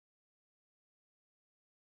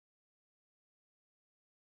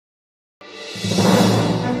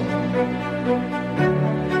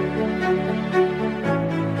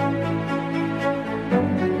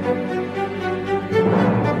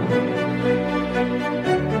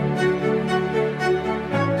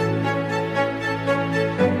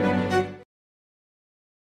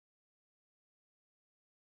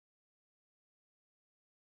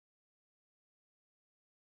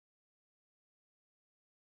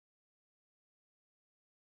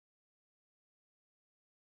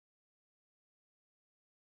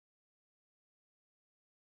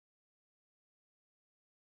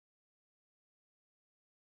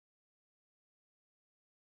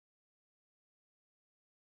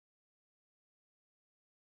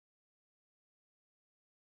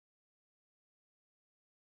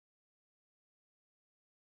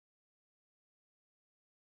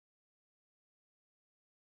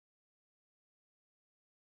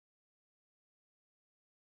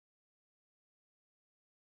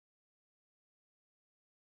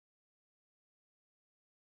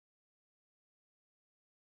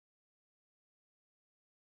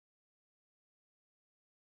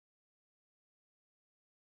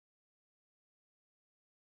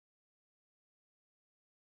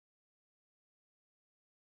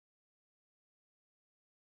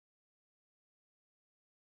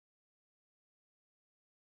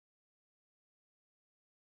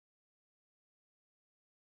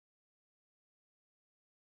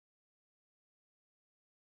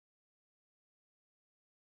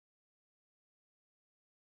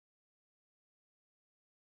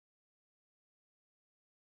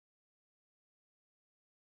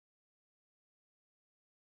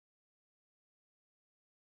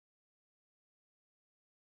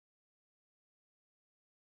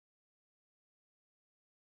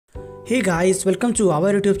Hey guys, welcome to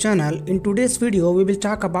our YouTube channel. In today's video, we will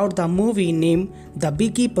talk about the movie named The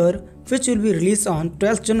Beekeeper, which will be released on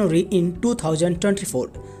 12th January in 2024.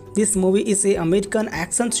 This movie is an American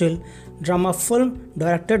action thrill drama film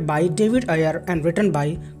directed by David Ayer and written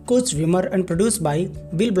by Coach Wimmer and produced by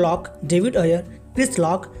Bill Block, David Ayer, Chris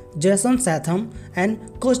Locke, Jason Statham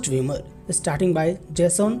and Coach Wimmer. Starting by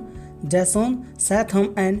Jason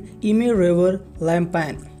Statham and Amy River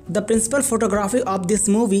Lampan. The principal photography of this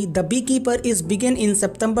movie, The Beekeeper, is begun in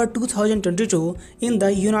September 2022 in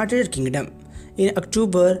the United Kingdom. In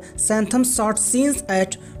October, Statham shot scenes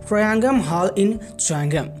at Triangle Hall in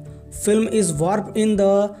Changham. Film is warped in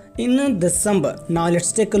December. Now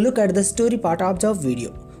let's take a look at the story part of the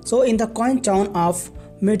video. So in the quaint town of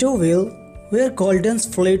Meadowville, where Golden's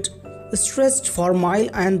fleet stretched for miles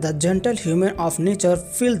and the gentle humor of nature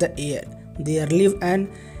filled the air, there lived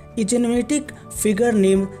an enigmatic figure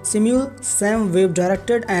named Samuel Sam Webb,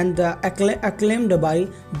 directed and acclaimed by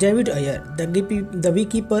David Ayer. The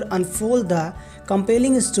Beekeeper unfolds the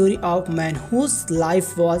compelling story of a man whose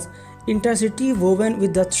life was intricately woven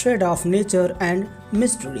with the thread of nature and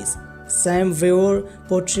mysteries. Sam Webb,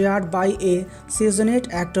 portrayed by a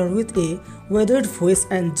seasoned actor with a weathered face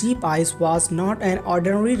and deep eyes, was not an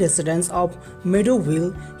ordinary resident of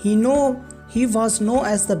Meadowville. He was known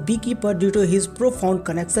as the Beekeeper due to his profound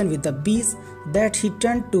connection with the bees that he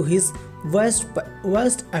tended to his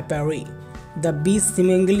vast apiary. The bees,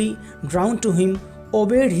 seemingly drawn to him,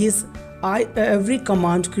 obeyed his every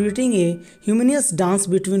command, creating a harmonious dance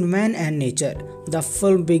between man and nature. The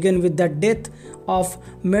film began with the death of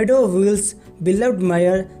Meadowville's beloved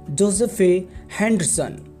mayor, Joseph A.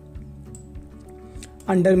 Henderson.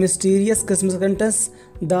 Under mysterious circumstances,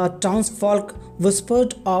 the townsfolk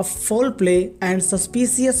whispered of foul play and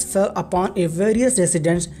suspicion fell upon a various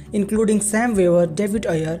residents, including Sam Weaver, David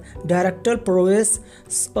Ayer, director Proves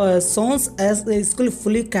Sons as they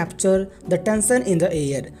skillfully capture the tension in the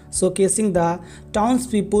air, showcasing the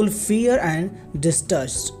townspeople's fear and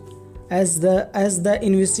distrust. As the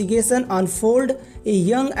investigation unfolded, a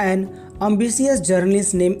young and ambitious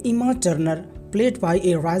journalist named Emma Turner, played by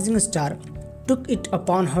a rising star, took it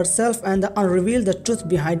upon herself and unrevealed the truth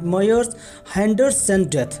behind Mayor Henderson's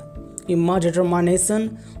death. Emma's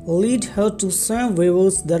determination led her to Sam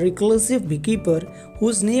Weaver's The Reclusive Beekeeper,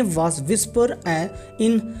 whose name was whispered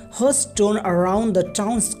in hushed tone around the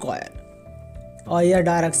town square. Ayer's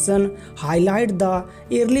direction highlighted the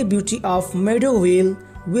early beauty of Meadowville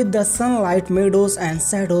with the sunlight meadows and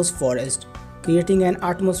shadows forest, creating an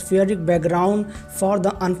atmospheric background for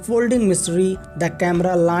the unfolding mystery. The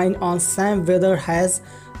camera line on Sam Weather has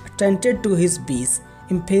tended to his bees,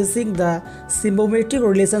 emphasizing the symbiotic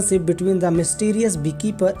relationship between the mysterious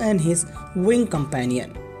beekeeper and his winged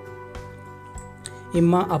companion.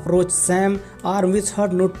 Emma approached Sam armed with her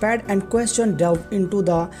notepad and question delved into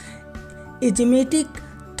the enigmatic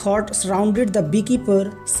thought surrounded the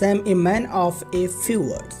beekeeper. Sam, a man of a few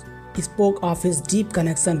words, spoke of his deep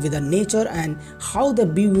connection with the nature and how the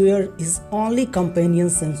bee were his only companion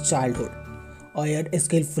since childhood. Ayer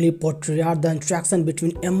skillfully portrayed the interaction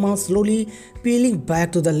between Emma, slowly peeling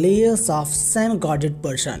back to the layers of same-guarded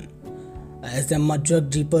person. As Emma dug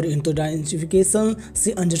deeper into the investigation,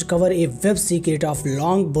 she uncovered a web secret of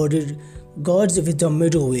long-bodied guards with the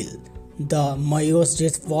meadow wheel. The mayor's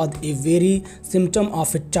death was a very symptom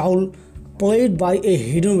of a towel played by a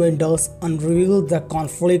hidden vendors unrevealed the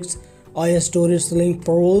conflicts. Ayer's storytelling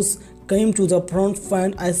prose came to the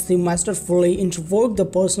front as she masterfully invoked the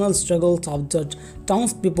personal struggles of the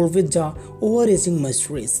townspeople with the overarching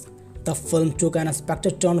mysteries. The film took an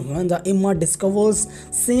unexpected turn when the Emma discovers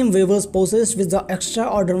Sam Weaver's possessed with the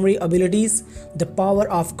extraordinary abilities, the power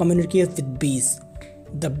of communicate with bees.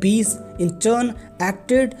 The bees, in turn,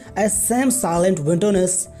 acted as Sam's silent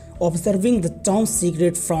witnesses, observing the town's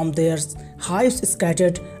secret from their hives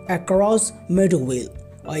scattered across Meadowvale.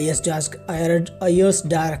 Ayer's direction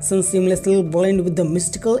seamlessly blended with the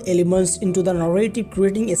mystical elements into the narrative,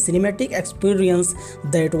 creating a cinematic experience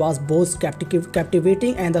that was both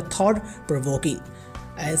captivating and thought-provoking.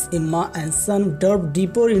 As Emma and Son delved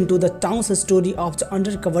deeper into the town's story of the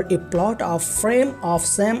undercover a plot of frame of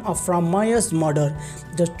Sam from Maya's murder,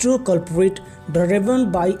 the true culprit,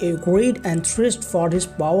 driven by a greed and thirst for his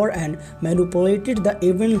power, and manipulated the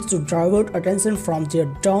events to divert attention from their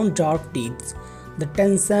dark deeds. The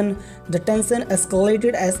tension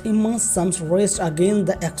escalated as Emma's sons raced against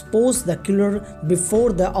the exposed the killer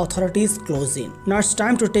before the authorities closed in. Now it's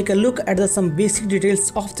time to take a look at some basic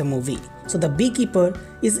details of the movie. So The Beekeeper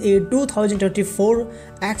is a 2024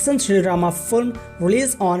 action thriller drama film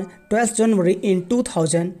released on 12th January in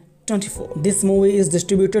 2024. This movie is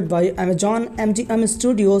distributed by Amazon MGM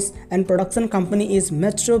Studios and production company is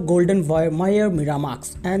Metro Golden Mayer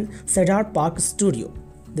Miramax and Cedar Park Studio.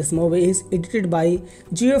 This movie is edited by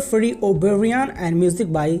Geoffrey O'Brien and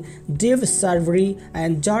music by Dave Sarvery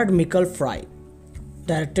and Jared Michael Fry.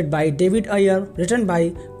 Directed by David Ayer, written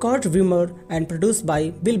by Kurt Wimmer and produced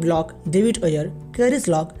by Bill Block, David Ayer, Chris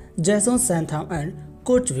Locke, Jason Statham and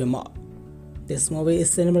Kurt Wimmer. This movie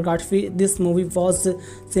was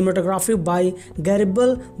cinematography by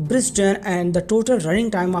Garibald Briston, and the total running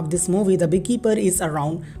time of this movie, The Beekeeper, is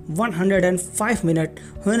around 105 minutes.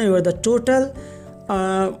 Whenever the total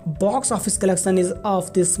box office collection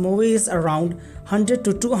of this movie is around $100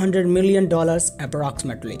 to $200 million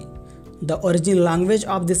approximately. The original language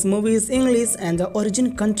of this movie is English and the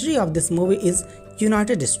origin country of this movie is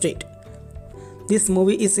United States. This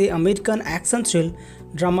movie is an American action thrill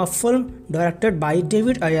drama film directed by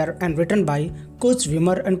David Ayer and written by Kurt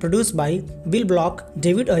Wimmer and produced by Bill Block,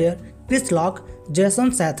 David Ayer, Chris Locke,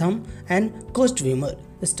 Jason Statham and Kurt Wimmer,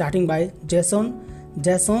 starting by Jason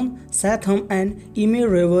Statham and Amy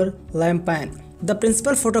River Lampan. The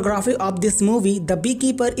principal photography of this movie, The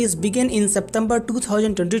Beekeeper, is begun in September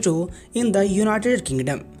 2022 in the United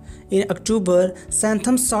Kingdom. In October,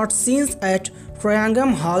 Statham shot scenes at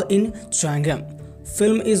Triangle Hall in Triangle.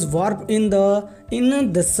 Film is warped in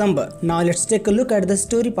December. Now let's take a look at the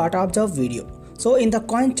story part of the video. So in the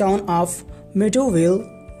quaint town of Meadowvale,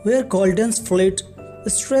 where Golden's fleet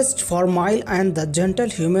stretched for miles and the gentle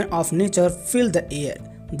humor of nature filled the air,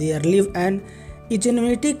 there lived an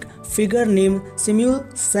enigmatic figure named Samuel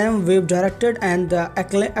Sam Webb, directed and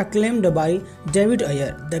acclaimed by David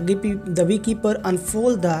Ayer. The Beekeeper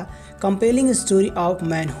unfolds the compelling story of a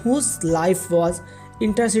man whose life was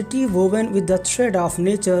intricately woven with the thread of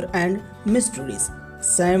nature and mysteries.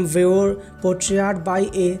 Sam Weaver, portrayed by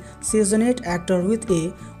a seasoned actor with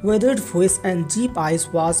a weathered face and deep eyes,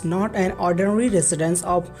 was not an ordinary resident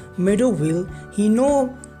of Meadowvale.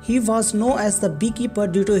 He was known as the Beekeeper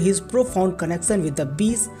due to his profound connection with the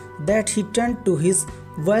bees that he tended to his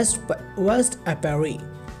vast apiary.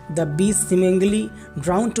 The bees, seemingly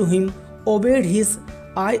drawn to him, obeyed his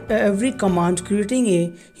every command, creating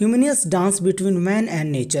a harmonious dance between man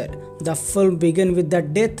and nature. The film began with the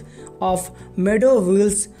death of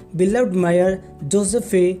Meadowvale's beloved mayor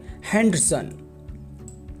Joseph A. Henderson.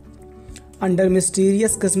 Under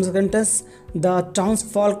mysterious circumstances, the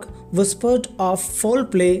townsfolk whispered of foul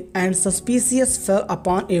play and suspicious fell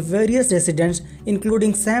upon a various residents,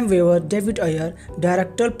 including Sam Weaver. David Ayer,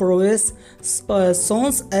 director prowess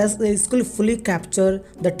shows as they skillfully capture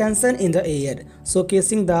the tension in the air,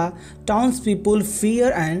 showcasing the townspeople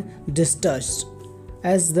fear and distrust.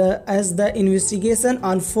 As the investigation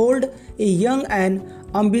unfolded, a young and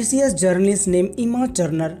ambitious journalist named Emma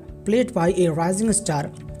Turner, played by a rising star,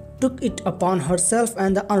 took it upon herself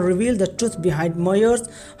and unrevealed the truth behind Mayor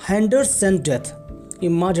Henderson's death.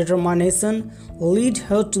 Emma's determination lead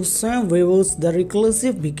her to Sam Weaver's the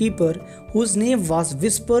reclusive beekeeper whose name was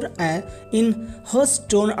whispered in hushed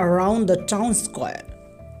tone around the town square.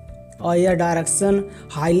 Our direction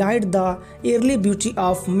highlight the early beauty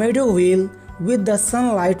of Meadowvale with the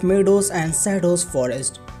sunlight meadows and shadows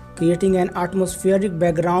forest, creating an atmospheric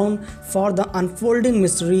background for the unfolding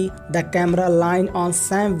mystery. The camera line on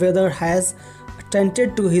Sam Weather has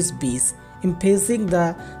tended to his bees, emphasizing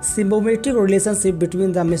the symbiotic relationship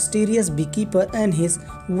between the mysterious beekeeper and his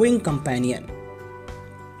winged companion.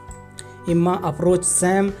 Emma approached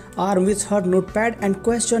Sam, armed with her notepad, and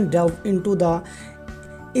question delved into the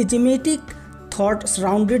enigmatic thought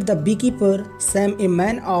surrounded the beekeeper. Sam, a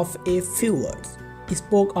man of a few words,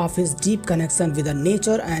 spoke of his deep connection with the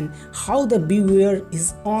nature and how the bee were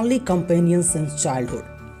his only companion since childhood.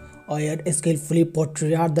 Oyer skillfully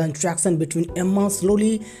portrayed the interaction between Emma,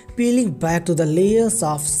 slowly peeling back to the layers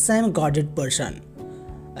of Sam-guarded person.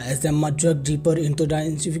 As Emma dug deeper into the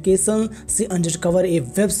investigation, she uncovered a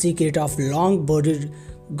web secret of long-bodied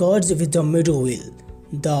guards with the Meadowvale.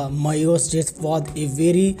 The mayor's death was a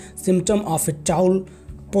very symptom of a towel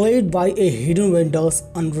played by a hidden vendors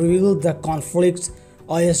unrevealed the conflicts.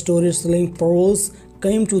 Our storytelling prose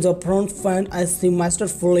came to the front as she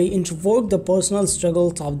masterfully invoked the personal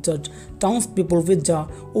struggles of the townspeople with the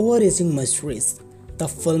overarching mysteries. The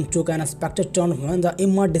film took an unexpected turn when the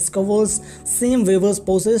Emma discovers Sam Weaver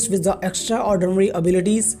possessed with the extraordinary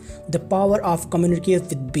abilities, the power of communicate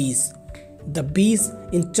with bees. The bees,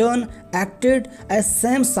 in turn, acted as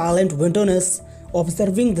Sam's silent witness,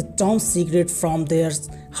 observing the town's secret from their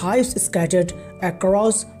hives scattered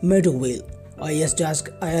across Meadowvale.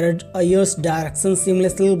 Ayers' direction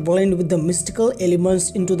seamlessly blended with the mystical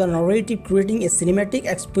elements into the narrative, creating a cinematic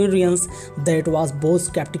experience that was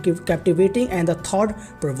both captivating and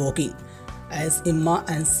thought-provoking. As Emma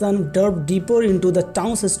and Son delved deeper into the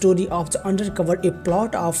town's story of the undercover a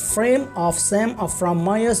plot of frame of Sam from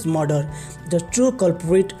Maya's murder, the true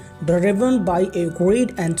culprit, driven by a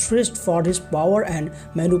greed and thirst for his power, and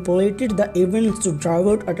manipulated the events to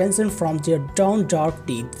divert attention from their dark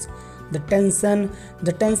deeds. The tension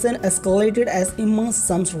escalated as Emma's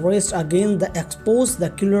sons raced against the expose the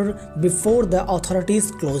killer before the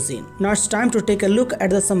authorities closed in. Now it's time to take a look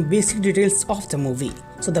at some basic details of the movie.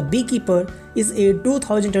 So The Beekeeper is a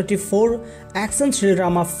 2024 action thriller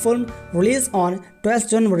drama film released on 12th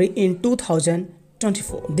January in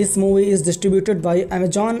 2024. This movie is distributed by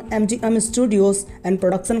Amazon MGM Studios and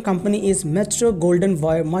production company is Metro Golden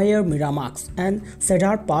Mayer Miramax and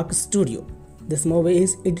Cedar Park Studio. This movie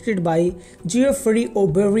is edited by Geoffrey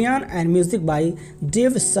O'Brien and music by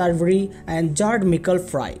Dave Sarvery and Jared Michael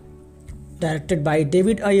Fry. Directed by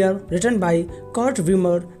David Ayer, written by Kurt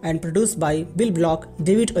Wimmer and produced by Bill Block,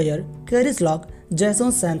 David Ayer, Carrie Locke,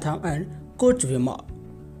 Jason Statham and Kurt Wimmer.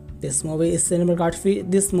 This movie was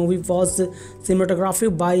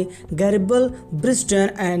cinematography by Garibald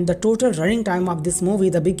Briston, and the total running time of this movie,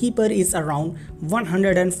 The Beekeeper, is around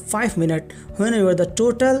 105 minutes. Whenever the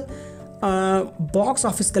total box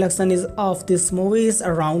office collection is of this movie is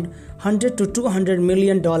around $100 to $200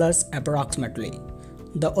 million approximately.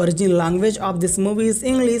 The original language of this movie is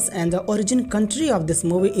English and the origin country of this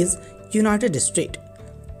movie is United States.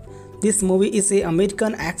 This movie is an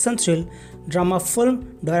American action thrill drama film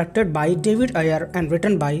directed by David Ayer and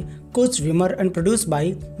written by Coach Wimmer and produced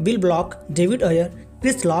by Bill Block, David Ayer,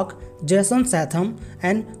 Chris Locke, Jason Statham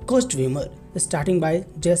and Coach Wimmer, starting by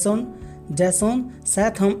Jason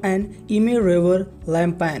Statham and Amy River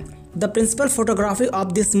Lampan. The principal photography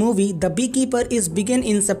of this movie, The Beekeeper, is begun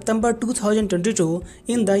in September 2022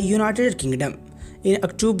 in the United Kingdom. In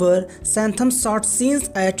October, Statham shot scenes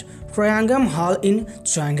at Triangle Hall in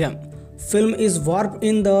Triangle. Film is warped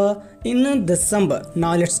in December.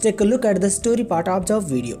 Now let's take a look at the story part of the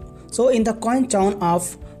video. So in the quaint town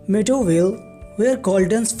of Meadowvale, where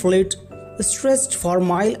Golden's fleet stretched for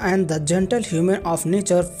miles and the gentle humor of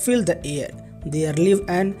nature filled the air, there lived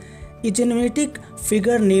an enigmatic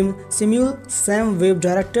figure named Samuel Sam Webb,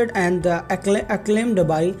 directed and acclaimed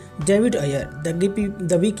by David Ayer.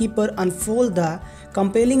 The Beekeeper unfolds the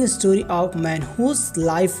compelling story of a man whose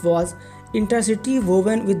life was intricately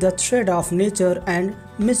woven with the thread of nature and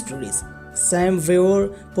mysteries. Sam Weaver,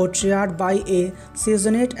 portrayed by a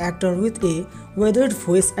seasoned actor with a weathered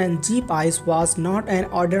face and deep eyes, was not an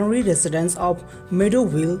ordinary resident of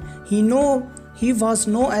Meadowvale. He was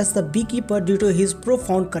known as the Beekeeper due to his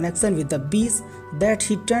profound connection with the bees that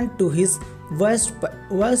he tended to his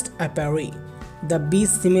vast apiary. The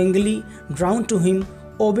bees, seemingly drawn to him,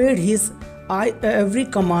 obeyed his every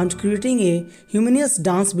command, creating a harmonious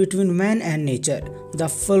dance between man and nature. The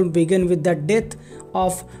film began with the death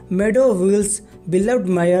of Meadowvale's beloved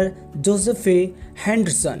mayor Joseph A.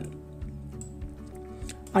 Henderson.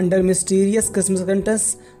 Under mysterious Christmas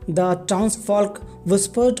curtains, the townsfolk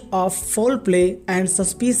whispered of foul play and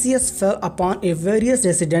suspicious fell upon a various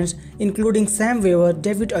residents, including Sam Weaver,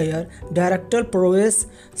 David Ayer, director Proves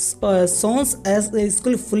Sons, as they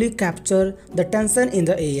skillfully capture the tension in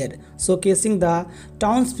the air, showcasing the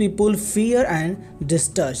townspeople fear and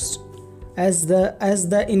distrust. As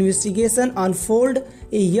the investigation unfolded,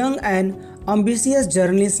 a young and ambitious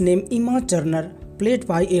journalist named Emma Turner, played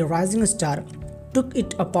by a rising star, took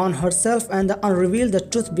it upon herself and unrevealed the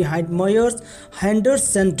truth behind Mayor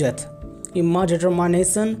Henderson's death. Emma's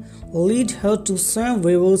determination led her to Sam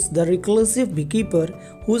Weaver's The Reclusive Beekeeper,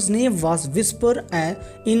 whose name was whispered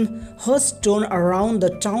in hushed tone around the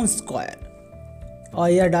town square.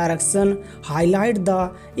 Ayer's direction highlighted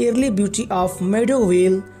the early beauty of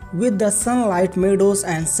Meadowvale with the sunlight meadows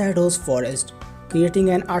and shadows forest, creating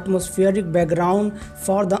an atmospheric background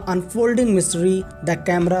for the unfolding mystery. The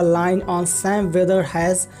camera line on Sam Weather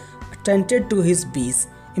has tended to his bees,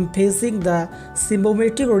 emphasizing the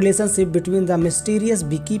symbiotic relationship between the mysterious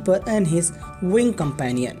beekeeper and his winged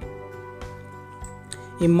companion.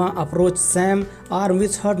 Emma approached Sam armed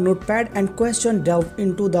with her notepad and question delved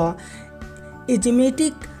into the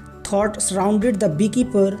enigmatic thought surrounded the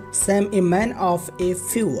beekeeper. Sam, a man of a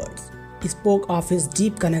few words, spoke of his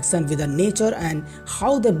deep connection with the nature and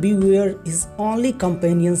how the bee were his only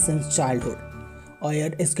companion since childhood.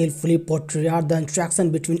 Ayer skillfully portrayed the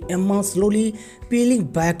interaction between Emma, slowly peeling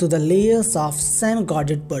back to the layers of Sam's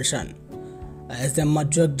guarded person. As Emma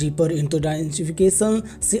dug deeper into the investigation,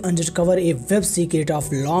 she uncovered a web secret of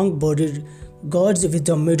long-bodied guards with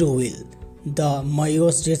the Meadowvale. The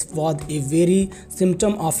mayor's death was a very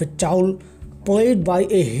symptom of a tale played by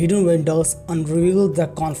a hidden vendors, unrevealed the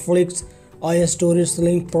conflicts. Ayer's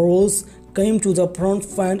storytelling prose came to the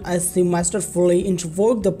front as she masterfully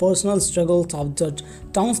invoked the personal struggles of the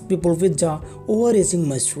townspeople with the overarching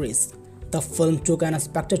mysteries. The film took an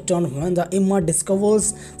unexpected turn when the Emma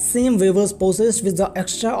discovers Sam Weaver's possessed with the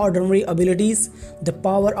extraordinary abilities, the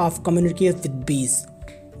power of communicate with bees.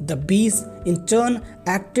 The bees, in turn,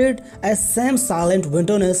 acted as Sam's silent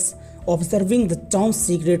witnesses, observing the town's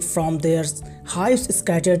secret from their hives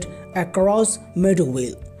scattered across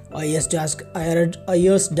Meadowvale. Ayer's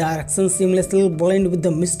direction seamlessly blended with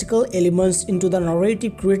the mystical elements into the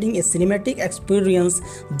narrative, creating a cinematic experience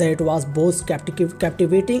that was both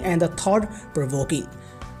captivating and thought-provoking.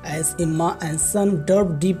 As Emma and Son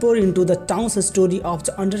delved deeper into the town's story of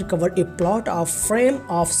the undercover a plot of frame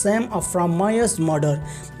of Sam from Maya's murder,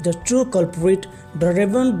 the true culprit,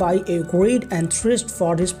 driven by a greed and thirst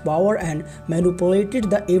for his power, and manipulated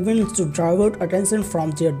the events to divert attention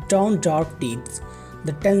from their dark deeds.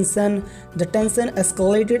 The tension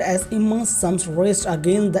escalated as Emma's sons raced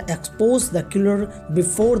against the exposed the killer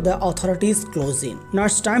before the authorities closed in. Now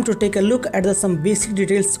it's time to take a look at some basic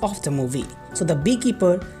details of the movie. So The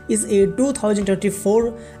Beekeeper is a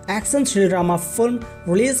 2024 action thriller drama film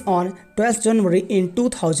released on 12th January in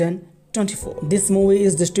 2024. This movie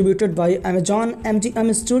is distributed by Amazon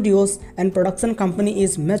MGM Studios and production company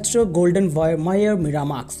is Metro Golden Mayer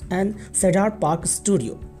Miramax and Cedar Park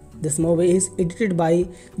Studio. This movie is edited by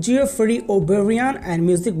Geoffrey O'Brien and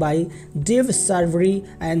music by Dave Sarvery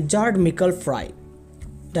and Jared Michael Fry.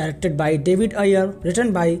 Directed by David Ayer,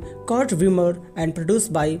 written by Kurt Wimmer and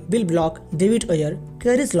produced by Bill Block, David Ayer,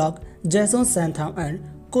 Chris Locke, Jason Statham and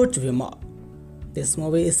Kurt Wimmer. This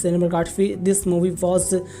movie was cinematography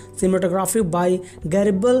by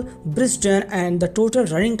Garibald Briston, and the total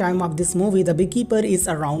running time of this movie, The Beekeeper, is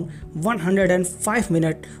around 105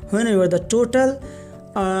 minutes. Whenever the total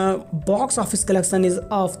box office collection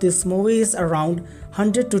of this movie is around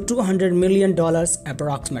 $100 to $200 million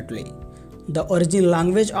approximately. The origin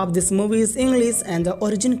language of this movie is English and the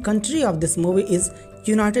origin country of this movie is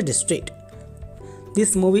United States.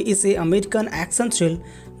 This movie is an American action thriller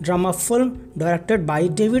drama film directed by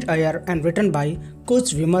David Ayer and written by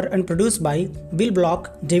Coach Wimmer and produced by Bill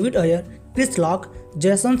Block, David Ayer, Chris Locke,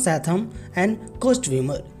 Jason Statham and Coach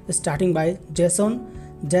Wimmer, starting by Jason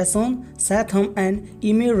Statham and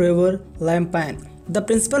Amy River Lampan. The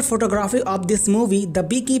principal photography of this movie, The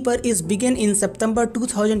Beekeeper, is begun in September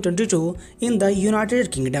 2022 in the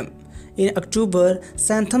United Kingdom. In October,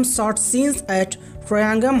 Statham shot scenes at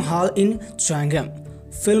Triangle Hall in Changam.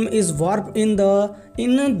 Film is warped in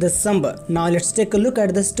December. Now let's take a look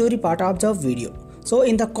at the story part of the video. So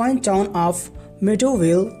in the quaint town of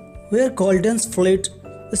Meadowvale, where Golden's fleet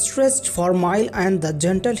stretched for miles and the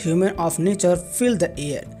gentle humor of nature filled the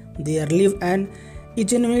air, there lived an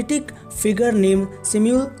enigmatic figure named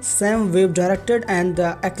Samuel Sam Webb, directed and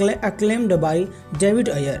acclaimed by David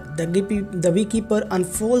Ayer. The Beekeeper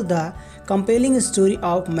unfolds the compelling story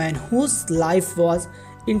of a man whose life was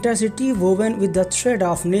intricately woven with the thread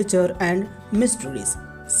of nature and mysteries.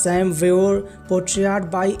 Sam Weaver, portrayed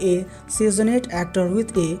by a seasoned actor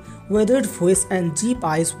with a weathered face and deep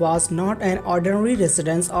eyes, was not an ordinary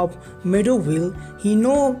resident of Meadowville.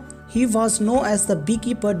 He was known as the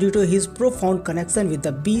Beekeeper due to his profound connection with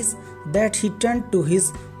the bees that he tended to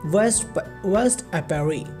his vast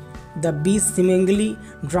apiary. The bees, seemingly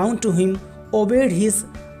drawn to him, obeyed his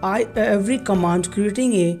every command,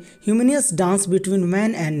 creating a harmonious dance between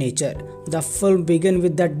man and nature. The film began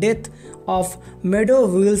with the death of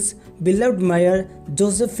Meadowville's beloved mayor,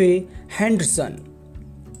 Joseph A. Henderson.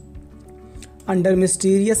 Under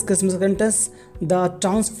mysterious circumstances, the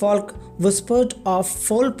townsfolk whispered of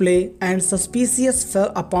foul play and suspicion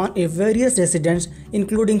fell upon a various residents,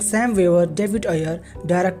 including Sam Weaver. David Ayer,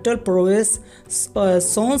 director prowess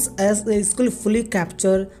songs as they skillfully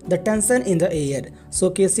capture the tension in the air,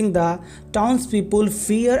 showcasing the townspeople's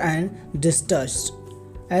fear and distrust.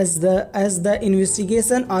 As the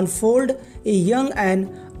investigation unfolded, a young and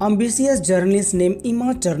ambitious journalist named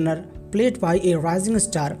Emma Turner, played by a rising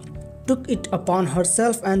star, took it upon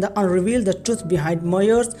herself and unrevealed the truth behind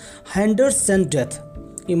Mayor Henderson's death.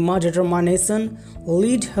 Emma's determination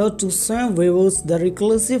led her to Sam Weaver's The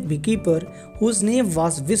Reclusive Beekeeper, whose name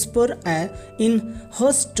was whispered in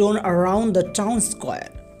hushed tone around the town square.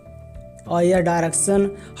 Ayer's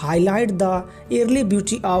direction highlighted the early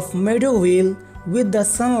beauty of Meadowville with the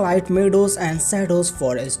sunlight meadows and shadows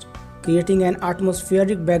forest, creating an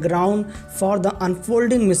atmospheric background for the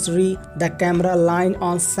unfolding mystery. The camera line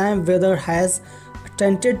on Sam Weaver has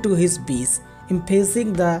tended to his bees,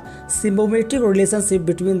 emphasizing the symbiotic relationship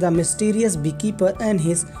between the mysterious beekeeper and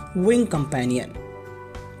his winged companion.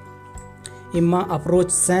 Emma approached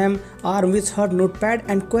Sam armed with her notepad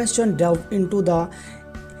and question delved into the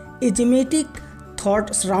enigmatic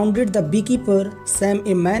thought surrounded the beekeeper. Sam,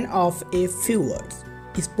 a man of a few words,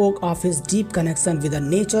 spoke of his deep connection with the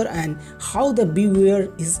nature and how the bee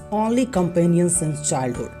were his only companion since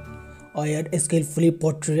childhood. Ayer skillfully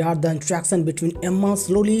portrayed the interaction between Emma,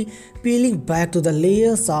 slowly peeling back to the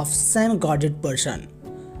layers of Sam's guarded person.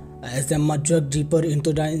 As Emma dug deeper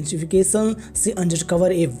into the investigation, she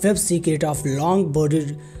uncovered a web secret of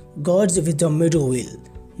long-bodied guards with the Meadowville.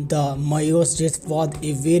 The mayor's death was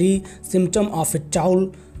a very symptom of a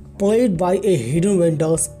tale played by a hidden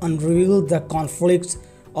vendors unrevealed the conflicts.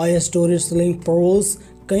 Ayer's storytelling prose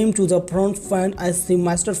came to the front as she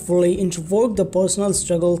masterfully invoked the personal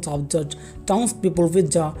struggles of the townspeople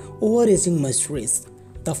with the overarching mysteries.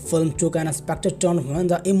 The film took an unexpected turn when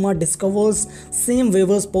the Emma discovers Sam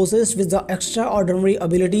Weaver possessed with the extraordinary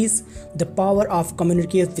abilities, the power of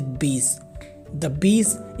communicate with bees. The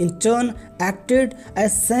bees, in turn, acted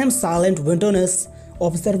as Sam's silent witnesses,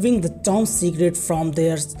 observing the town's secret from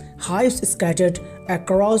their hives scattered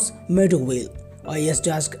across Meadowville. Ayer's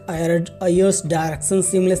direction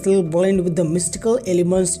seamlessly blended with the mystical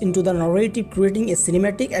elements into the narrative, creating a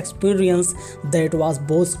cinematic experience that was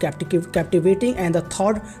both captivating and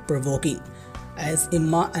thought-provoking. As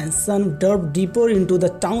Emma and Son delved deeper into the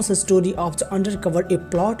town's story of the uncover a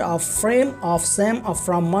plot of frame of Sam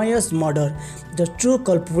from Maya's murder, the true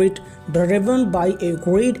culprit, driven by a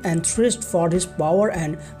greed and thirst for his power,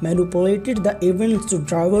 and manipulated the events to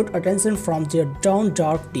divert attention from their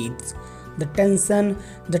dark deeds. The tension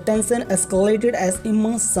escalated as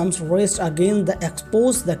Emma's sons raced against the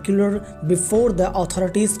exposed the killer before the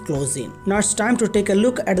authorities closed in. Now it's time to take a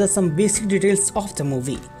look at some basic details of the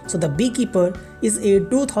movie. So The Beekeeper is a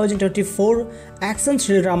 2024 action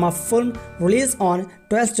thriller drama film released on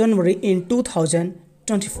 12th January in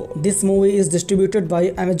 2024. This movie is distributed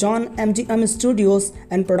by Amazon MGM Studios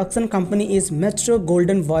and production company is Metro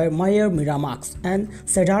Golden Mayer Miramax and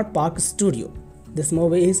Cedar Park Studio. This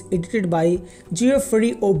movie is edited by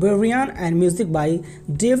Geoffrey O'Brien and music by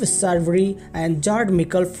Dave Sarvery and Jared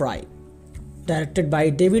Michael Fry. Directed by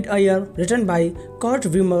David Ayer, written by Kurt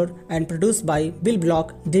Wimmer and produced by Bill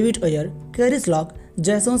Block, David Ayer, Caris Locke,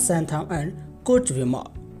 Jason Statham and Kurt Wimmer.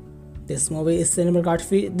 This movie was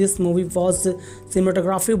cinematography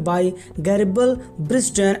by Garibald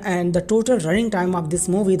Briston, and the total running time of this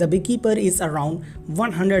movie, The Beekeeper, is around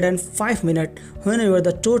 105 minutes. Whenever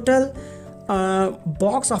the total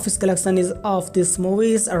box office collection of this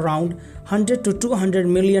movie is around $100 to $200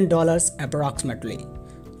 million approximately.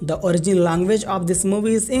 The origin language of this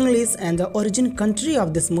movie is English and the origin country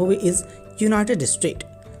of this movie is United States.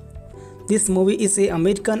 This movie is an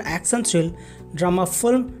American action thriller drama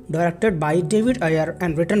film directed by David Ayer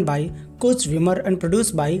and written by Coach Wimmer, and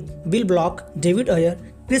produced by Bill Block, David Ayer,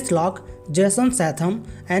 Chris Locke, Jason Statham,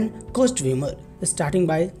 and Coach Wimmer. Starting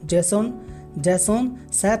by Jason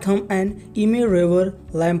Statham and Amy River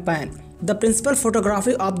Lampan. The principal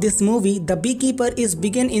photography of this movie, The Beekeeper, is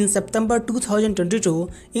begun in September 2022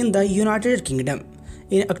 in the United Kingdom.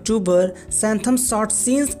 In October, Statham shot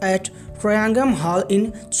scenes at Triangle Hall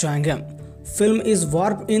in Changham. Film is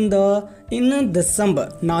warped in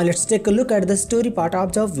December. Now let's take a look at the story part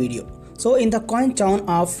of the video. So in the quaint town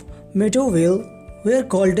of Meadowville, where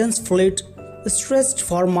golden fleet stretched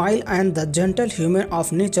for miles and the gentle humor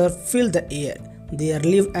of nature filled the air, there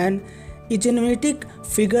lived an enigmatic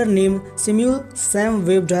figure named Sam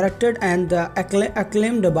Webb, directed and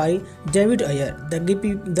acclaimed by David Ayer.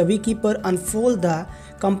 The Beekeeper unfolds the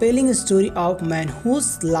compelling story of a man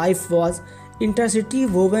whose life was intricately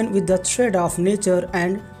woven with the thread of nature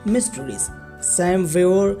and mysteries. Sam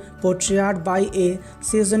Webb, portrayed by a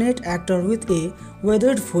seasoned actor with a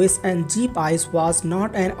weathered face and deep eyes, was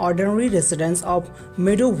not an ordinary resident of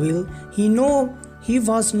Meadowville. He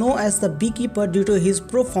was known as the Beekeeper due to his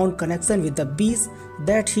profound connection with the bees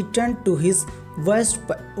that he tended to his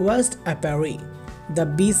vast apiary. The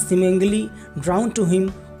bees, seemingly drawn to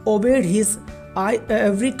him, obeyed his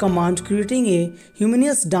every command, creating a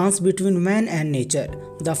harmonious dance between man and nature.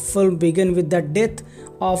 The film began with the death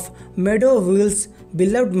of Meadowville's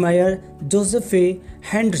beloved mayor, Joseph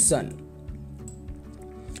Henderson.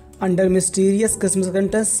 Under mysterious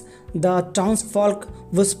circumstances, the townsfolk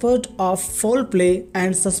whispered of foul play,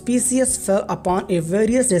 and suspicion fell upon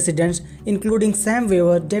various residents, including Sam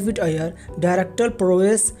Webb. David Ayer, director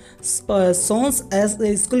prowess songs as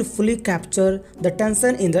they skillfully capture the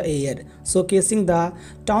tension in the air, showcasing the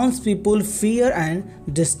townspeople's fear and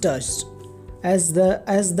distrust. As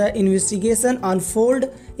the investigation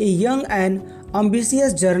unfolded, a young and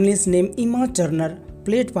ambitious journalist named Emma Turner,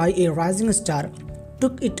 played by a rising star,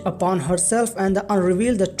 took it upon herself and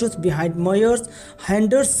unrevealed the truth behind Mayor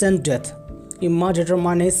Henderson's death. Emma's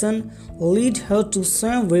determination led her to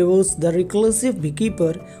Sam Webb's The Reclusive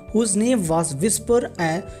Beekeeper, whose name was whispered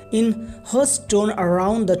in hushed tone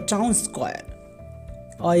around the town square.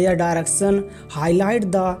 Ayer's direction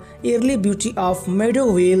highlighted the early beauty of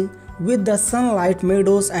Meadowville with the sunlight,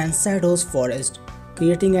 meadows, and shadows forest,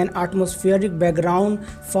 creating an atmospheric background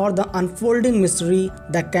for the unfolding mystery.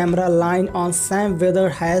 The camera line on Sam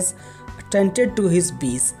Webb has tended to his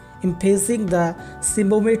bees, emphasizing the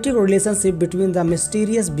symbiotic relationship between the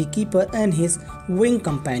mysterious beekeeper and his winged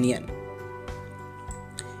companion.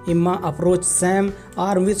 Emma approached Sam,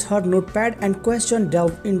 armed with her notepad, and questions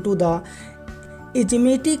delved into the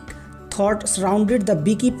enigmatic thought surrounded the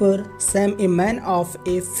beekeeper. Sam, a man of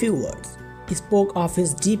a few words, spoke of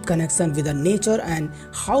his deep connection with the nature and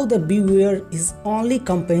how the bee were his only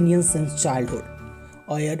companion since childhood.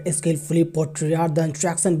 Ayer skillfully portrayed the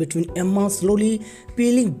interaction between Emma, slowly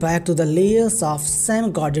peeling back to the layers of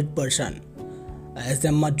Sam's guarded person. As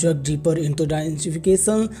Emma dug deeper into the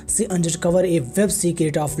investigation, she uncovered a web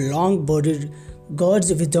secret of long-bodied guards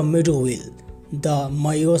with the Meadowville. The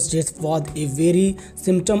mayor's death was a very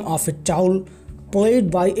symptom of a tale played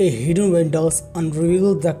by a hidden vendors,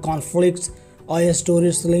 unrevealed the conflicts. Ayer's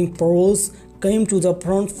storytelling prose came to the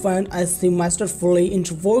front as she masterfully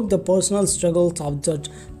invoked the personal struggles of the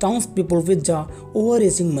townspeople with the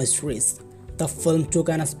overarching mysteries. The film took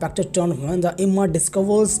an unexpected turn when the Emma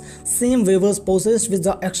discovers Sam Webb possessed with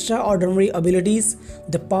the extraordinary abilities,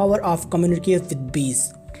 the power of communicate with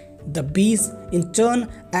bees. The bees, in turn,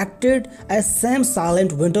 acted as Sam's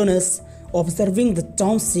silent witnesses, observing the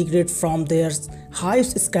town's secret from their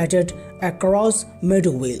hives scattered across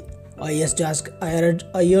Meadowville. Ayer's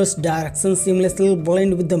direction seamlessly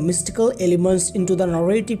blended with the mystical elements into the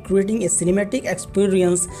narrative, creating a cinematic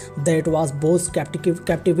experience that was both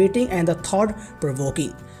captivating and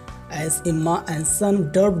thought-provoking. As Emma and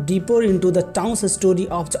Son delved deeper into the town's story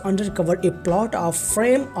of uncovered a plot of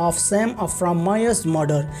frame of Sam from Maya's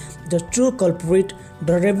murder, the true culprit,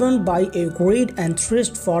 driven by a greed and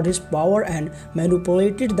thirst for his power, and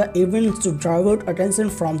manipulated the events to divert attention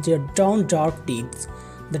from their dark deeds.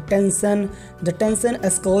 The tension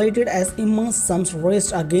escalated as Emma's sons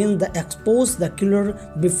raced against the exposed the killer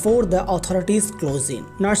before the authorities closed in.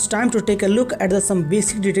 Now it's time to take a look at some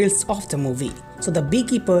basic details of the movie. So The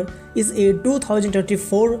Beekeeper is a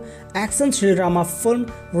 2024 action thriller drama film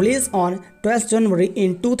released on 12th January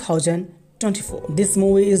in 2024. This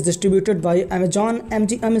movie is distributed by Amazon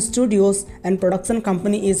MGM Studios and production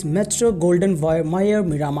company is Metro Golden Mayer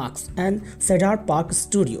Miramax and Cedar Park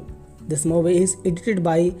Studio. This movie is edited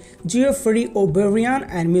by Geoffrey O'Brien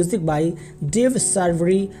and music by Dave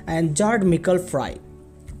Sarvery and Jared Michael Fry.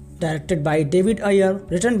 directed by David Ayer,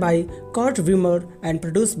 written by Kurt Wimmer, and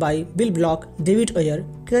produced by Bill Block, David Ayer,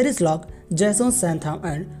 Carrie Slock, Jason Statham,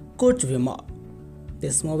 and Kurt Wimmer.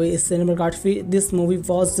 This movie was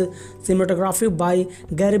cinematography by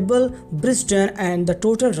Garibald Briston, and the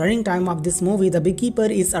total running time of this movie, The Beekeeper,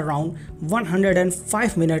 is around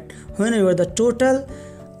 105 minutes. Whenever the total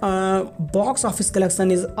box office collection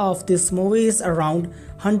is of this movie is around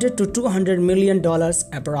 $100 to $200 million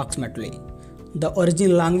approximately. The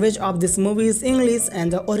original language of this movie is English,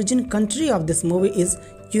 and the origin country of this movie is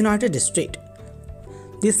United States.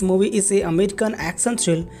 This movie is an American action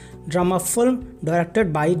thrill drama film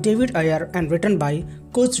directed by David Ayer and written by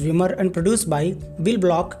Kurt Wimmer and produced by Bill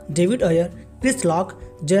Block, David Ayer, Chris Lock,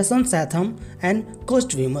 Jason Statham, and Kurt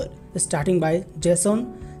Wimmer, starting by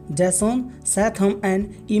Jason Statham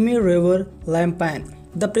and Amy River Lampan.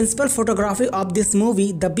 The principal photography of this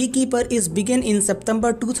movie, The Beekeeper, is begun in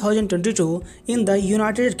September 2022 in the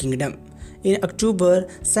United Kingdom. In October,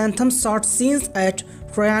 Statham shot scenes at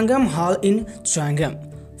Triangle Hall in Triangle.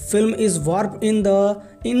 Film is warped in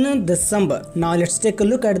December. Now let's take a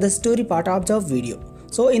look at the story part of the video.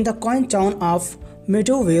 So in the quaint town of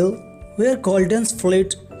Meadowville, where Golden's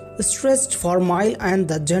fleet stretched for miles and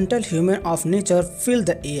the gentle humor of nature filled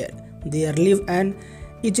the air, there lived an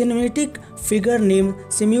enigmatic figure named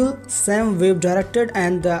Sam Webb, directed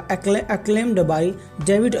and acclaimed by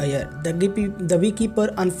David Ayer. The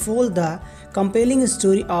Beekeeper unfolds the compelling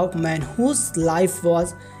story of a man whose life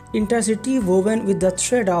was intricately woven with the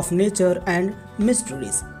thread of nature and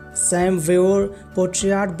mysteries. Sam Webb,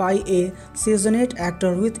 portrayed by a seasoned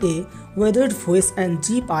actor with a weathered face and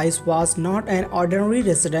deep eyes, was not an ordinary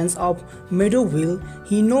resident of Meadowville.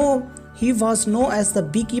 He was known as the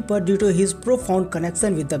Beekeeper due to his profound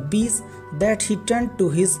connection with the bees that he tended to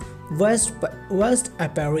his vast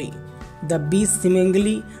apiary. The bees,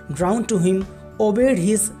 seemingly drawn to him, obeyed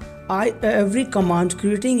his every command,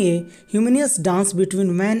 creating a harmonious dance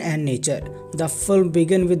between man and nature. The film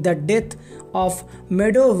began with the death of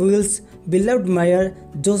Meadowville's beloved mayor,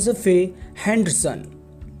 Joseph Henderson.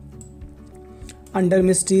 Under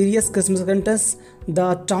mysterious circumstances,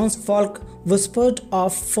 the townsfolk whispered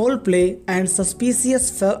of foul play, and suspicion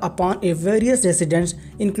fell upon various residents,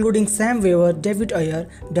 including Sam Webb. David Ayer,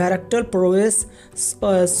 director prowess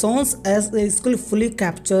songs as they skillfully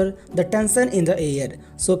capture the tension in the air,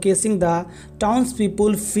 showcasing the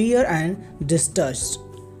townspeople fear and distrust.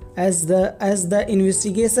 As the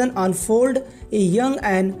investigation unfolded, a young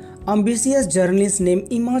and ambitious journalist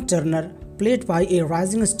named Emma Turner, played by a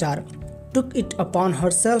rising star, took it upon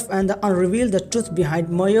herself and unrevealed the truth behind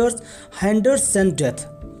Mayor Henderson's death.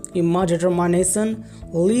 Emma's determination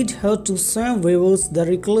led her to Sam Webb's The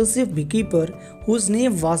Reclusive Beekeeper, whose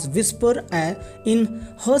name was whispered in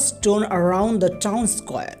hushed tone around the town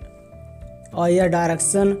square. Ayer's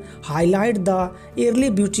direction highlighted the early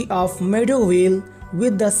beauty of Meadowville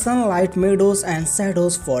with the sunlight meadows and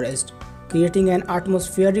shadows forest, creating an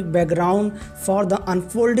atmospheric background for the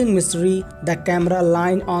unfolding mystery. The camera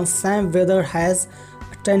line on Sam Webb has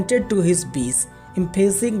tended to his bees,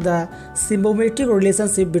 emphasizing the symbiotic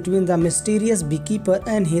relationship between the mysterious beekeeper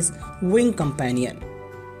and his winged companion.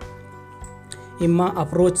 Emma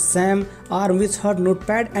approached Sam, armed with her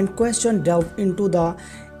notepad, and question delved into the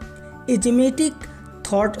enigmatic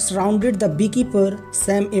thought surrounded the beekeeper.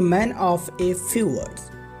 Sam, a man of a few words,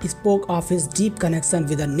 spoke of his deep connection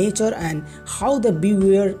with the nature and how the bee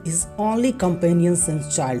were his only companion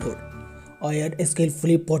since childhood. Ayer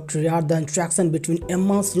skillfully portrayed the interaction between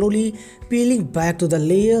Emma, slowly peeling back to the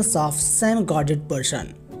layers of Sam's guarded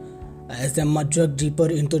person. As Emma dug deeper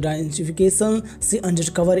into the investigation, she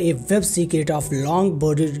uncovered a web secret of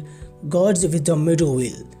long-bodied guards with the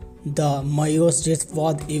Meadowville. The mayor's death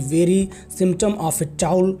was a very symptom of a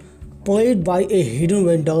tale played by a hidden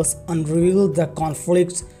vendors, unrevealed the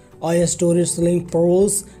conflicts. Ayer's storytelling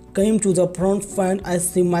prose came to the front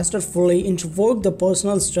as she masterfully invoked the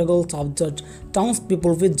personal struggles of the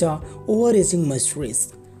townspeople with the overarching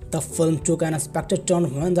mysteries. The film took an unexpected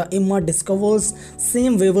turn when the Emma discovers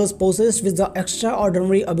Sam Webb possessed with the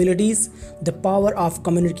extraordinary abilities, the power of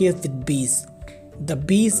communicate with bees. The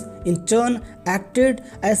bees, in turn, acted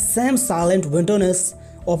as Sam's silent witnesses,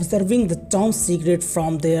 observing the town's secret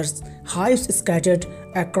from their hives scattered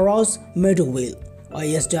across Meadowville.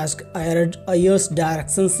 Ayer's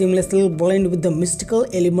direction seamlessly blended with the mystical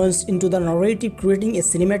elements into the narrative, creating a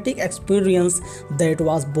cinematic experience that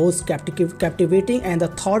was both captivating and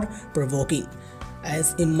thought-provoking.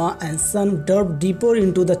 As Emma and Son delve deeper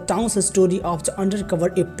into the town's story of the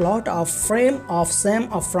undercover a plot of frame of Sam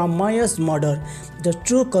from Myers' murder, the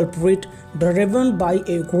true culprit, driven by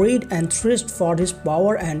a greed and thirst for his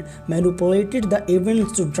power, and manipulated the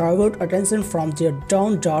events to divert attention from their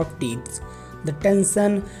dark deeds. The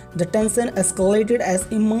tension escalated as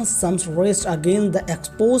Emma's sons raced against the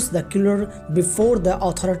expose the killer before the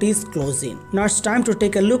authorities closed in. Now it's time to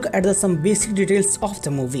take a look at some basic details of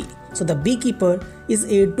the movie. So The Beekeeper is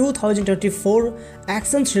a 2024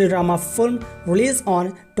 action thriller drama film released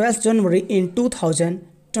on 12th January in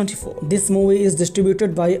 2024. This movie is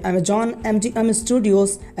distributed by Amazon MGM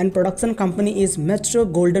Studios and production company is Metro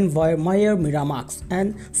Golden Mayer Miramax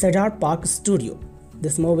and Cedar Park Studio.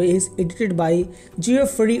 This movie is edited by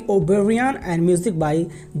Geoffrey O'Brien and music by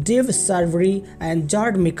Dave Sarvery and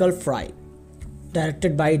Jared Michael Fry.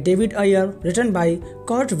 Directed by David Ayer, written by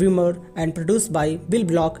Kurt Wimmer and produced by Bill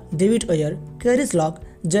Block, David Ayer, Kerry Slock,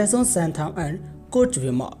 Jason Statham and Kurt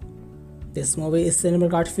Wimmer. This movie was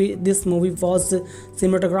cinematography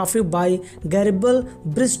by Garibald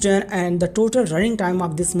Briston and the total running time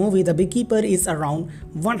of this movie, The Beekeeper, is around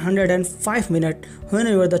 105 minutes.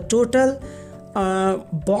 Whenever the total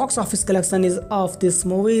box office collection of this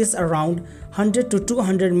movie is around $100 to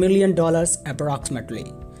 $200 million approximately.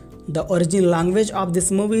 The origin language of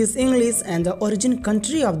this movie is English and the origin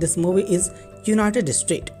country of this movie is United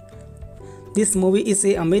States. This movie is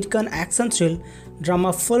an American action thriller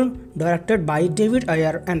drama film directed by David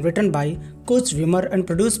Ayer and written by Coach Wimmer and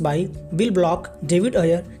produced by Bill Block, David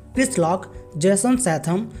Ayer, Chris Lock, Jason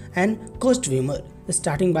Statham and Coach Wimmer,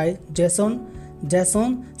 starting by Jason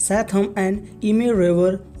Statham and Amy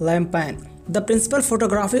River Lampan. The principal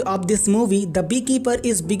photography of this movie, The Beekeeper,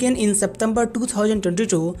 is begun in September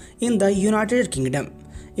 2022 in the United Kingdom.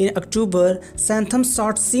 In October, Statham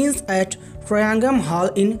shot scenes at Triangle Hall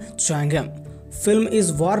in Cheltenham. Film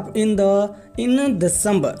is warped in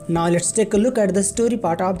December. Now let's take a look at the story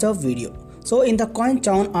part of the video. So in the quaint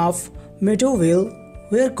town of Meadowville,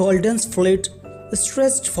 where Golden's fleet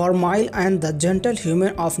stretched for miles and the gentle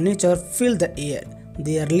humor of nature filled the air,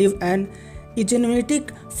 there lived an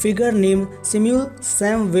enigmatic figure named Samuel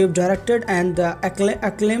Sam Webb, directed and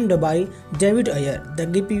acclaimed by David Ayer.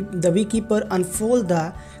 The Beekeeper unfolds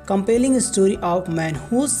the compelling story of a man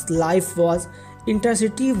whose life was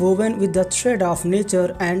intricately woven with the thread of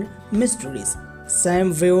nature and mysteries.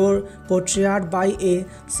 Sam Webb, portrayed by a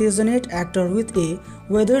seasoned actor with a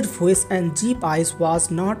weathered face and deep eyes,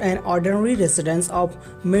 was not an ordinary resident of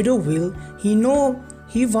Meadowville.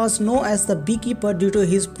 He was known as the Beekeeper due to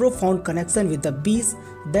his profound connection with the bees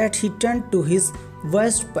that he tended to his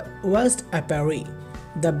vast apiary.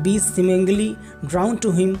 The bees, seemingly drawn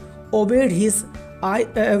to him, obeyed his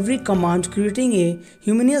every command, creating a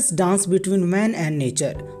harmonious dance between man and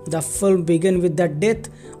nature. The film began with the death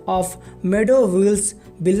of Meadowville's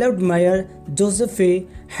beloved mayor, Joseph A.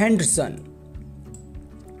 Henderson.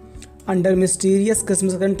 Under mysterious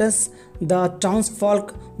circumstances, the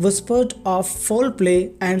townsfolk whispered of foul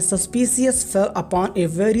play and suspicious fell upon a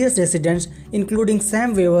various residents, including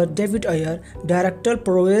Sam Weaver, David Ayer, director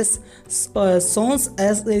Proves Sons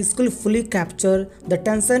as they skillfully capture the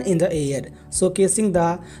tension in the air, showcasing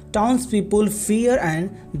the townspeople's fear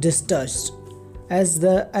and distrust. As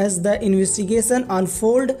the investigation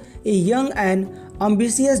unfolded, a young and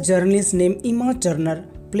ambitious journalist named Emma Turner,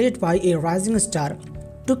 played by a rising star,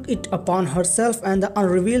 took it upon herself and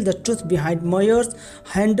unrevealed the truth behind Myers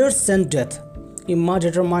Henderson's death. Emma's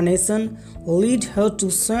determination led her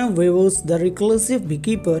to Sam Weaver's The Reclusive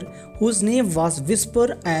Beekeeper, whose name was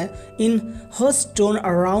whispered in hushed tone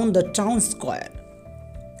around the town square.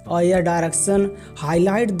 Ayer's direction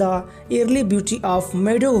highlighted the early beauty of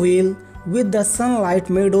Meadowville with the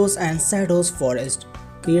sunlight meadows and shadows forest,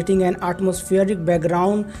 creating an atmospheric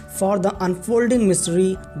background for the unfolding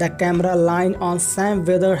mystery. The camera line on Sam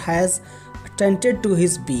Weather has tended to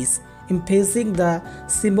his bees, emphasizing the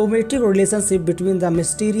symbiotic relationship between the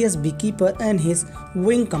mysterious beekeeper and his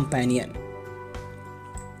winged companion.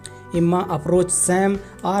 Emma approached Sam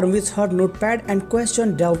armed with her notepad and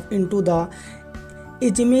question delved into the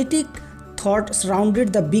enigmatic thought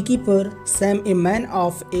surrounded the beekeeper. Sam, a man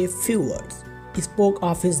of a few words, spoke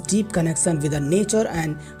of his deep connection with the nature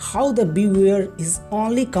and how the bee were his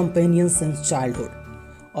only companion since childhood.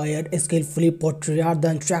 Ayer skillfully portrayed the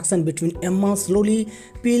interaction between Emma, slowly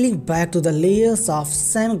peeling back to the layers of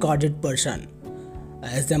Sam's guarded person.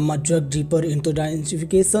 As Emma dug deeper into the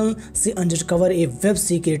investigation, she uncovered a web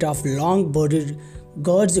secret of long-bodied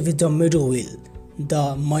gods with the Meadowville.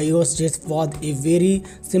 The mayor's death was a very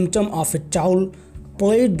symptom of a tale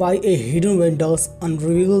played by a hidden vendors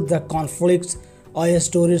unrevealed the conflicts. Ayer's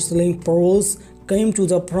storytelling prose came to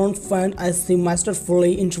the front as he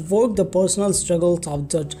masterfully invoked the personal struggles of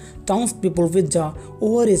the townspeople with the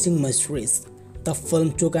overarching mysteries. The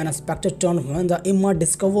film took an unexpected turn when the Emma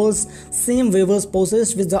discovers Sam Weaver's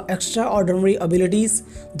possessed with the extraordinary abilities,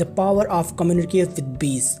 the power of communicate with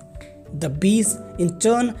bees. The bees, in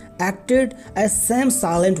turn, acted as Sam's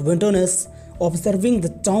silent witness, observing the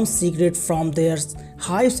town's secret from their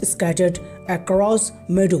hives scattered across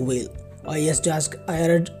Meadowvale. Ayer's direction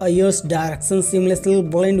seamlessly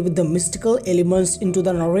blended with the mystical elements into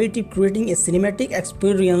the narrative, creating a cinematic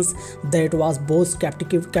experience that was both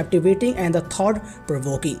captivating and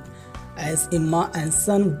thought-provoking. As Emma and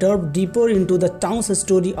Son delved deeper into the town's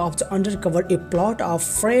story of the undercover a plot of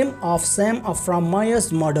frame of Sam from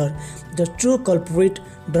Myers' murder, the true culprit,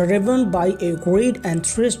 driven by a greed and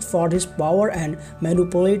thirst for his power, and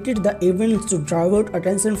manipulated the events to divert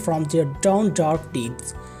attention from their dark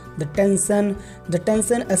deeds. The tension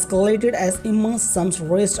escalated as Emma's sons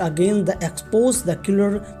raced against the expose the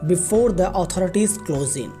killer before the authorities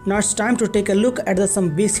closed in. Now it's time to take a look at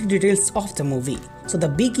some basic details of the movie. So The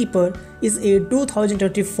Beekeeper is a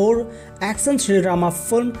 2024 action thriller drama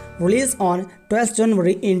film released on 12th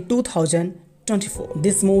January in 2024.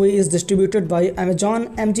 This movie is distributed by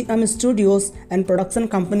Amazon MGM Studios and production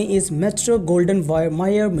company is Metro Golden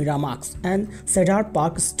Mayer Miramax and Cedar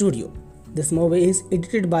Park Studio. This movie is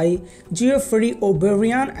edited by Geoffrey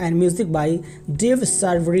O'Brien and music by Dave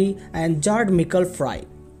Sarvery and Jared Michael Fry.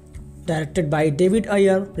 Directed by David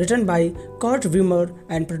Ayer, written by Kurt Wimmer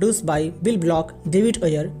and produced by Bill Block, David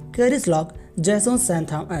Ayer, Caris Locke, Jason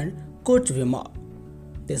Statham and Kurt Wimmer.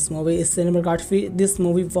 This movie was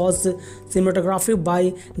cinematography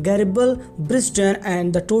by Garibald Briston,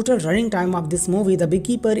 and the total running time of this movie, The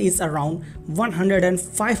Beekeeper, is around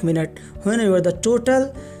 105 minutes. Whenever the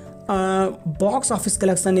total box office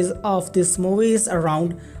collection of this movie is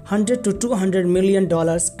around $100 to $200 million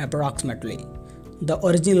approximately. The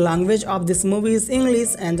original language of this movie is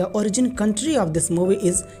English and the origin country of this movie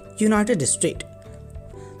is United States.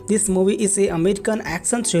 This movie is an American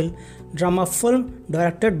action thrill drama film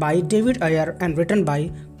directed by David Ayer and written by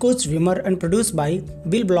Kurt Wimmer and produced by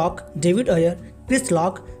Bill Block, David Ayer, Chris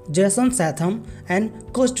Locke, Jason Statham and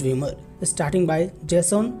Kurt Wimmer, starting by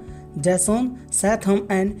Jason Statham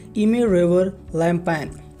and Amy River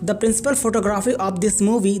Lampan. The principal photography of this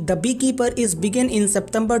movie, The Beekeeper, is begun in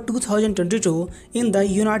September 2022 in the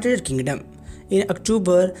United Kingdom. In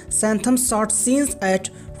October, Statham shot scenes at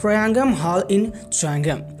Triangle Hall in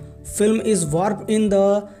Chatham. Film is warped in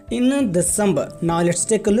December. Now let's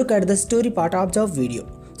take a look at the story part of the video.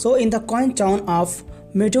 So in the quaint town of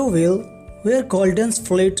Meadowvale, where Golden's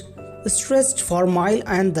fleet stretched for miles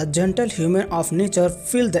and the gentle humor of nature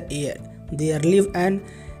filled the air, there lived an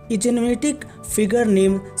enigmatic figure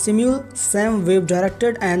named Samuel Sam Webb,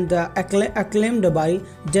 directed and acclaimed by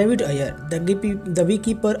David Ayer. The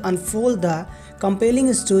Beekeeper unfolds the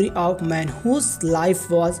compelling story of a man whose life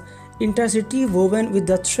was intricately woven with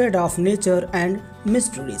the thread of nature and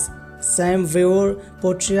mysteries. Sam Weaver,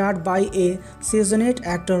 portrayed by a seasoned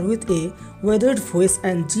actor with a weathered face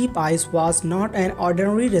and deep eyes, was not an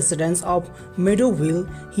ordinary resident of Meadowvale.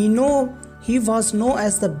 He was known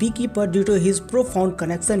as the Beekeeper due to his profound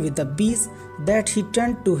connection with the bees that he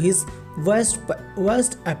tended to his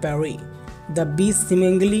vast apiary. The bees,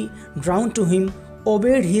 seemingly drawn to him,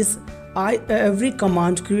 obeyed his every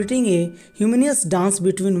command, creating a harmonious dance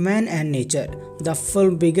between man and nature. The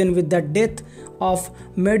film began with the death of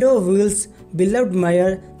Meadowvale's beloved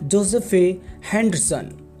mayor, Joseph A.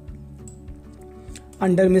 Henderson.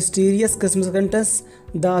 Under mysterious circumstances,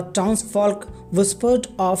 the townsfolk whispered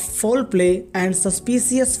of foul play and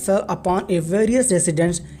suspicious fell upon various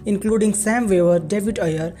residents, including Sam Weaver. David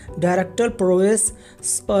Ayer, director prowess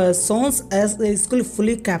songs as they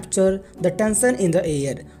skillfully capture the tension in the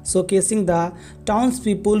air, showcasing the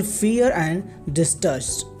townspeople fear and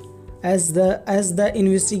distrust. As the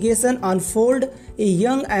investigation unfolded, a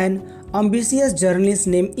young and ambitious journalist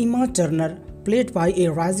named Emma Turner, played by a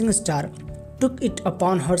rising star, took it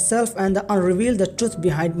upon herself and unrevealed the truth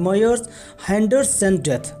behind Myers Henderson's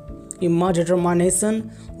death. Emma's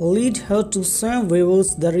determination led her to Sam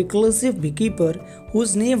Weaver's The Reclusive Beekeeper,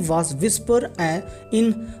 whose name was whispered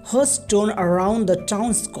in hushed tone around the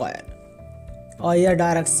town square. Ayer's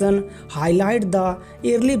direction highlighted the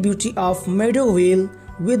early beauty of Meadowvale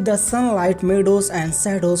with the sunlight meadows and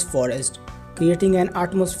shadows forest, creating an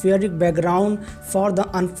atmospheric background for the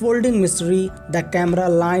unfolding mystery. The camera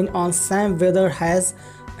line on Sam Weaver has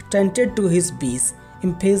tended to his bees,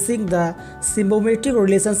 emphasizing the symbiotic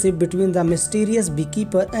relationship between the mysterious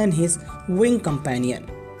beekeeper and his winged companion.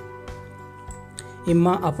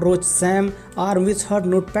 Emma approached Sam, armed with her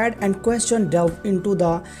notepad, and question delved into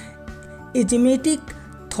the enigmatic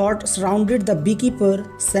thought surrounded the beekeeper.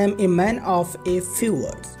 Sam, a man of a few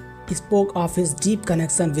words, spoke of his deep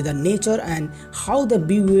connection with the nature and how the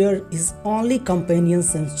bee were his only companion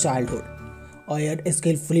since childhood. Oyed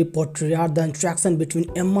skillfully portrayed the interaction between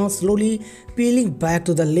Emma, slowly peeling back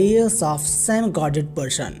to the layers of Sam-guarded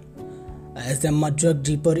person. As Emma dug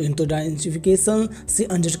deeper into the investigation, she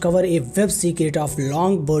uncovered a web secret of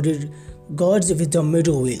long-bodied gourds with the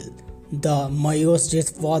meadow wheel. The mayor's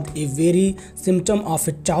death was a very symptom of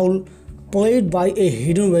a towel played by a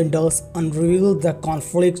hidden vendors unrevealed the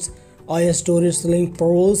conflicts. Oyed's storytelling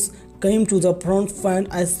prose came to the front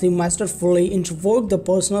as she masterfully invoked the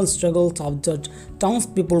personal struggles of the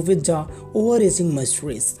townspeople with the overarching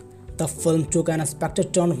mysteries. The film took an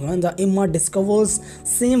unexpected turn when the Emma discovers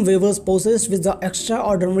Sam Weaver's possessed with the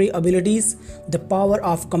extraordinary abilities, the power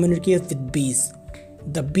of communicate with bees.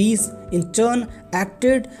 The bees, in turn,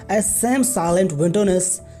 acted as Sam's silent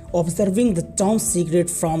witness, observing the town's secret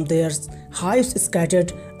from their hives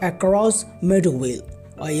scattered across Meadowvale.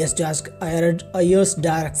 Oyed's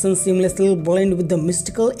direction seamlessly blended with the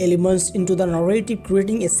mystical elements into the narrative,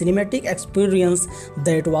 creating a cinematic experience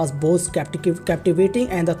that was both captivating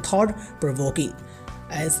and thought-provoking.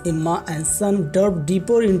 As Emma and Son delved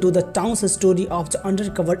deeper into the town's story of the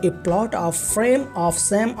uncovered a plot of frame of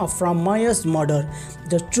Sam from Maya's murder,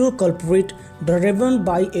 the true culprit, driven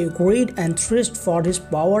by a greed and thirst for his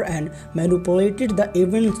power, and manipulated the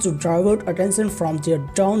events to divert attention from their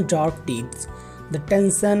dark deeds. The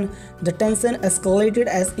tension escalated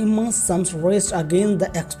as Emma's sons raced against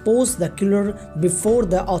the exposed the killer before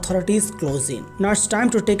the authorities closed in. Now it's time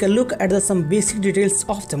to take a look at some basic details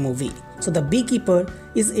of the movie. So The Beekeeper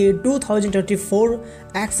is a 2024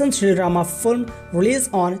 action thriller drama film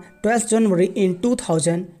released on 12th January in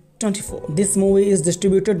 2024. This movie is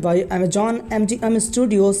distributed by Amazon MGM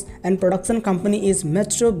Studios and production company is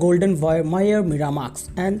Metro Golden Mayer Miramax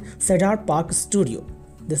and Cedar Park Studio.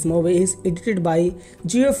 This movie is edited by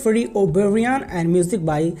Geoffrey O'Brien and music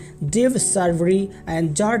by Dave Sarvery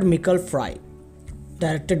and Jared Michael Fry.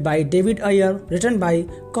 Directed by David Ayer, written by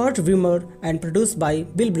Kurt Wimmer and produced by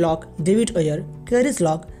Bill Block, David Ayer, Carrie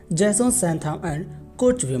Slock, Jason Statham and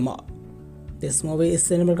Kurt Wimmer. This movie was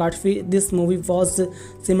cinematography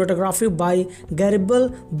by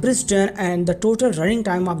Garibald Briston, and the total running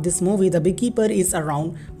time of this movie, The Beekeeper, is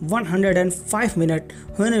around 105 minutes.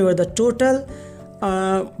 Whenever the total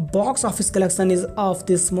box office collection of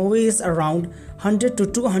this movie is around $100 to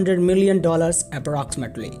 $200 million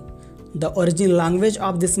approximately. The original language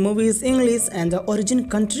of this movie is English and the origin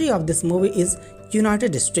country of this movie is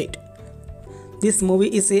United States. This movie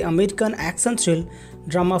is an American action thrill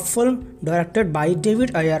drama film directed by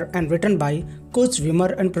David Ayer and written by Coach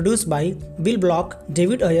Wimmer and produced by Bill Block,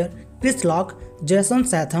 David Ayer, Chris Locke, Jason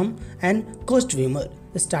Statham and Coach Wimmer,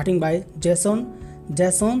 starting by Jason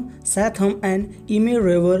Statham and Amy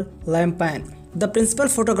River Lampan. The principal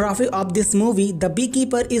photography of this movie, The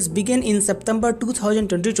Beekeeper, is begun in September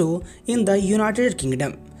 2022 in the United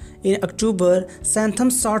Kingdom. In October, Statham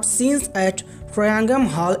shot scenes at Triangle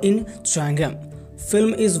Hall in Triangle.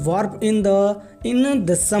 Film is warped in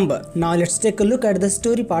December. Now let's take a look at the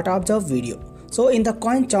story part of the video. So in the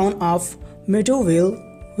quaint town of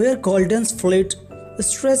Meadowvale, where Golden's fleet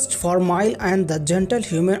stretched for miles and the gentle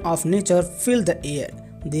humor of nature filled the air,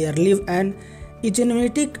 there lived an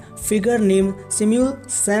enigmatic figure named Samuel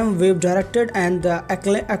Sam Webb, directed and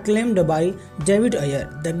acclaimed by David Ayer.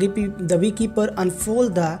 The Beekeeper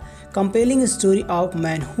unfolds the compelling story of a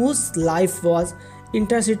man whose life was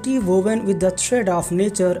intricately woven with the thread of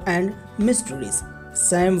nature and mysteries.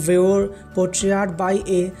 Sam Weaver, portrayed by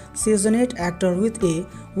a seasoned actor with a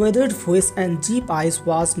weathered face and deep eyes,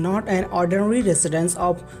 was not an ordinary resident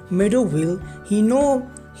of Meadowvale.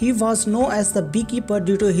 He was known as the Beekeeper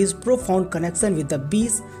due to his profound connection with the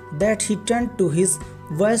bees that he tended to his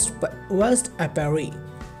vast apiary.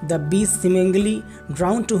 The bees, seemingly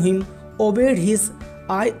drawn to him, obeyed his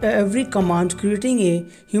every command, creating a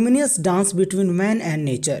harmonious dance between man and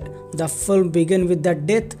nature. The film began with the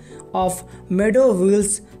death of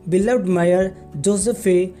Meadowvale's beloved mayor, Joseph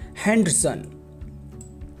A. Henderson.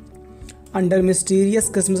 Under mysterious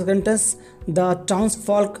circumstances, the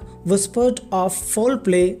townsfolk whispered of foul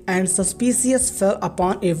play and suspicion fell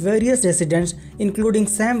upon various residents, including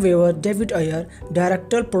Sam Weaver. David Ayer,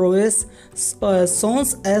 director prowess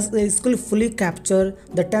shows as they skillfully capture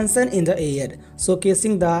the tension in the air,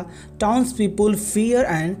 showcasing the townspeople fear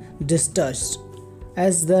and distrust.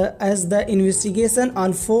 As the investigation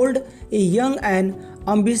unfolded, a young and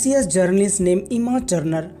ambitious journalist named Emma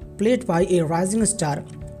Turner, played by a rising star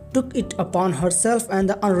took it upon herself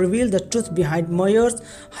and unrevealed the truth behind Myers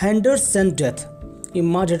Henderson's death.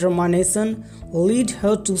 Emma's determination led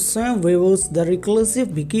her to Sam Weaver's the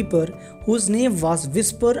reclusive beekeeper, whose name was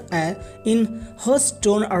whispered in hushed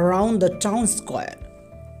tone around the town square.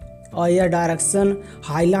 Our direction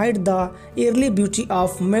highlights the early beauty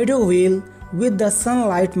of Meadowville with the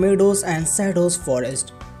sunlight meadows and shadows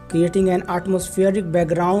forest, creating an atmospheric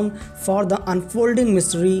background for the unfolding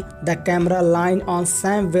mystery. The camera line on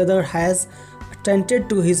Sam Weather has tended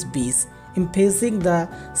to his bees, emphasizing the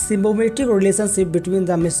symbiotic relationship between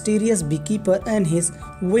the mysterious beekeeper and his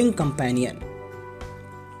winged companion.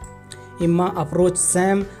 Emma approached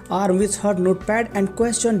Sam armed with her notepad, and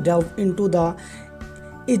question delved into the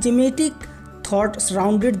enigmatic thought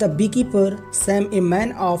surrounded the beekeeper. Sam, a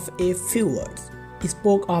man of a few words,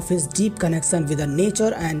 spoke of his deep connection with the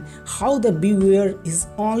nature and how the bee were his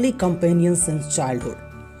only companion since childhood.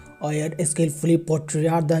 Oyer skillfully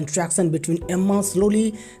portrayed the interaction between Emma,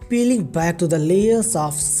 slowly peeling back to the layers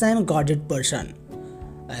of Sam's guarded person.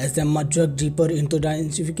 As Emma dug deeper into the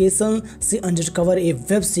investigation, she uncovered a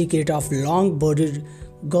web secret of long-bodied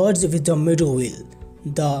guards with the Meadowville.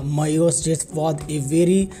 The Myers' death was a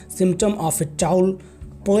very symptom of a tale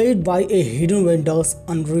played by a hidden vendors,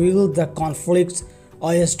 unrevealed the conflicts.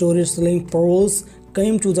 Our storytelling prose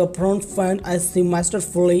came to the front as she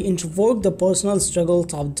masterfully invoked the personal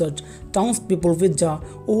struggles of the townspeople with the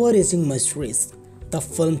overarching mysteries. The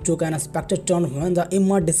film took an unexpected turn when the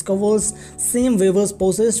Emma discovers Sam Weaver's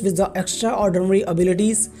possessed with the extraordinary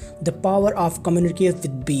abilities, the power of communicate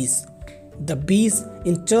with bees. The bees,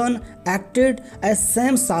 in turn, acted as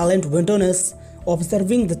Sam's silent witnesses,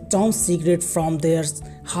 observing the town's secret from their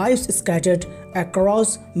hives scattered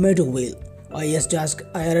across Meadowville. Ayers'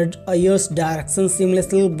 direction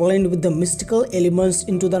seamlessly blended with the mystical elements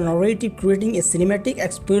into the narrative, creating a cinematic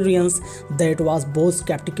experience that was both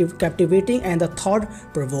captivating and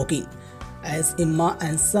thought-provoking. As Emma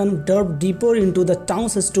and Son delved deeper into the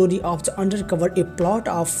town's story of the uncovered a plot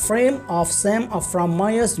of frame of Sam from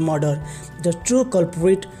Myers' murder, the true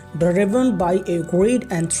culprit, driven by a greed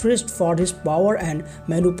and thirst for his power, and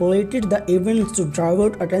manipulated the events to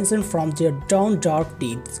divert attention from their dark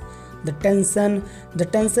deeds. The tension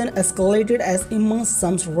escalated as Emma's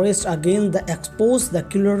sons raced against the exposed the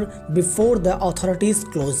killer before the authorities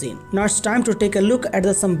closed in. Now it's time to take a look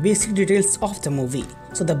at some basic details of the movie.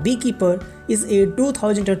 So The Beekeeper is a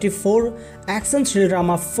 2024 action thriller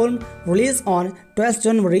drama film released on 12th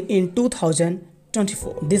January in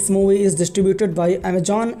 2024. This movie is distributed by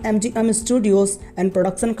Amazon MGM Studios, and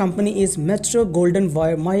production company is Metro Golden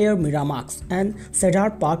Mayer Miramax and Cedar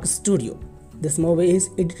Park Studio. This movie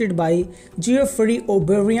is edited by Geoffrey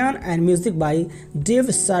O'Brien and music by Dave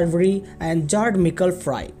Sarvery and Jared Michael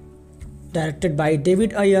Fry. Directed by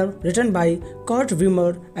David Ayer, written by Kurt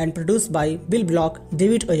Wimmer and produced by Bill Block,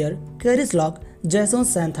 David Ayer, Carrie Locke, Jason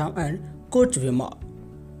Statham and Kurt Wimmer.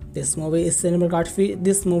 This movie was cinematography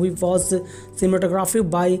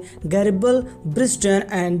by Garibald Briston,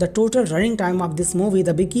 and the total running time of this movie,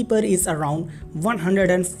 The Beekeeper, is around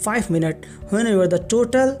 105 minutes. Whenever the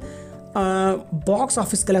total box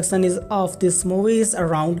office collection of this movie is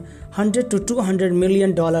around $100 to $200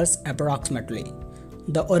 million approximately.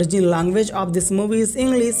 The origin language of this movie is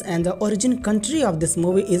English, and the origin country of this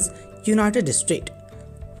movie is United States.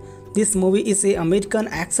 This movie is an American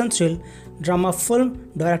action thriller drama film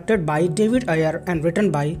directed by David Ayer and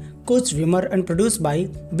written by Coach Wimmer and produced by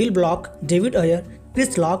Bill Block, David Ayer,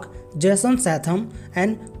 Chris Locke, Jason Statham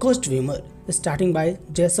and Coach Wimmer, starting by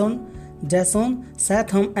Jason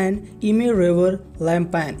Statham and Amy River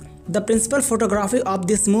Lampan. The principal photography of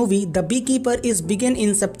this movie, The Beekeeper, is began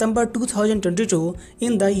in September 2022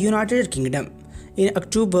 in the United Kingdom. In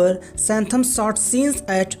October, Statham shot scenes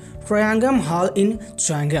at Triangle Hall in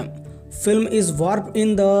Triangle. Film is warped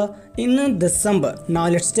in December. Now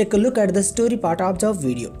let's take a look at the story part of the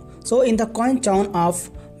video. So in the quaint town of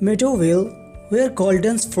Meadowville, where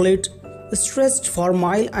golden's fleet stretched for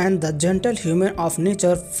miles and the gentle humor of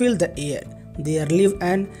nature filled the air, there lived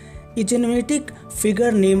an enigmatic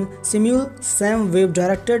figure named Samuel Sam Webb,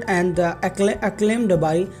 directed and acclaimed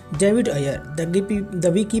by David Ayer.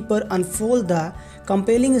 The Beekeeper unfolds the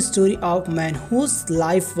compelling story of a man whose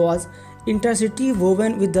life was intricately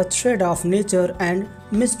woven with the thread of nature and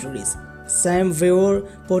mysteries. Sam Weaver,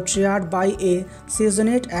 portrayed by a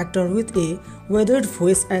seasoned actor with a weathered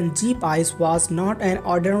face and deep eyes, was not an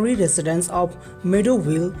ordinary resident of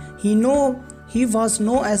Meadowville. He was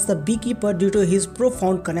known as the Beekeeper due to his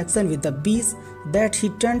profound connection with the bees that he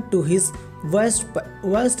tended to his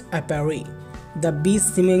vast apiary. The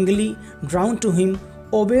bees, seemingly drawn to him,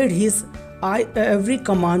 obeyed his every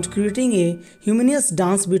command, creating a harmonious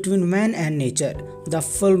dance between man and nature. The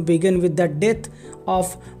film begins with the death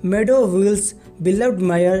of Meadowville's beloved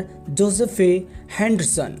mayor Joseph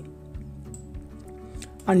Henderson.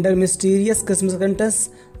 Under mysterious circumstances,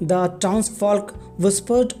 the townsfolk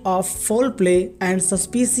whispered of foul play and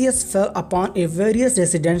suspicious fell upon a various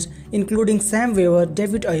residents, including Sam Weaver,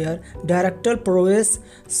 David Ayer, director Proves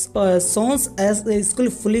Sons as they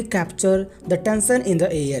skillfully capture the tension in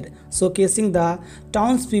the air, showcasing the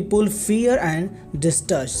townspeople's fear and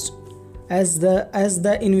distrust. As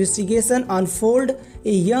the investigation unfolds,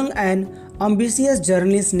 a young and ambitious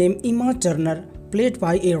journalist named Emma Turner, played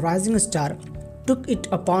by a rising star, took it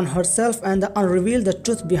upon herself and unrevealed the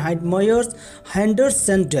truth behind Mayor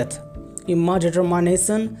Henderson's death. Emma's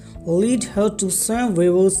determination led her to Sam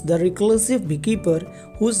Weaver's The Reclusive Beekeeper,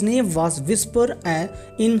 whose name was whispered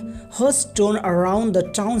in hushed tone around the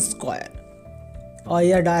town square.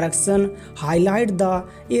 Ayer's direction highlighted the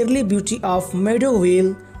early beauty of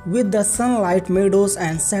Meadowville with the sunlight meadows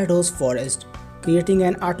and shadows forest, creating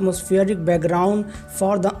an atmospheric background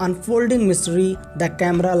for the unfolding mystery. The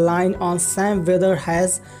camera line on Sam Weather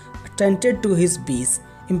has tended to his bees,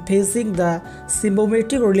 emphasizing the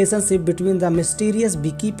symbiotic relationship between the mysterious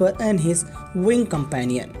beekeeper and his winged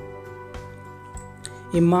companion.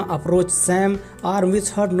 Emma approached Sam armed with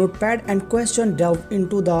her notepad and question delved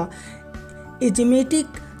into the enigmatic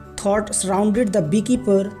thought surrounded the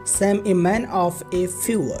beekeeper. Sam, a man of a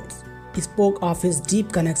few words, spoke of his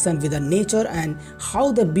deep connection with the nature and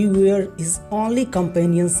how the bee were his only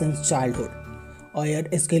companion since childhood. Ayer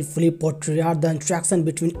skillfully portrayed the interaction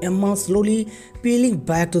between Emma, slowly peeling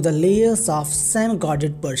back to the layers of Sam's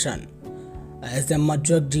guarded person. As Emma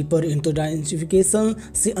dug deeper into the investigation,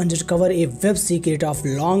 she uncovered a web secret of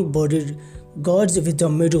long-bodied guards with the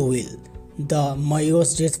Meadowville. The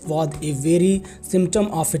mayor's death was a very symptom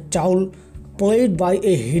of a towel played by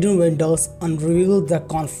a hidden vendors unrevealed the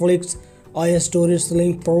conflicts. Ayer's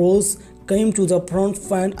storytelling prose came to the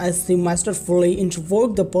front as she masterfully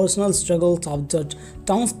invoked the personal struggles of the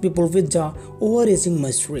townspeople with the overarching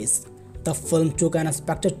mysteries. The film took an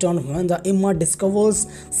unexpected turn when the Emma discovers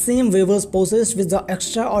Sam Weaver possessed with the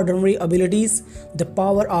extraordinary abilities, the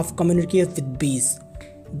power of communicate with bees.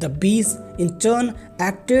 The bees, in turn,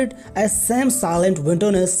 acted as Sam's silent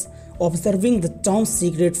witness, observing the town's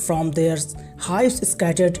secret from their hives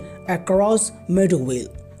scattered across Meadowville.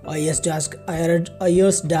 Ayer's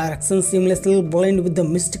direction seamlessly blended with the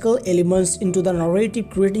mystical elements into the narrative,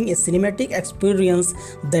 creating a cinematic experience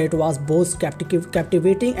that was both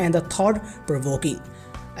captivating and thought-provoking.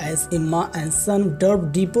 As Emma and Son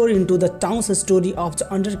delved deeper into the town's story of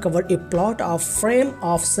the undercover a plot of frame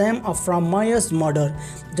of Sam from Maya's murder,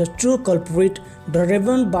 the true culprit,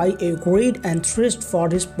 driven by a greed and thirst for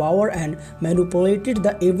his power, and manipulated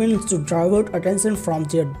the events to divert attention from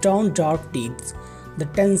their dark deeds. The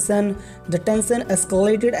tension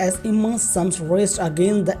escalated as Emma's sons raced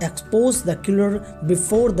against the exposed the killer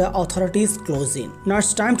before the authorities closed in. Now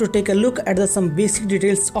it's time to take a look at some basic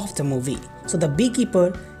details of the movie. So The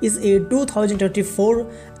Beekeeper is a 2024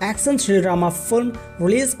 action thriller drama film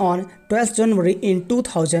released on 12th January in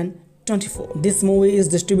 2024. This movie is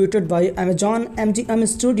distributed by Amazon MGM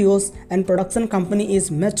Studios and production company is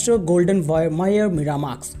Metro Golden Mayer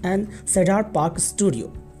Miramax and Cedar Park Studio.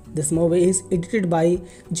 This movie is edited by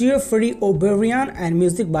Geoffrey O'Brien and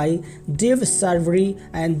music by Dave Sarvery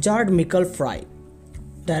and Jared Michael Fry.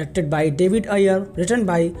 Directed by David Ayer, written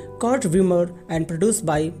by Kurt Wimmer and produced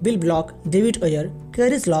by Bill Block, David Ayer,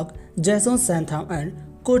 Chris Locke, Jason Statham and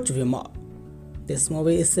Kurt Wimmer. This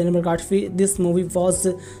movie was cinematography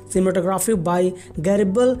by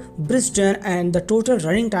Garibald Briston, and the total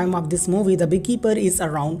running time of this movie, The Beekeeper, is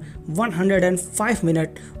around 105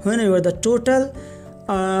 minutes. Whenever the total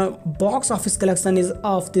box office collection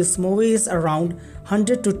of this movie is around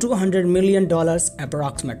 $100 to $200 million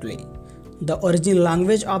approximately. The original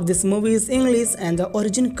language of this movie is English and the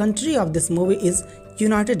origin country of this movie is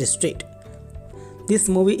United States. This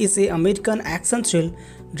movie is an American action thriller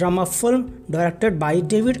drama film directed by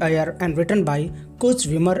David Ayer and written by Kurt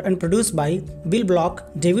Wimmer and produced by Bill Block,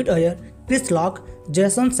 David Ayer, Chris Locke,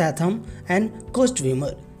 Jason Statham and Kurt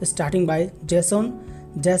Wimmer, starting by Jason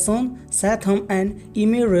Statham and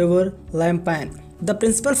Amy River Lampan. The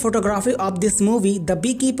principal photography of this movie, The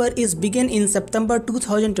Beekeeper, is begun in September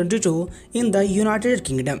 2022 in the United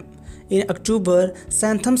Kingdom. In October,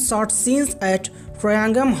 Statham shot scenes at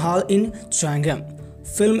Triangle Hall in Chatham.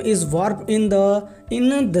 Film is warped in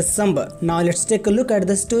December. Now let's take a look at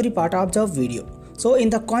the story part of the video. So in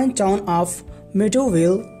the quaint town of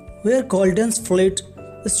Meadowville, where golden fleet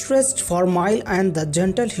stretched for miles and the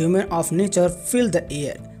gentle humor of nature filled the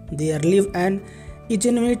air, There lived an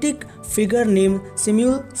enigmatic figure named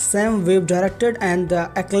Samuel Sam Webb, directed and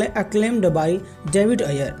acclaimed by David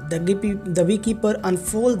Ayer. The Beekeeper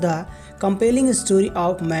unfolds the compelling story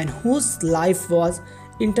of a man whose life was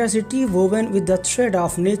intrinsically woven with the thread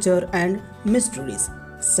of nature and mysteries.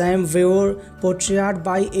 Sam Weaver, portrayed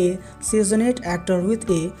by a seasoned actor with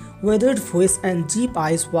a weathered face and deep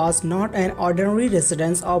eyes, was not an ordinary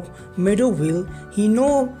resident of Meadowville.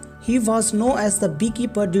 He was known as the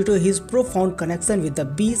Beekeeper due to his profound connection with the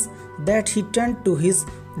bees that he tended to his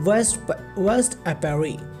vast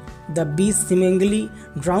apiary. The bees, seemingly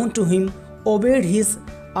drawn to him, obeyed his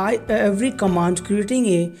every command, creating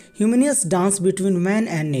a harmonious dance between man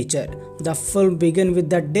and nature. The film began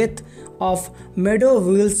with the death of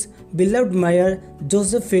Meadowville's beloved mayor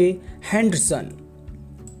Joseph A. Henderson.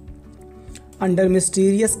 Under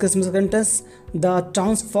mysterious circumstances, the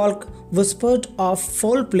townsfolk whispered of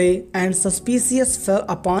foul play and suspicion fell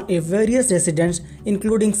upon a various residents,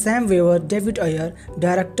 including Sam Weaver. David Ayer,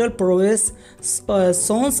 director prowess,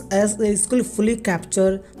 songs as they skillfully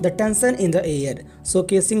capture the tension in the air,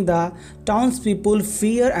 showcasing the townspeople's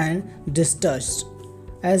fear and distrust.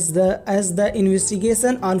 As the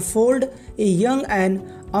investigation unfolded, a young and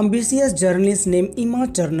ambitious journalist named Emma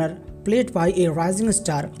Turner, played by a rising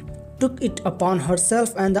star, took it upon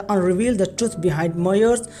herself and unrevealed the truth behind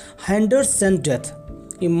Mayor Henderson's death.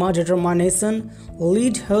 Emma's determination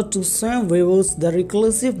led her to Sam Weaver's The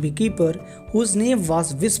Reclusive Beekeeper, whose name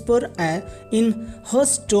was whispered in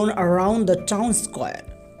hushed tone around the town square.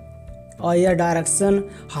 Ayer's direction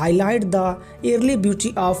highlighted the early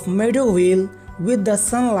beauty of Meadowville with the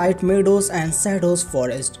sunlight meadows and shadows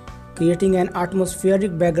forest, creating an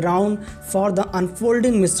atmospheric background for the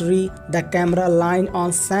unfolding mystery. The camera line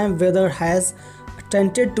on Sam Weaver has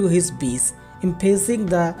tended to his bees, emphasizing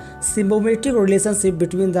the symbiotic relationship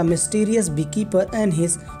between the mysterious beekeeper and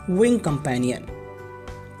his winged companion.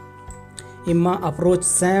 Emma approached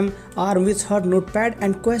Sam, armed with her notepad,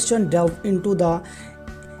 and question delved into the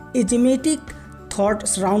enigmatic thought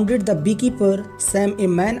surrounded the beekeeper. Sam, a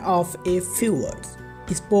man of a few words,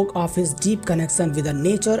 spoke of his deep connection with the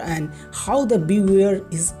nature and how the bee were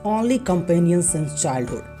his only companion since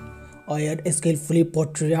childhood. Ayer skillfully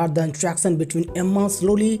portrayed the interaction between Emma,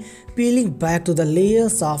 slowly peeling back to the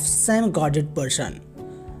layers of Sam's guarded person.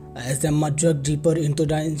 As Emma dug deeper into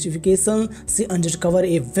the investigation, she uncovered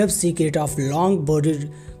a web secret of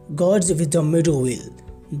long-bodied guards with the Meadowville.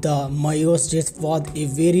 The mayor's death was a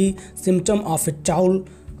very symptom of a tale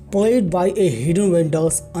played by a hidden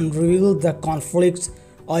vendors, unrevealed the conflicts.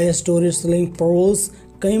 Ayer's storytelling prose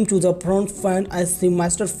came to the front as she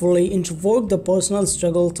masterfully invoked the personal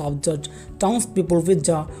struggles of the townspeople with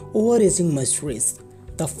the overarching mysteries.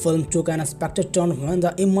 The film took an unexpected turn when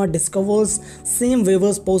the Emma discovers Sam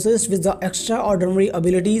Weaver possessed with the extraordinary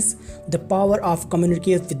abilities, the power of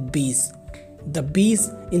communicate with bees. The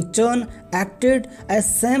bees, in turn, acted as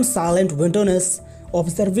Sam's silent witness,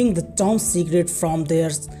 observing the town's secret from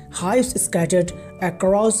their hives scattered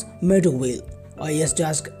across Meadowville. Ayer's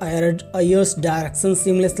direction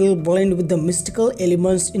seamlessly blended with the mystical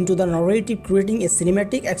elements into the narrative, creating a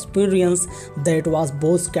cinematic experience that was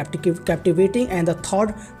both captivating and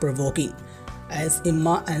thought-provoking. As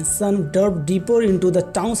Emma and Son delved deeper into the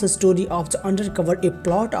town's story of uncovered a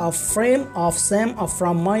plot of frame of Sam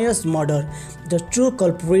from Maya's murder, the true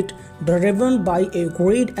culprit, driven by a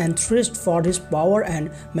greed and thirst for his power, and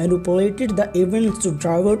manipulated the events to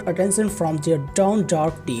divert attention from their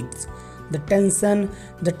dark deeds. The tension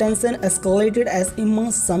escalated as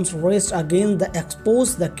Emma's sons raced against the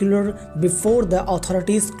exposed the killer before the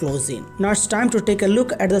authorities closed in. Now it's time to take a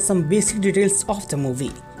look at some basic details of the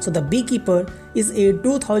movie. So The Beekeeper is a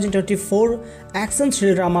 2024 action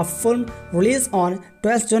thriller drama film released on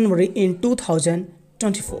 12th January in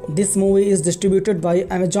 2024. This movie is distributed by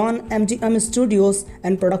Amazon MGM Studios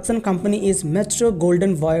and production company is Metro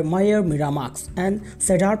Golden Mayer Miramax and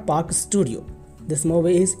Cedar Park Studio. This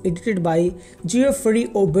movie is edited by Geoffrey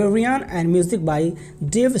O'Brien and music by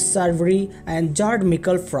Dave Sarvery and Jared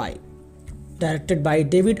Michael Fry. Directed by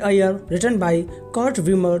David Ayer, written by Kurt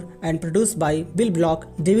Wimmer and produced by Bill Block,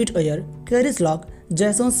 David Ayer, Carrie Slock,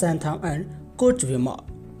 Jason Statham and Kurt Wimmer.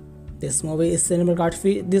 This movie was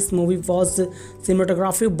cinematography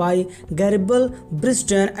by Garibald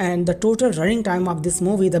Briston, and the total running time of this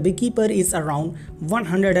movie, The Beekeeper, is around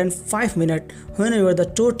 105 minutes. Whenever the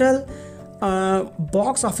total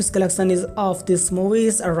box office collection of this movie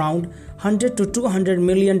is around $100 to $200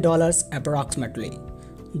 million approximately.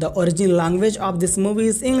 The origin language of this movie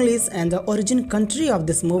is English and the origin country of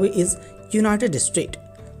this movie is United States.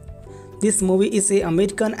 This movie is an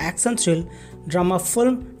American action thriller drama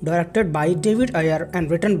film directed by David Ayer and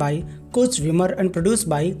written by Coach Wimmer and produced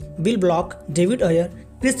by Bill Block, David Ayer,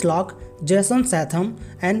 Chris Locke, Jason Statham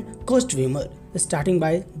and Coach Wimmer, starting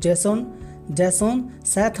by Jason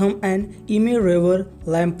Statham and Amy River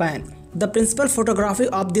Lampan. The principal photography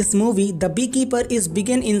of this movie, The Beekeeper, is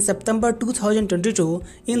begun in September 2022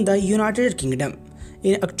 in the United Kingdom.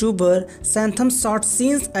 In October, Statham shot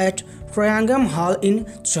scenes at Triangle Hall in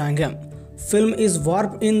Channe. Film is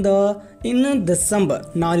warped in December.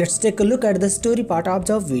 Now let's take a look at the story part of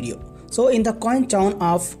the video. So in the quaint town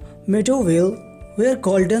of Meadowville, where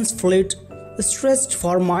golden fleet stretched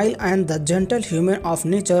for miles and the gentle humor of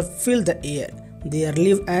nature filled the air, there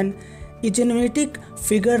lived an enigmatic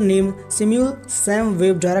figure named Sam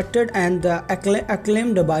Webb, directed and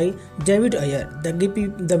acclaimed by David Ayer.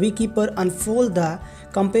 The Beekeeper unfolds the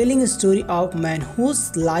compelling story of a man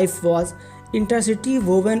whose life was intricately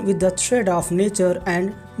woven with the thread of nature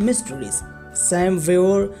and mysteries. Sam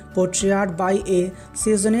Webb, portrayed by a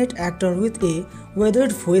seasoned actor with a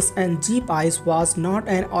weathered face and deep eyes, was not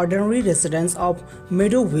an ordinary resident of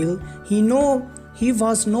Meadowville. He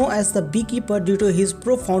was known as the Beekeeper due to his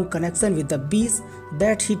profound connection with the bees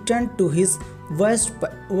that he tended to his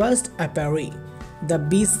vast apiary. The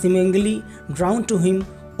bees, seemingly drawn to him,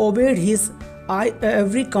 obeyed his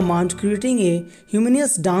every command, creating a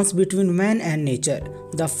harmonious dance between man and nature.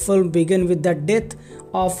 The film began with the death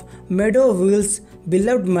of Meadowville's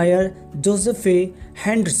beloved mayor, Joseph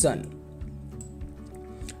Henderson.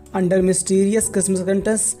 Under mysterious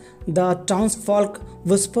circumstances, the townsfolk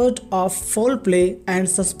whispered of foul play and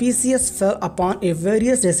suspicion fell upon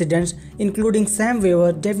various residents, including Sam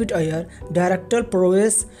Weaver. David Ayer, director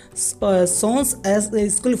prowess songs as they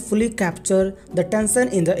skillfully capture the tension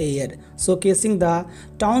in the air, showcasing the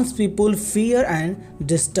townspeople fear and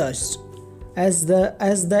distrust. As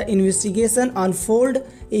the investigation unfolded,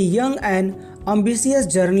 a young and ambitious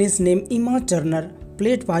journalist named Emma Turner,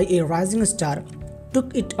 played by a rising star,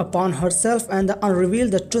 took it upon herself and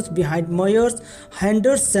unrevealed the truth behind Mayor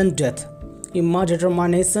Henderson's death. Emma's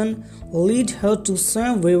determination led her to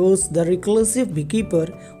Sam Weaver's The Reclusive Beekeeper,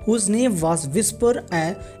 whose name was whispered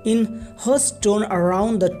in hushed tone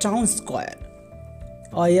around the town square.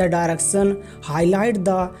 Ayer's direction highlighted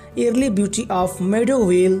the early beauty of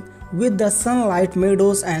Meadowville with the sunlight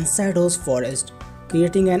meadows and shadows forest,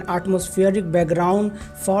 creating an atmospheric background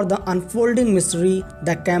for the unfolding mystery.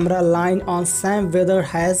 The camera line on Sam Weather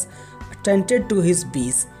has tended to his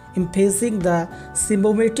bees, emphasizing the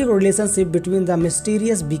symbiotic relationship between the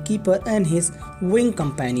mysterious beekeeper and his winged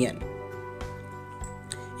companion.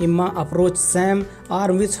 Emma approached Sam,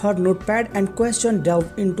 armed with her notepad, and question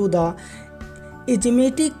delved into the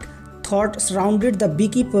enigmatic thought surrounded the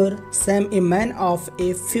beekeeper. Sam, a man of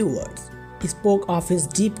a few words, he spoke of his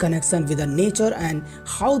deep connection with the nature and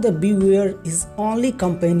how the bee were his only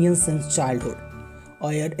companion since childhood.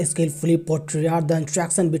 Ayer skillfully portrayed the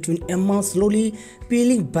interaction between Emma, slowly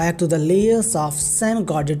peeling back to the layers of Sam's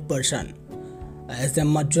guarded person. As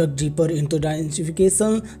Emma dug deeper into the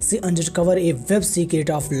investigation, she uncovered a web secret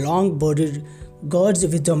of long-bodied guards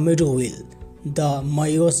with the Meadowville. The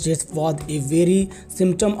mayor's death was a very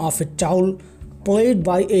symptom of a tale played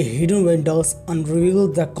by a hidden vendors,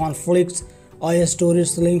 unrevealed the conflicts. Ayer's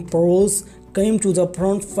storytelling prose came to the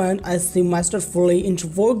front as she masterfully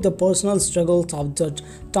invoked the personal struggles of the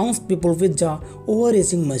townspeople with the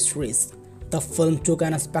overarching mysteries. The film took an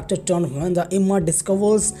unexpected turn when the Emma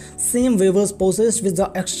discovers Sam Weaver's possessed with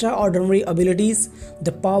the extraordinary abilities,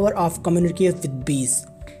 the power of communicate with bees.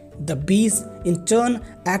 The bees, in turn,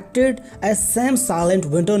 acted as Sam's silent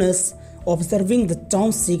witnesses, observing the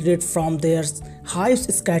town's secret from their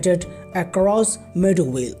hives scattered across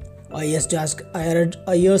Meadowville. Ayer's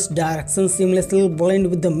direction seamlessly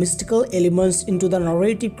blended with the mystical elements into the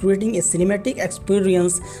narrative, creating a cinematic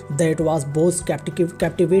experience that was both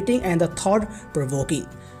captivating and thought-provoking.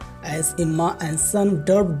 As Emma and Son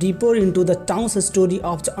delved deeper into the town's story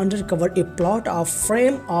of the uncovered a plot of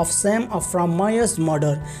frame of Sam from Mayer's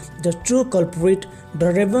murder, the true culprit,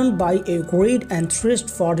 driven by a greed and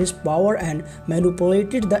thirst for his power, and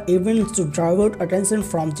manipulated the events to divert attention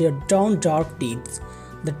from their dark deeds.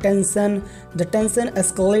 The tension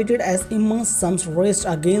escalated as Emma's sons raced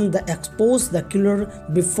against the exposed the killer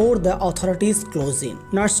before the authorities closed in.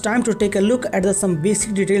 Now it's time to take a look at some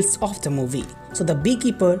basic details of the movie. So The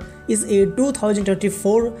Beekeeper is a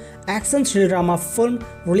 2024 action thriller drama film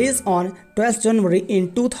released on 12th January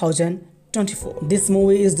in 2024. This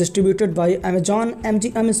movie is distributed by Amazon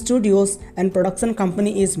MGM Studios and production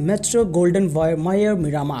company is Metro Golden Mayer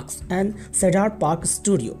Miramax and Cedar Park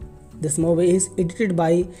Studio. This movie is edited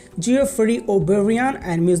by Geoffrey O'Brien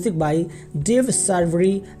and music by Dave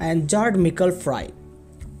Sarvery and Jared Michael Fry.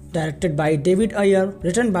 Directed by David Ayer,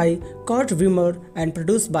 written by Kurt Wimmer and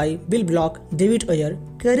produced by Bill Block, David Ayer,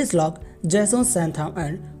 Kerry Slock, Jason Statham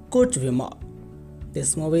and Kurt Wimmer.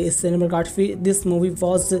 This movie was cinematography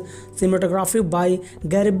by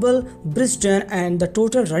Garibald Briston, and the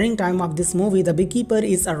total running time of this movie, The Beekeeper,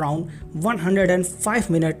 is around 105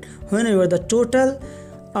 minutes. Whenever the total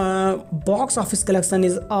box office collection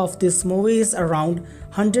of this movie is around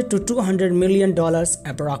 $100 to $200 million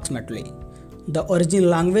approximately. The origin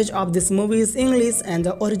language of this movie is English and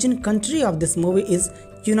the origin country of this movie is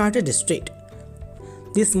United States.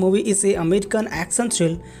 This movie is an American action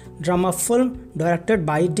thrill drama film directed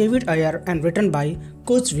by David Ayer and written by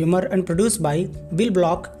Kurt Wimmer and produced by Bill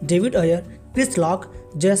Block, David Ayer, Chris Lock,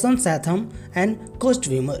 Jason Statham and Kurt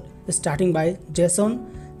Wimmer, starting by Jason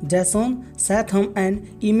Statham and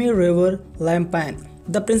Amy River Lampan.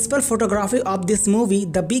 The principal photography of this movie,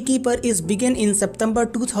 The Beekeeper, is begun in September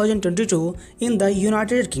 2022 in the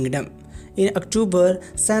United Kingdom. In October,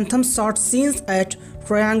 Statham shot scenes at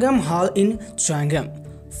Triangle Hall in Chatham.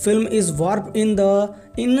 Film is warped in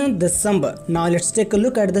December. Now let's take a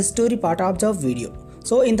look at the story part of the video.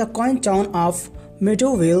 So in the quaint town of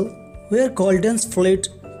Meadowville, where golden's fleet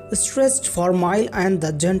stretched for miles and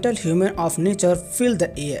the gentle humor of nature filled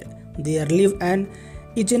the air, there lived an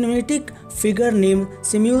enigmatic figure named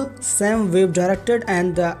Sam Webb, directed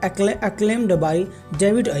and acclaimed by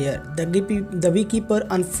David Ayer. The Beekeeper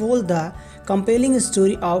unfolds the compelling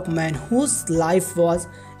story of a man whose life was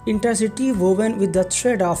intricately woven with the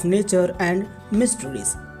thread of nature and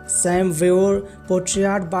mysteries. Sam Webb,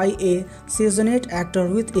 portrayed by a seasoned actor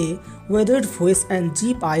with a weathered face and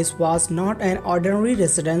deep eyes, was not an ordinary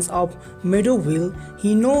resident of Meadowville.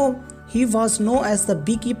 He was known as the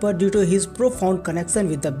Beekeeper due to his profound connection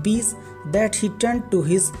with the bees that he tended to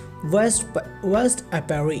his vast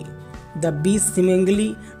apiary. The bees,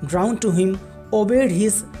 seemingly drawn to him, obeyed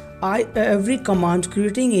his every command,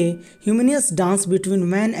 creating a harmonious dance between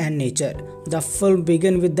man and nature. The film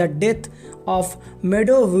began with the death of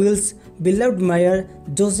Meadowville's beloved mayor,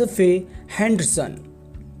 Joseph A. Henderson.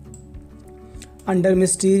 Under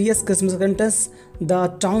mysterious circumstances, the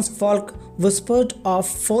townsfolk whispered of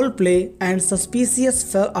foul play and suspicion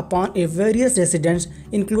fell upon various residents,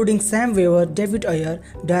 including Sam Webb. David Ayer,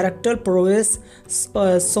 director prowess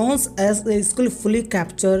songs as they skillfully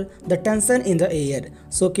capture the tension in the air,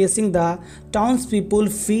 showcasing the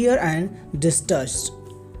townspeople's fear and distrust.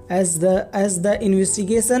 As the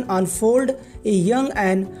investigation unfolded, a young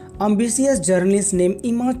and ambitious journalist named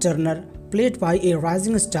Emma Turner, played by a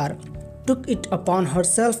rising star, took it upon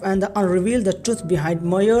herself and unrevealed the truth behind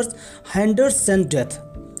Mayor Henderson's death.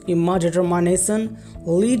 Emma's determination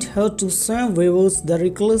led her to Sam Webb's The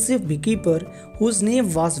Reclusive Beekeeper, whose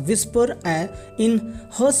name was whispered in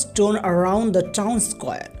hushed tone around the town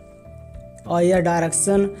square. Ayer's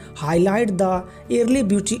direction highlighted the early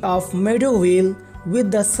beauty of Meadowville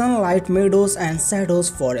with the sunlight meadows and shadows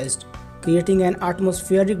forest, creating an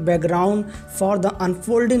atmospheric background for the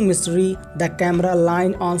unfolding mystery. The camera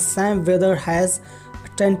line on Sam Webb has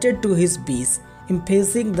tended to his bees,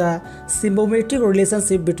 emphasizing the symbiotic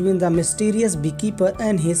relationship between the mysterious beekeeper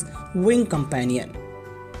and his winged companion.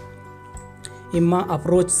 Emma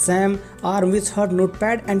approached Sam armed with her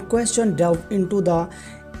notepad and question delved into the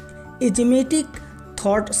enigmatic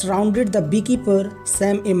thought surrounded the beekeeper.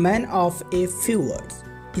 Sam, a man of a few words,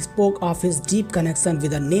 spoke of his deep connection with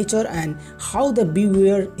the nature and how the bee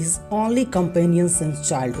were his only companion since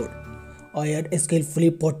childhood. Ayer skillfully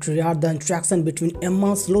portrayed the interaction between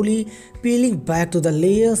Emma, slowly peeling back to the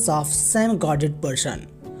layers of Sam's guarded person.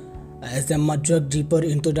 As Emma dug deeper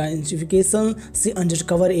into the investigation, she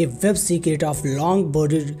uncovered a web secret of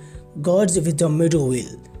long-bodied guards with the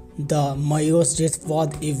Meadowville. The mayor's death was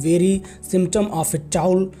a very symptom of a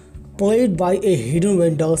tale played by a hidden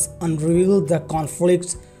vendors unrevealed the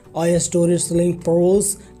conflicts. Ayer's storytelling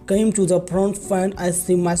prose came to the front as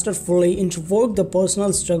she masterfully invoked the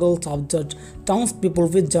personal struggles of the townspeople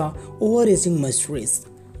with the overarching mysteries.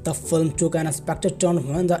 The film took an unexpected turn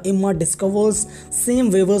when the Emma discovers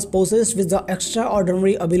Sam Webb possessed with the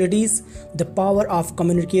extraordinary abilities, the power of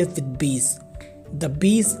communicate with bees. The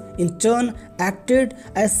bees, in turn, acted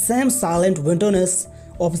as Sam's silent witnesses,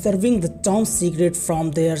 observing the town's secret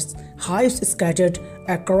from their hives scattered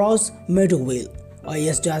across Meadowville.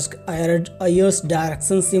 Ayer's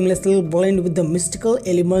direction seamlessly blended with the mystical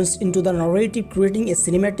elements into the narrative, creating a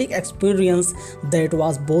cinematic experience that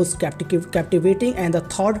was both captivating and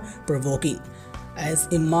thought-provoking. As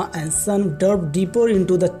Emma and son delve deeper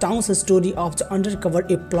into the town's story of the undercover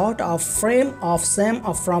a plot of frame of Sam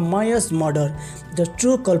from Myers' murder, the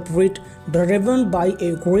true culprit, driven by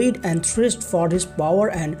a greed and thirst for his power,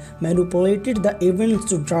 and manipulated the events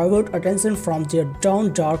to divert attention from their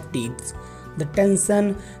dark deeds. The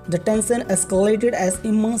tension escalated as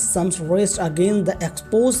Emma's sons raced against the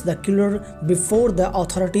expose the killer before the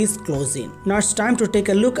authorities closed in. Now it's time to take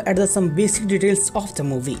a look at some basic details of the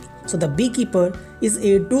movie. So The Beekeeper is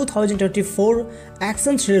a 2024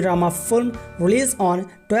 action thriller drama film released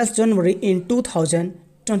on 12th January in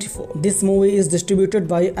 2024. This movie is distributed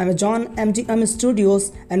by Amazon MGM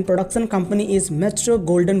Studios and production company is Metro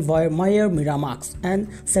Golden Mayer Miramax and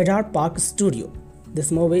Cedar Park Studio. This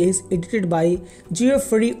movie is edited by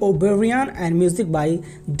Geoffrey O'Brien and music by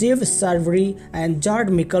Dave Sarvery and Jared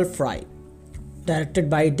Michael Fry. Directed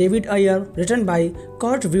by David Ayer, written by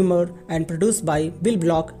Kurt Wimmer and produced by Bill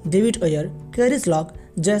Block, David Ayer, Caris Locke,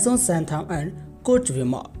 Jason Statham and Kurt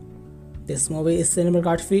Wimmer. This movie is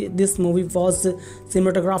cinematography. This movie was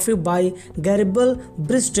cinematography by Garibald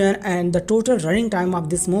Briston, and the total running time of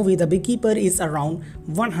this movie, The Beekeeper, is around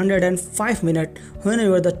 105 minutes.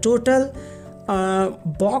 Whenever the total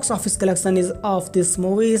box office collection of this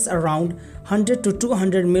movie is around $100 to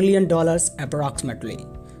 $200 million approximately.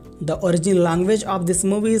 The original language of this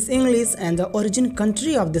movie is English and the origin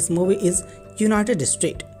country of this movie is United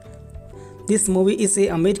States. This movie is an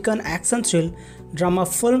American action thrill drama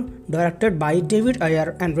film directed by David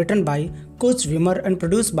Ayer and written by Kurt Wimmer and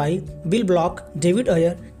produced by Bill Block, David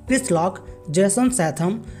Ayer, Chris Locke, Jason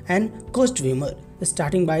Statham and Kurt Wimmer,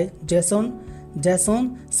 starting by Jason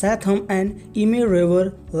Statham and Amy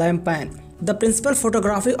River Lampan. The principal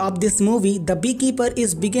photography of this movie, The Beekeeper,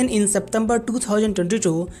 is begun in September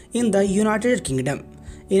 2022 in the United Kingdom.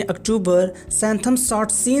 In October, Statham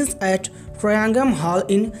shot scenes at Triangle Hall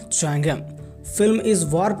in Triangle. Film is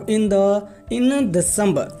warped in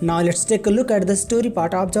December. Now let's take a look at the story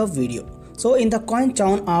part of the video. So in the quaint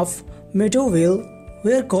town of Meadowville,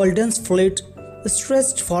 where Golden's fleet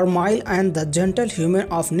stretched for miles and the gentle humor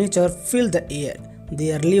of nature filled the air,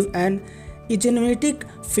 there lived an enigmatic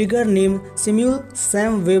figure named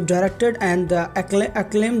Sam Webb, directed and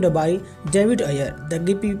acclaimed by David Ayer.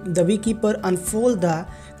 The Beekeeper unfolds the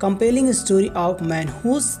compelling story of a man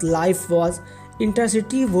whose life was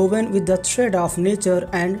intricately woven with the thread of nature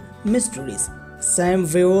and mysteries.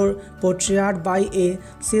 Sam Webb, portrayed by a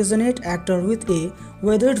seasoned actor with a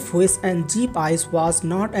weathered face and deep eyes, was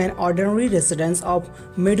not an ordinary resident of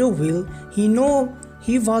Meadowville.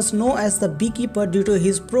 He was known as the Beekeeper due to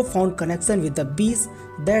his profound connection with the bees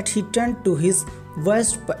that he tended to his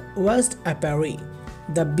vast apiary.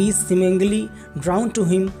 The bees, seemingly drawn to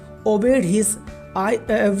him, obeyed his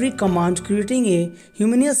every command, creating a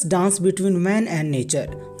harmonious dance between man and nature.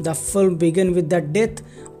 The film began with the death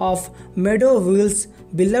of Meadowville's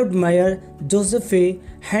beloved mayor, Joseph A.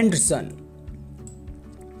 Henderson.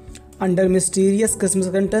 Under mysterious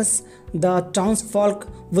circumstances, the townsfolk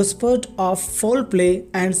whispered of foul play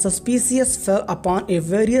and suspicious fell upon a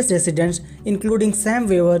various residents, including Sam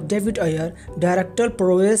Webb. David Ayer, director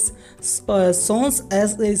prowess sons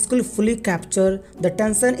as they skillfully capture the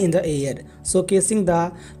tension in the air, showcasing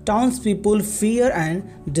the townspeople fear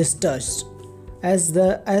and distrust. As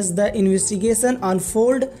the investigation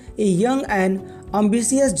unfolded, a young and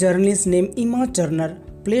ambitious journalist named Emma Turner,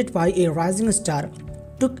 played by a rising star,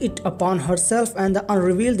 took it upon herself and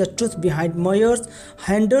unrevealed the truth behind Myers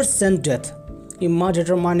Henderson's death. Emma's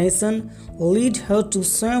determination led her to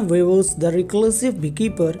Sam Webb's The Reclusive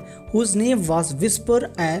Beekeeper, whose name was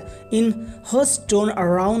whispered in hushed tone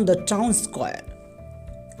around the town square.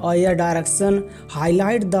 Ayer's direction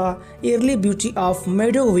highlighted the early beauty of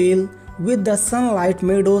Meadowville with the sunlight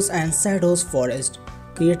meadows and shadows forest,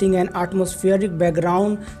 creating an atmospheric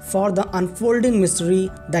background for the unfolding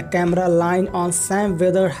mystery. The camera line on Sam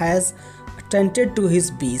Webb has tended to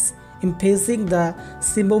his bees, emphasizing the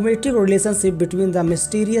symbiotic relationship between the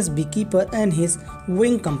mysterious beekeeper and his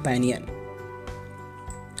winged companion.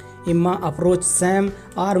 Emma approached Sam,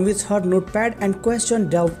 armed with her notepad, and question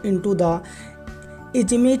delved into the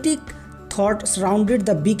enigmatic thought surrounded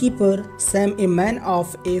the beekeeper. Sam, a man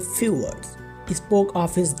of a few words, spoke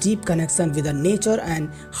of his deep connection with the nature and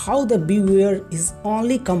how the bee were his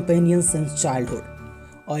only companion since childhood.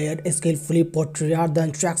 Ayer skillfully portrayed the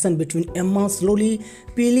interaction between Emma, slowly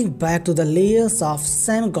peeling back to the layers of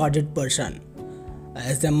Sam's guarded person.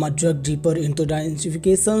 As Emma dug deeper into the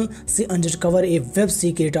investigation, she uncovered a web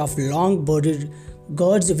secret of long-bodied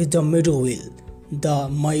guards with the Meadowville. The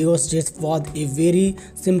mayor's death was a very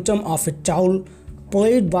symptom of a tale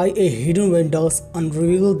played by a hidden vendors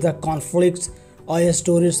unrevealed the conflicts. Ayer's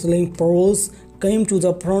storytelling prose came to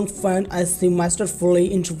the front as he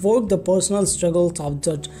masterfully invoked the personal struggles of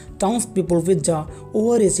the townspeople with the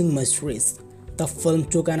overarching mysteries. The film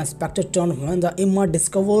took an unexpected turn when the Emma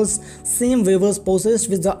discovers Sam Weaver's possessed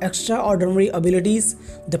with the extraordinary abilities,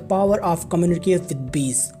 the power of communicate with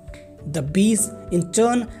bees. The bees, in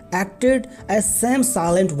turn, acted as Sam's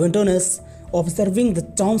silent witnesses, observing the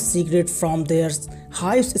town's secret from their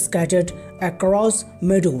hives scattered across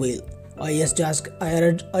Meadowville. Ayer's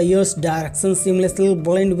direction seamlessly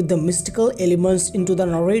blended with the mystical elements into the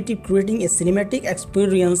narrative, creating a cinematic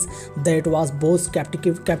experience that was both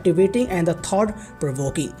captivating and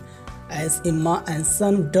thought-provoking. As Emma and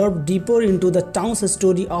Son delved deeper into the town's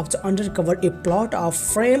story of the undercover a plot of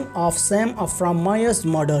frame of Sam from Myers'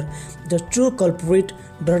 murder, the true culprit,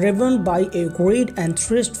 driven by a greed and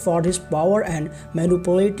thirst for his power, and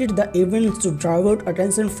manipulated the events to divert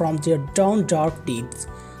attention from their dark deeds.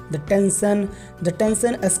 The tension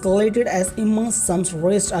escalated as Emma's sons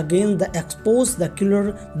raced against the exposed the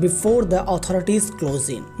killer before the authorities closed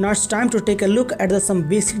in. Now it's time to take a look at some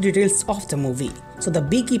basic details of the movie. So The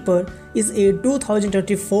Beekeeper is a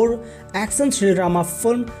 2024 action thriller drama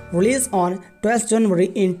film released on 12th January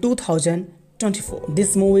in 2024.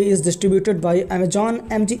 This movie is distributed by Amazon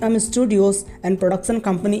MGM Studios and production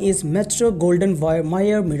company is Metro Golden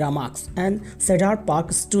Mayer Miramax and Cedar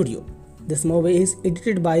Park Studio. This movie is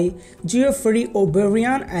edited by Geoffrey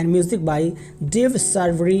O'Brien and music by Dave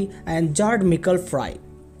Sarvery and Jared Michael Fry.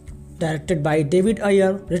 Directed by David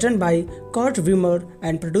Ayer, written by Kurt Wimmer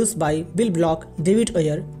and produced by Bill Block, David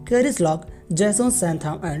Ayer, Carrie Slock, Jason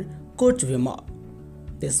Statham and Kurt Wimmer.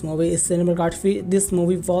 This movie was cinematography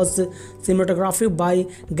by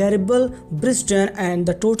Garibald Briston, and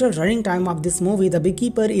the total running time of this movie, The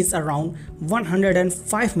Beekeeper, is around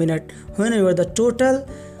 105 minutes. Whenever the total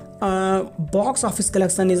box office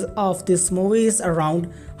collection of this movie is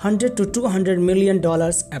around $100 to $200 million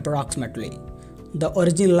approximately. The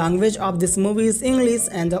origin language of this movie is English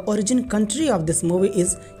and the origin country of this movie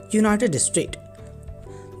is United States.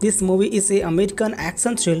 This movie is an American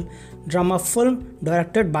action thrill drama film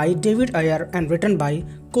directed by David Ayer and written by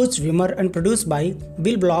Coach Wimmer and produced by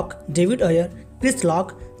Bill Block, David Ayer, Chris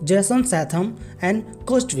Locke, Jason Statham and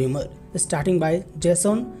Coach Wimmer, starting by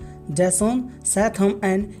Jason Statham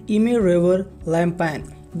and Amy River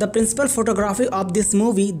Lampan. The principal photography of this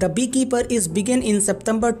movie, The Beekeeper, is begun in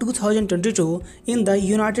September 2022 in the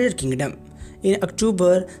United Kingdom. In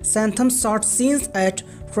October, Statham shot scenes at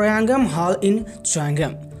Triangle Hall in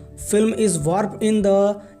Chatham. Film is warped in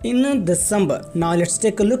December. Now let's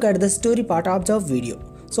take a look at the story part of the video.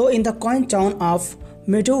 So in the quaint town of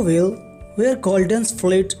Meadowville, where Golden's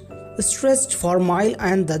fleet stretched for miles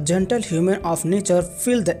and the gentle humor of nature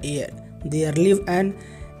filled the air, there lived an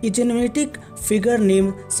enigmatic figure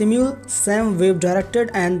named Samuel Sam Webb, directed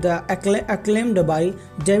and acclaimed by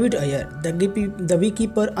David Ayer. The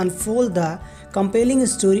Beekeeper unfolds the compelling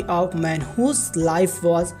story of a man whose life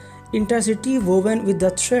was intricately woven with the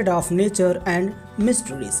thread of nature and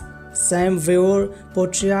mysteries. Sam Weaver,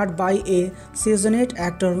 portrayed by a seasoned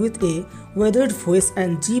actor with a weathered face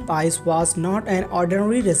and deep eyes, was not an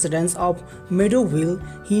ordinary resident of Meadowville.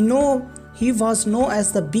 He was known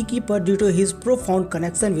as the Beekeeper due to his profound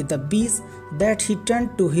connection with the bees that he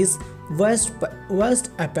tended to his vast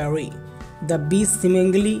apiary. The bees,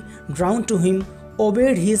 seemingly drawn to him,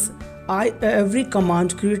 obeyed his every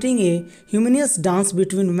command, creating a harmonious dance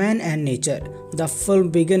between man and nature. The film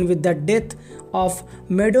began with the death of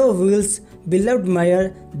Meadowville's beloved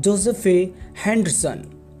mayor, Joseph A.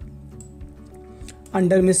 Henderson.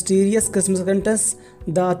 Under mysterious circumstances,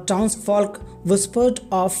 the townsfolk whispered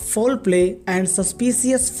of foul play and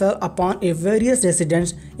suspicion fell upon various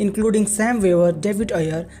residents, including Sam Weaver. David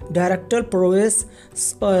Ayer, director prowess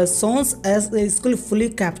songs as they skillfully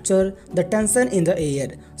capture the tension in the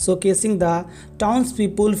air, showcasing the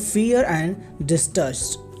townspeople fear and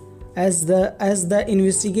distrust. As the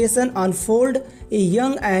investigation unfolded, a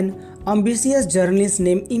young and ambitious journalist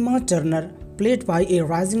named Emma Turner, played by a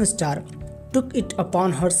rising star, took it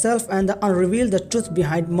upon herself and unrevealed the truth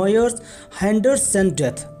behind Myers Henderson's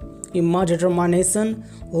death. Emma's determination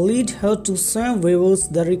led her to Sam Weaver's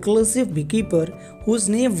The Reclusive Beekeeper, whose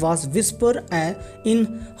name was whispered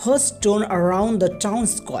in hushed tone around the town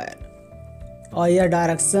square. Ayer's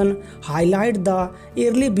direction highlighted the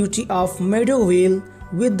early beauty of Meadowville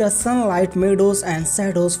with the sunlight meadows and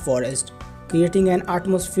shadows forest, creating an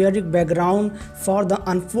atmospheric background for the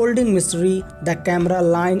unfolding mystery. The camera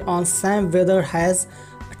line on Sam Weaver has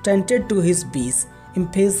tended to his bees,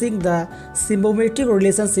 emphasizing the symbiotic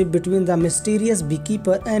relationship between the mysterious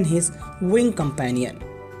beekeeper and his winged companion.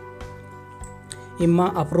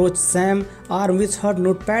 Emma approached Sam, armed with her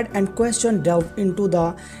notepad, and question delved into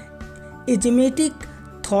the enigmatic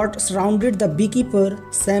thought surrounded the beekeeper.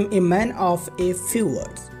 Sam, a man of a few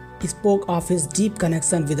words, spoke of his deep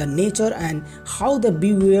connection with the nature and how the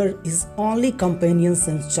bee were his only companion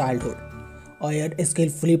since childhood. Oyer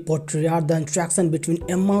skillfully portrayed the interaction between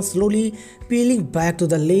Emma, slowly peeling back to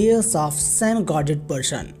the layers of Sam-guarded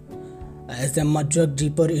person. As Emma dug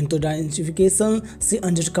deeper into the investigation, she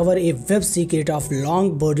uncovered a web secret of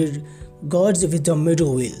long-bodied gods with the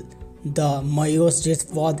meadow wheel. The mayor's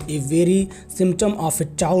death was a very symptom of a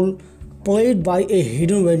towel played by a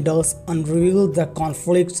hidden vendors unrevealed the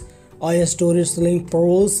conflicts. Oyer's storytelling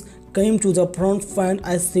prose came to the front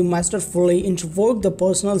as she masterfully invoked the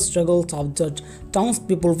personal struggles of the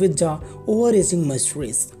townspeople with the overarching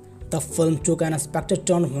mysteries. The film took an unexpected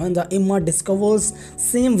turn when the Emma discovers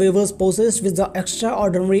Sam Weaver's possessed with the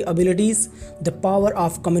extraordinary abilities, the power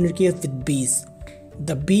of communicate with bees.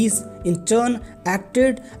 The bees, in turn,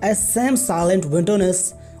 acted as Sam's silent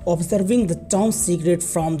witness, observing the town's secret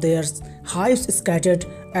from their hives scattered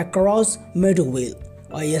across Meadowvale.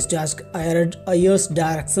 Ayers'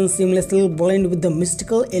 direction seamlessly blended with the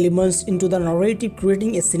mystical elements into the narrative,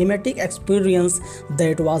 creating a cinematic experience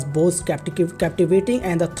that was both captivating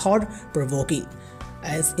and thought-provoking.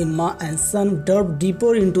 As Emma and Son delved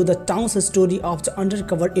deeper into the town's story of the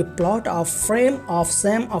undercover a plot of frame of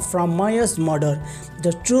Sam from Maya's murder,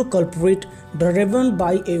 the true culprit, driven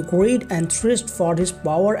by a greed and thirst for his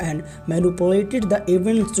power, and manipulated the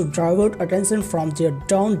events to divert attention from their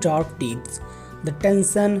dark deeds. The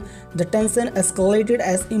tension escalated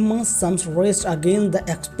as Emma's sons raced against the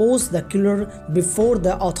exposed the killer before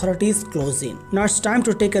the authorities closed in. Now it's time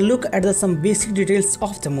to take a look at some basic details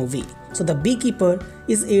of the movie. So The Beekeeper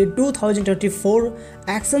is a 2024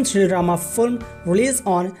 action thriller drama film released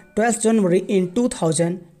on 12th January in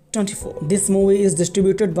 2024. This movie is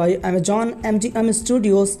distributed by Amazon MGM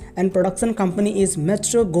Studios and production company is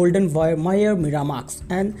Metro Golden Mayer Miramax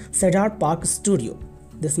and Cedar Park Studio.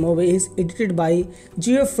 This movie is edited by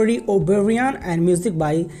Geoffrey O'Brien and music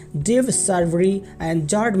by Dave Sarvery and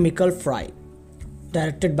Jared Michael Fry.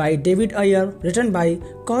 Directed by David Ayer, written by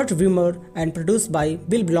Kurt Wimmer and produced by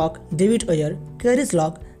Bill Block, David Ayer, Kerry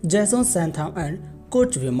Slock, Jason Statham and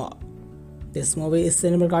Kurt Wimmer. This movie was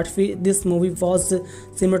cinematography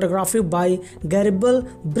by Garibald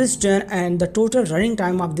Brisden, and the total running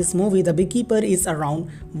time of this movie, The Beekeeper, is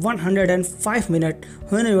around 105 minutes.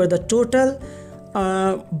 Whenever the total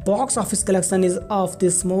box office collection of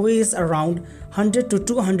this movie is around $100 to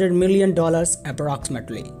 $200 million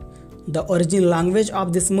approximately. The origin language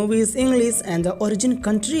of this movie is English and the origin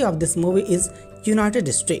country of this movie is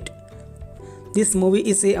United States. This movie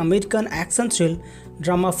is an American action thriller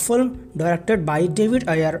drama film directed by David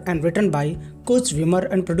Ayer and written by Coach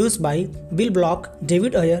Wimmer and produced by Bill Block,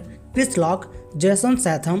 David Ayer, Chris Lock, Jason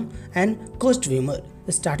Statham and Coach Wimmer,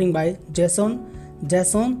 starting by Jason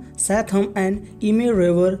Statham and Amy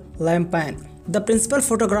River Lampan. The principal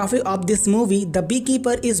photography of this movie, The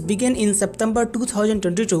Beekeeper, is begun in September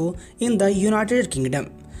 2022 in the United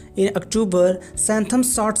Kingdom. In October, Statham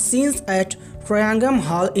shot scenes at Triangle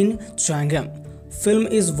Hall in Triangle. Film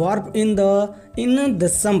is warped in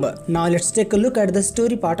December. Now let's take a look at the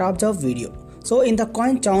story part of the video. So in the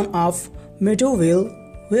quaint town of Meadowvale,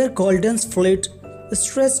 where golden's fleet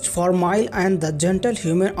stretched for miles and the gentle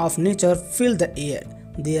humor of nature filled the air,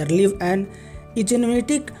 there lived an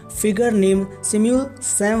enigmatic figure named Samuel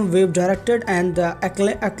Sam Webb, directed and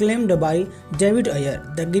acclaimed by David Ayer.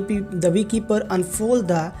 The Beekeeper unfolds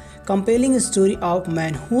the compelling story of a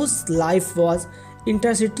man whose life was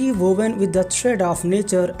intricately woven with the thread of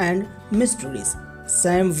nature and mysteries.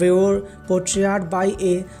 Sam Weaver, portrayed by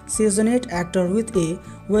a seasoned actor with a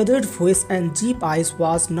weathered face and deep eyes,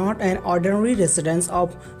 was not an ordinary resident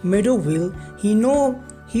of Meadowvale.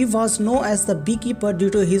 He was known as the Beekeeper due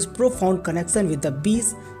to his profound connection with the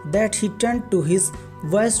bees that he tended to his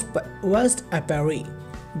vast apiary.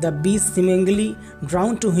 The bees, seemingly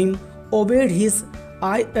drawn to him, obeyed his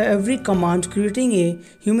every command, creating a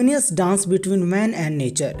harmonious dance between man and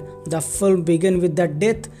nature. The film began with the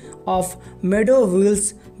death of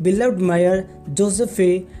Meadowvale's beloved mayor, Joseph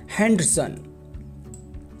A. Henderson.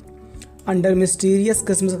 Under mysterious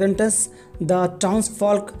circumstances, the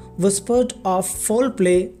townsfolk whispered of foul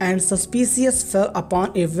play and suspicion fell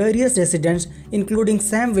upon various residents, including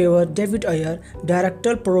Sam Weaver. David Ayer,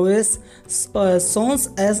 director prowess shows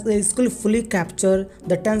as they skillfully capture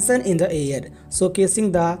the tension in the air,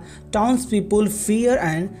 showcasing the townspeople's fear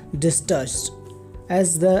and distrust.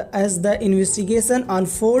 As the investigation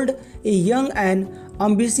unfolded, a young and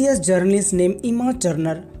ambitious journalist named Emma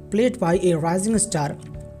Turner, played by a rising star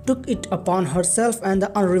took it upon herself and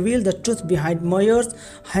unrevealed the truth behind Myers'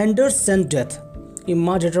 Henderson death.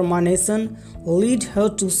 Emma's determination led her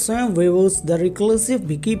to Sam Weaver's the reclusive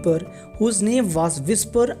beekeeper, whose name was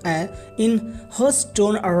whispered in hushed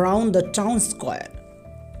tone around the town square.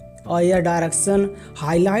 Our direction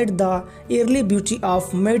highlights the early beauty of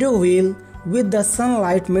Meadowville with the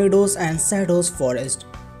sunlight meadows and shadows forest,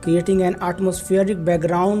 creating an atmospheric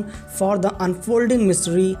background for the unfolding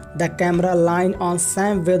mystery. The camera line on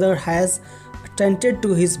Sam Weather has tended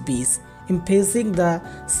to his bees, emphasizing the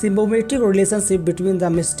symbiotic relationship between the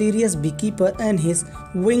mysterious beekeeper and his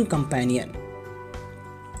winged companion.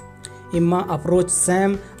 Emma approached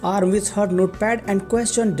Sam, armed with her notepad, and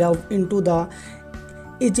question delved into the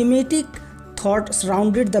enigmatic thought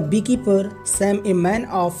surrounded the beekeeper. Sam, a man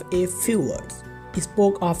of a few words,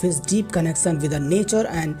 spoke of his deep connection with the nature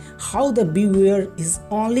and how the bee were his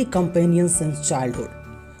only companion since childhood.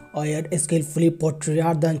 Oyer skillfully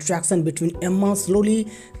portrayed the interaction between Emma,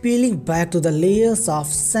 slowly peeling back to the layers of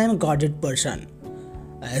Sam's guarded person.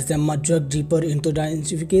 As Emma dug deeper into the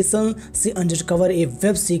investigation, she uncovered a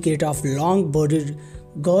web secret of long-bodied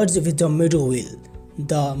guards with the Meadowville.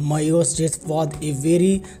 The Myers' death was a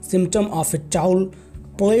very symptom of a tale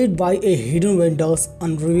played by a hidden vendors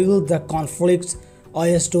unrevealed the conflicts.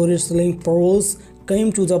 Our storytelling prose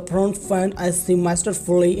came to the front as she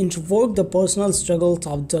masterfully invoked the personal struggles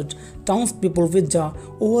of the townspeople with the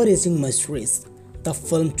overarching mysteries. The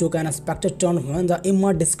film took an unexpected turn when the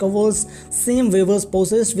Emma discovers Sam Weaver's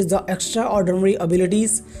possessed with the extraordinary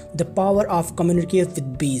abilities, the power of communicate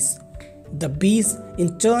with bees. The bees,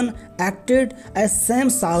 in turn, acted as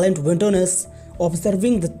Sam's silent witness,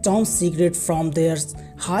 observing the town's secret from their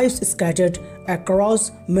hives scattered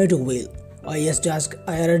across Meadowville. Ayers'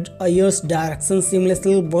 direction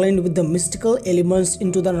seamlessly blended with the mystical elements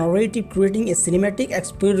into the narrative, creating a cinematic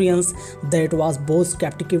experience that was both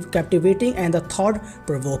captivating and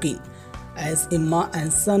thought-provoking. As Emma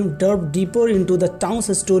and Son delved deeper into the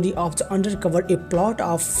town's story of the undercover a plot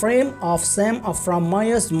of frame of Sam from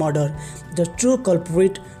Myers' murder, the true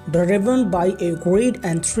culprit, driven by a greed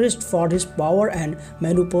and thirst for his power, and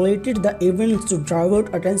manipulated the events to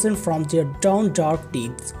divert attention from their dark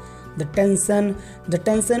deeds. The tension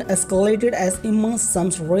escalated as Emma's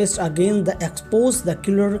sons raced against the expose the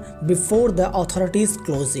killer before the authorities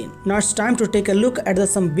closed in. Now it's time to take a look at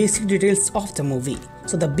some basic details of the movie.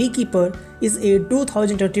 So The Beekeeper is a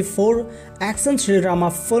 2024 action thriller drama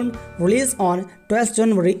film released on 12th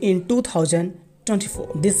January in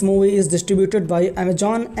 2024. This movie is distributed by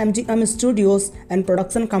Amazon MGM Studios and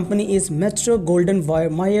production company is Metro Golden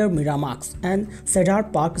Mayer Miramax and Cedar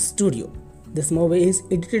Park Studio. This movie is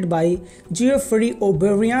edited by Geoffrey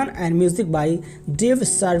O'Brien and music by Dave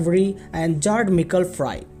Sarvery and Jared Michael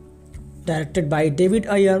Fry. Directed by David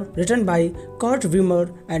Ayer, written by Kurt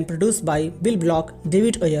Wimmer and produced by Bill Block,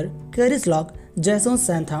 David Ayer, Caris Locke, Jason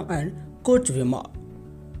Statham and Kurt Wimmer.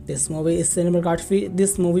 This movie was cinematography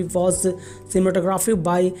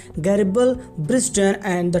by Garibald Briston,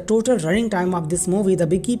 and the total running time of this movie, The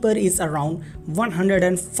Beekeeper, is around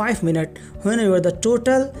 105 minutes. Whenever the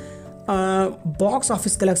total box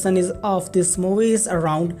office collection of this movie is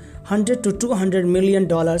around $100 to $200 million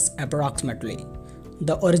approximately.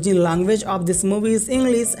 The original language of this movie is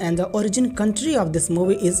English and the origin country of this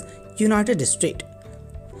movie is United States.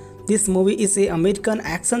 This movie is an American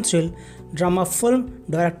action thrill drama film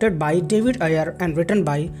directed by David Ayer and written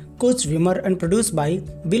by Coach Wimmer and produced by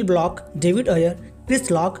Bill Block, David Ayer, Chris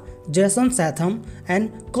Locke, Jason Statham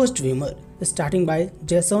and Coach Wimmer, starting by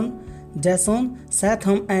Jason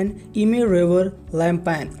Statham and Amy River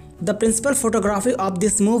Lampan. The principal photography of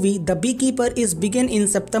this movie, The Beekeeper, is begun in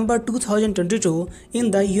September 2022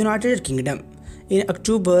 in the United Kingdom. In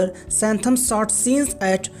October, Statham shot scenes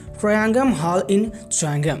at Triangle Hall in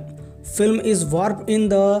Triangle. Film is warped in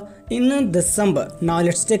December. Now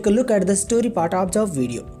let's take a look at the story part of the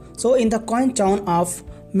video. So in the quaint town of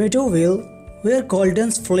Meadowville, where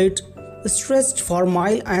golden fleet stretched for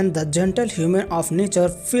miles and the gentle humor of nature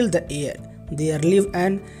filled the air, there lived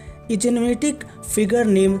an enigmatic figure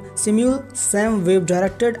named Samuel Sam Webb,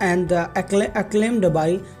 directed and acclaimed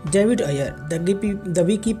by David Ayer. The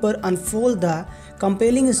Beekeeper unfolds the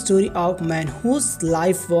compelling story of a man whose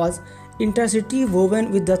life was intricately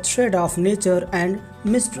woven with the thread of nature and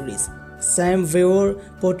mysteries. Sam Weaver,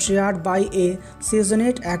 portrayed by a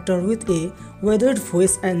seasoned actor with a weathered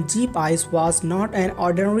face and deep eyes, was not an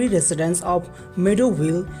ordinary resident of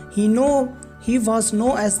Meadowville. He was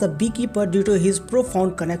known as the Beekeeper due to his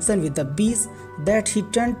profound connection with the bees that he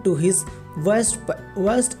tended to his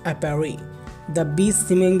vast apiary. The bees,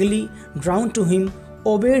 seemingly drawn to him,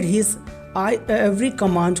 obeyed his every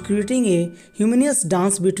command, creating a harmonious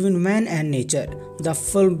dance between man and nature. The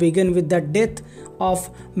film begins with the death of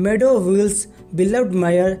Meadowville's beloved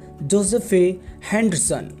mayor Joseph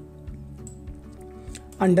Henderson.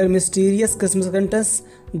 Under mysterious circumstances,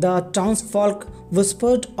 the townsfolk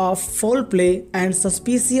whispered of foul play and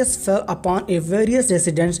suspicious fell upon a various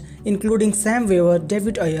residents, including Sam Weaver,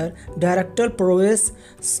 David Ayer, director Proves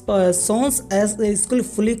Sons as they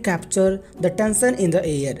skillfully capture the tension in the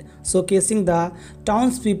air, showcasing the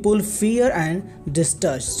townspeople fear and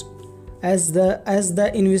distrust. As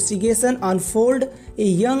the investigation unfolded, a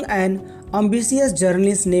young and ambitious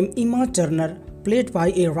journalist named Emma Turner, played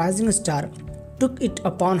by a rising star, took it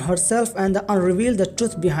upon herself and unrevealed the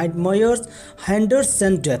truth behind Mayor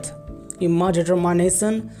Henderson's death. Emma's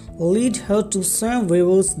determination led her to Sam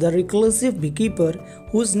Weaver's The Reclusive Beekeeper,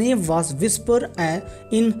 whose name was whispered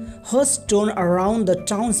in hushed tone around the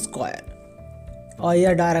town square.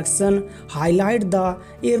 Ayer's direction highlighted the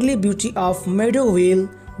early beauty of Meadowville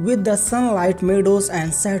with the sunlight meadows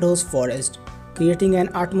and shadows forest, creating an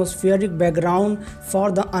atmospheric background for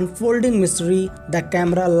the unfolding mystery. The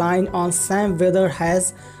camera line on Sam Weather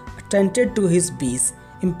has tended to his bees,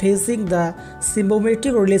 emphasizing the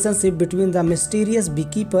symbiotic relationship between the mysterious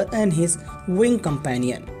beekeeper and his winged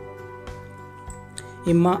companion.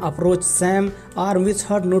 Emma approached Sam, armed with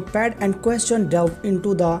her notepad, and question delved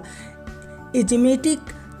into the enigmatic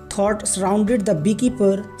thought surrounded the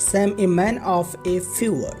beekeeper. Sam, a man of a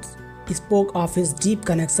few words, spoke of his deep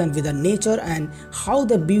connection with the nature and how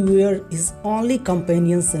the bee were his only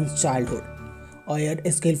companion since childhood. Ayer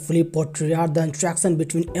skillfully portrayed the interaction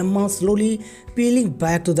between Emma, slowly peeling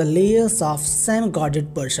back to the layers of Sam's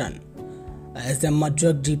guarded person. As Emma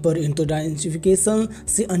dug deeper into the investigation,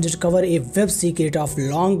 she uncovered a web secret of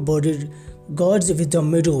long-bodied guards with the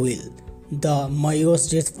Meadowville. The mayor's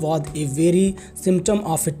death was a very symptom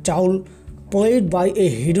of a tale played by a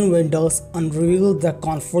hidden vendors unrevealed the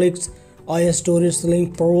conflicts. Ayer's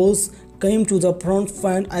storytelling prose came to the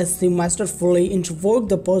front as she masterfully invoked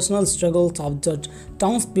the personal struggles of the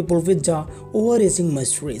townspeople with the overarching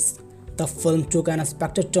mysteries. The film took an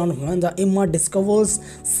unexpected turn when the Emma discovers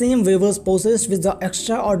Sam Weaver possessed with the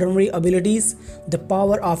extraordinary abilities, the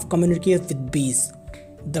power of communicate with bees.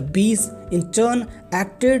 The bees, in turn,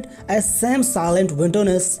 acted as Sam's silent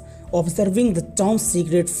witness, observing the town's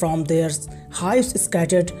secret from their hives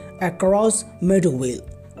scattered across Meadowville.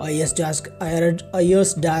 Ayer's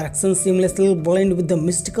direction seamlessly blended with the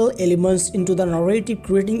mystical elements into the narrative,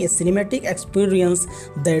 creating a cinematic experience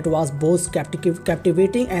that was both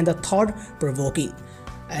captivating and thought-provoking.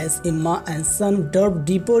 As Emma and Son delved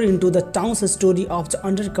deeper into the town's story of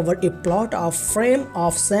uncovered a plot of frame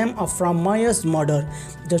of Sam from Maya's murder,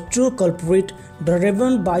 the true culprit,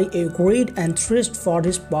 driven by a greed and thirst for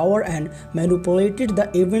his power, and manipulated the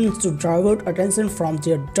events to divert attention from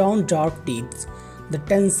their dark deeds. The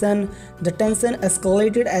tension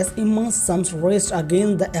escalated as Emma's sons raced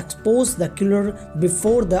against the exposed the killer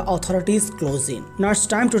before the authorities closed in. Now it's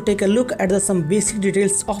time to take a look at some basic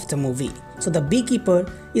details of the movie. So The Beekeeper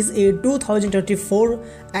is a 2024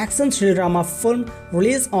 action thriller drama film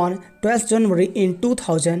released on 12th January in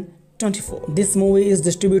 2024. This movie is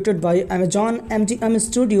distributed by Amazon MGM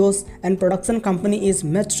Studios and production company is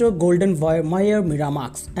Metro Golden Mayer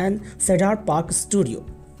Miramax and Cedar Park Studio.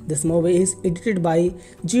 This movie is edited by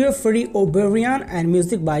Geoffrey O'Brien and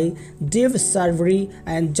music by Dave Sarvery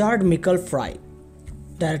and Jared Michael Fry.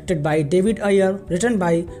 Directed by David Ayer, written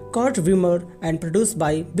by Kurt Wimmer and produced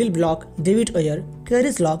by Bill Block, David Ayer,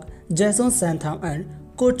 Carrie Lock, Jason Statham and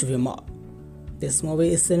Kurt Wimmer. This movie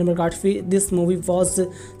was cinematography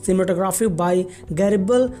by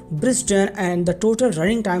Garibald Briston, and the total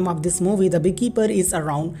running time of this movie, The Beekeeper, is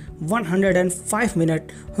around 105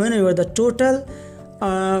 minutes. Whenever the total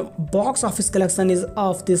box office collection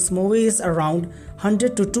of this movie is around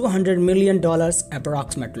 $100 to $200 million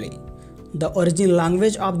approximately. The origin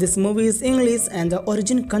language of this movie is English and the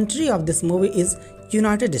origin country of this movie is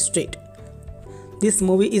United States. This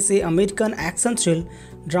movie is an American action thrill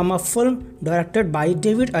drama film directed by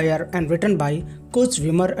David Ayer and written by Coach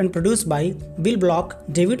Wimmer and produced by Bill Block,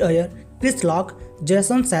 David Ayer, Chris Locke,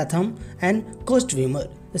 Jason Statham and Coach Wimmer,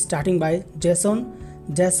 starting by Jason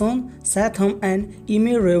Statham and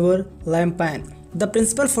Amy River Lampan. The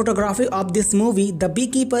principal photography of this movie, The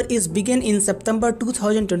Beekeeper, is begun in September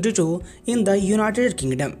 2022 in the United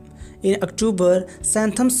Kingdom. In October,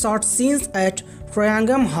 Statham shot scenes at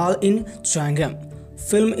Triangle Hall in Triangle.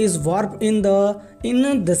 Film is warped in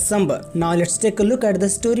December. Now let's take a look at the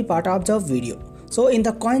story part of the video. So in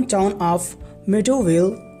the quaint town of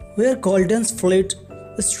Meadowville, where Golden's fleet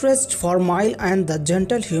stretched for miles and the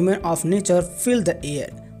gentle humor of nature filled the air,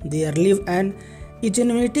 There lived an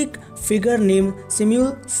enigmatic figure named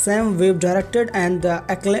Samuel Sam Webb, directed and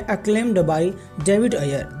acclaimed by David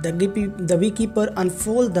Ayer. The Beekeeper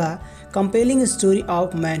unfolds the compelling story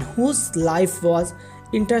of a man whose life was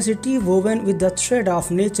intricately woven with the thread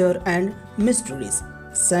of nature and mysteries.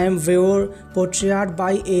 Sam Weaver, portrayed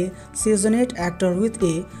by a seasoned actor with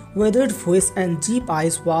a weathered face and deep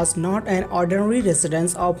eyes, was not an ordinary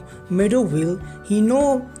resident of Meadowville.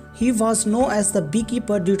 He was known as the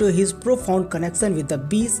Beekeeper due to his profound connection with the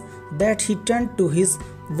bees that he tended to his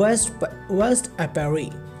vast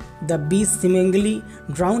apiary. The bees, seemingly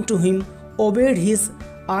drawn to him, obeyed his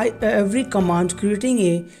every command, creating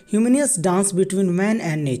a harmonious dance between man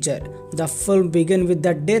and nature. The film began with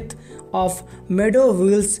the death of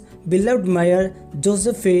Meadowville's beloved mayor,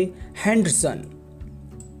 Joseph A. Henderson.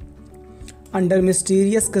 Under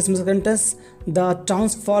mysterious circumstances, the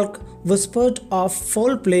townsfolk whispered of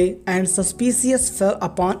foul play, and suspicion fell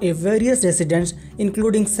upon various residents,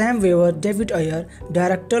 including Sam Weaver. David Ayer,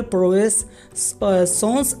 director prowess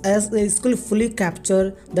songs as they skillfully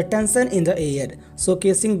capture the tension in the air,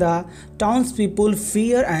 showcasing the townspeople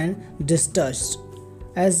fear and distrust.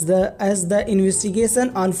 As the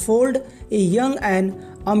investigation unfolded, a young and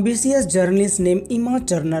ambitious journalist named Emma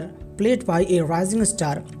Turner, played by a rising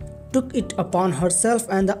star, took it upon herself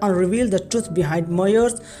and unrevealed the truth behind Mayor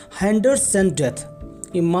Henderson's death.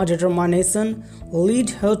 Emma's determination led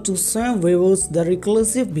her to Sam Weaver's The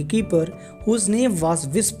Reclusive Beekeeper, whose name was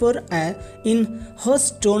whispered in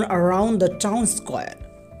hushed tone around the town square.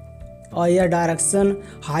 Ayer's direction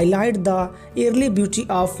highlighted the early beauty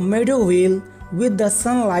of Meadowville with the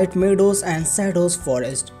sunlight meadows and shadows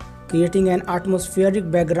forest, creating an atmospheric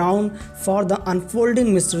background for the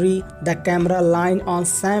unfolding mystery. The camera line on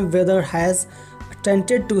Sam Weaver has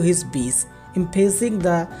tended to his bees, emphasizing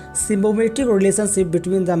the symbiotic relationship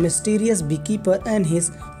between the mysterious beekeeper and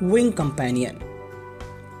his winged companion.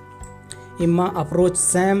 Emma approached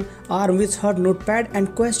Sam, armed with her notepad,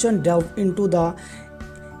 and question delved into the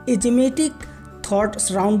enigmatic thought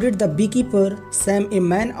surrounded the beekeeper. Sam, a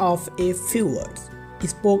man of a few words,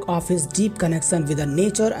 spoke of his deep connection with the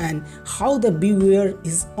nature and how the bee were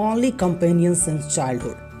his only companion since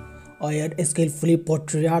childhood. Ayer skillfully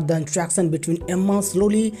portrayed the interaction between Emma,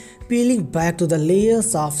 slowly peeling back to the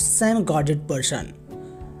layers of Sam's guarded person.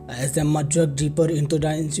 As Emma dug deeper into the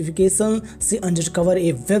investigation, she uncovered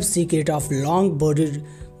a web secret of long-bearded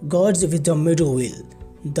guards with the Meadowville.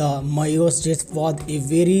 The mayor's death was a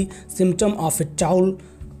very symptom of a tale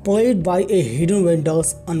played by a hidden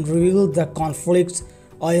vendors, unrevealed the conflicts.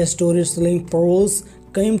 Ayer's storytelling prose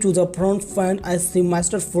came to the front as she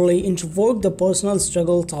masterfully invoked the personal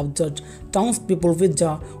struggles of the townspeople with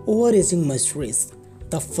the overarching mysteries.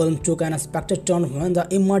 The film took an unexpected turn when the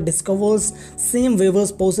Emma discovers Sam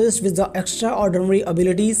Weaver possessed with the extraordinary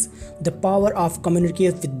abilities, the power of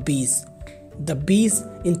communicate with bees. The bees,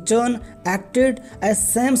 in turn, acted as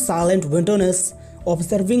Sam's silent witnesses,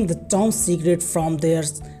 observing the town's secret from their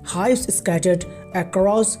hives scattered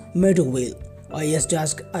across Meadowville. Ayer's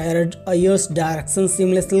direction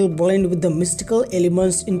seamlessly blended with the mystical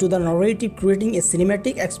elements into the narrative, creating a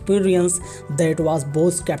cinematic experience that was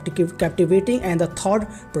both captivating and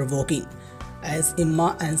thought-provoking. As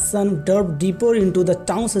Emma and Son delved deeper into the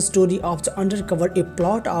town's story of the undercover a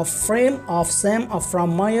plot of frame of Sam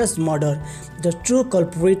from Maya's murder, the true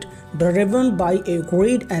culprit, driven by a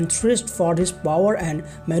greed and thirst for his power, and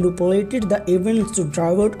manipulated the events to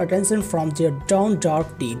divert attention from their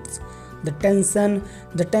dark deeds. The tension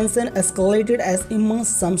escalated as Emma's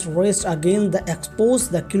sons raced against the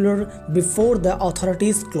exposed the killer before the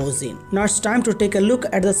authorities closed in. Now it's time to take a look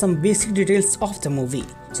at some basic details of the movie.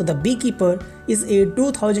 So The Beekeeper is a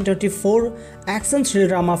 2024 action thriller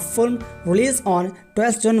drama film released on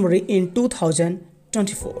 12th January in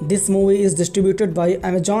 2024. This movie is distributed by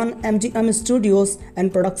Amazon MGM Studios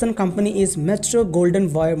and production company is Metro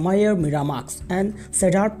Golden Mayer Miramax and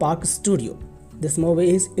Cedar Park Studio. This movie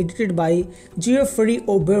is edited by Geoffrey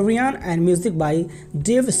O'Brien and music by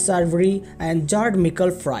Dave Sarvery and Jared Michael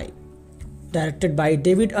Fry. Directed by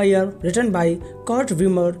David Ayer, written by Kurt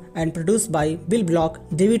Wimmer and produced by Bill Block,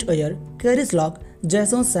 David Ayer, Carrie Locke,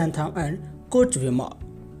 Jason Statham and Kurt Wimmer.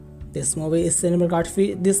 This movie was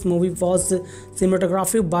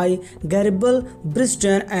cinematography by Garibald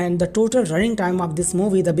Briston, and the total running time of this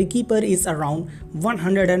movie, The Beekeeper, is around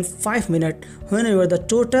 105 minutes. Whenever the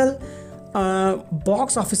total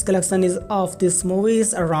box office collection of this movie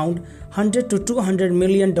is around $100 to $200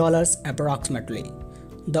 million approximately.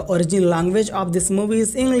 The origin language of this movie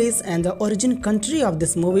is English and the origin country of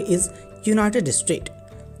this movie is United States.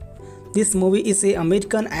 This movie is an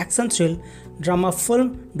American action thrill drama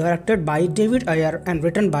film directed by David Ayer and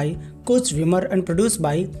written by Coach Wimmer and produced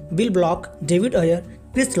by Bill Block, David Ayer,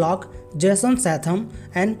 Chris Locke, Jason Statham,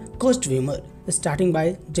 and Coach Wimmer. Starting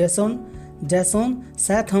by Jason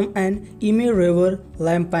Statham and Amy River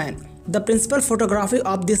Lampan. The principal photography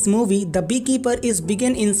of this movie, The Beekeeper, is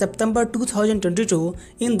begun in September 2022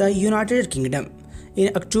 in the United Kingdom.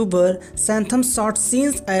 In October, Statham shot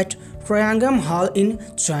scenes at Triangle Hall in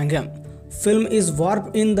Changham. Film is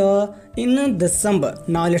warped in December.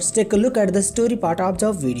 Now let's take a look at the story part of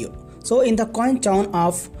the video. So in the quaint town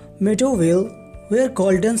of Meadowville, where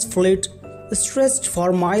golden's fleet stretched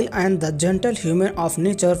for miles and the gentle humor of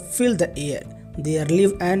nature filled the air, there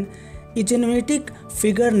lived an enigmatic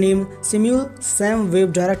figure named Sam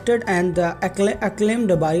Webb, directed and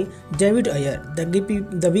acclaimed by David Ayer.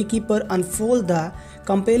 The Beekeeper unfolds the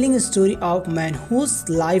compelling story of a man whose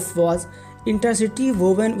life was intricately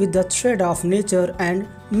woven with the thread of nature and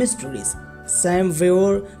mysteries. Sam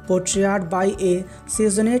Webb, portrayed by a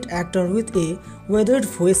seasoned actor with a weathered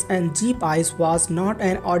face and deep eyes, was not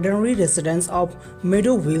an ordinary resident of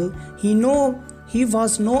Meadowville. He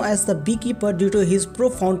was known as the Beekeeper due to his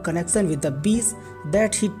profound connection with the bees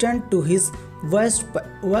that he tended to his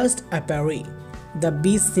vast apiary. The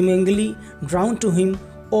bees, seemingly drawn to him,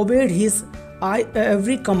 obeyed his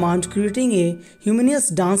every command, creating a harmonious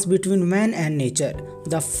dance between man and nature.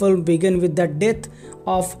 The film began with the death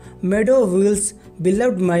of Meadowville's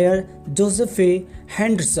beloved mayor, Joseph A.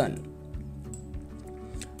 Henderson.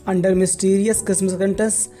 Under mysterious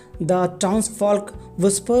circumstances, the townsfolk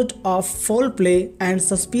whispered of foul play and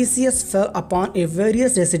suspicion fell upon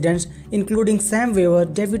various residents, including Sam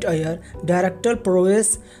Webb. David Ayer, director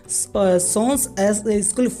prowess songs as they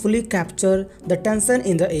skillfully capture the tension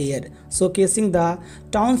in the air, showcasing the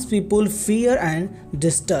townspeople's fear and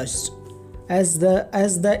distrust. As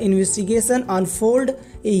the investigation unfolded,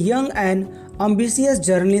 a young and ambitious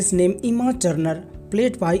journalist named Emma Turner,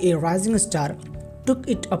 played by a rising star, took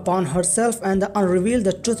it upon herself and unrevealed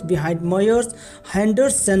the truth behind Mayor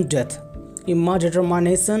Henderson's death. Emma's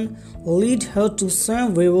determination led her to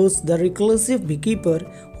Sam Webb's The Reclusive Beekeeper,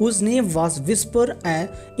 whose name was whispered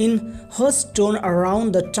in hushed tone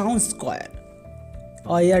around the town square.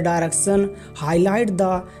 Ayer's direction highlighted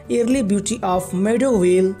the early beauty of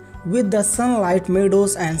Meadowville with the sunlight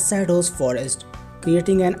meadows and shadows forest,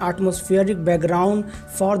 creating an atmospheric background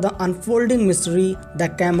for the unfolding mystery. The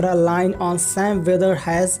camera line on Sam Webb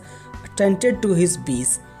has tended to his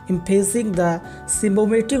bees, emphasizing the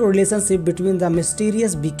symbiotic relationship between the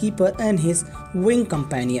mysterious beekeeper and his winged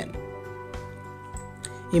companion.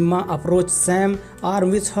 Emma approached Sam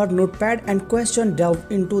armed with her notepad and question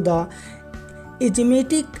delved into the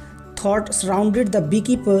enigmatic thought surrounded the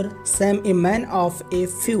beekeeper. Sam, a man of a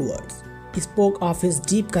few words, spoke of his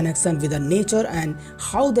deep connection with the nature and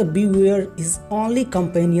how the bee were his only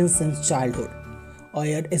companion since childhood.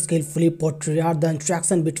 Ayer skillfully portrayed the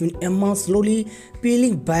interaction between Emma, slowly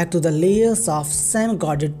peeling back to the layers of Sam's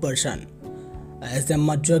guarded person. As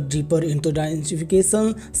Emma dug deeper into the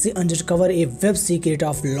investigation, she uncovered a web secret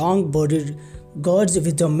of long-bodied guards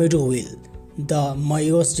with the Meadowville. The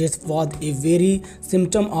mayor's death was a very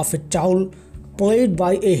symptom of a tale played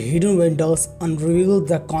by a hidden vendors, unrevealed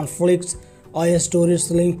the conflicts. Ayer's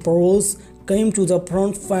storytelling prose came to the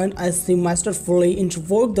forefront as she masterfully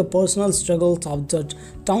invoked the personal struggles of the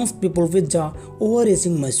townspeople with the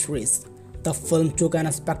overarching mysteries. The film took an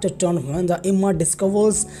unexpected turn when the Emma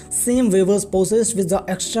discovers Sam Webb possessed with the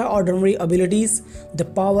extraordinary abilities, the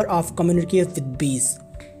power of communicate with bees.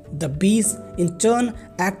 The bees, in turn,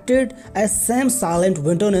 acted as Sam's silent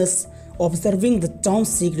witnesses, observing the town's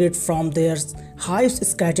secret from their hives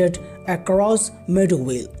scattered across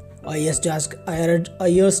Meadowville. Ayer's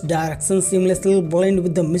direction seamlessly blended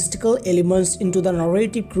with the mystical elements into the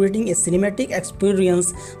narrative, creating a cinematic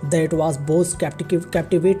experience that was both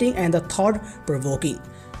captivating and thought-provoking.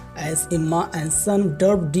 As Emma and Son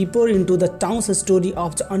delved deeper into the town's story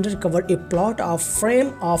of the undercover a plot of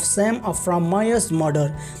frame of Sam from Maya's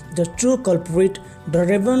murder, the true culprit,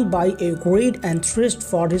 driven by a greed and thirst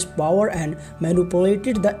for his power, and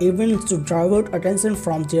manipulated the events to divert attention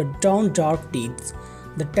from their dark deeds.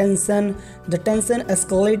 The tension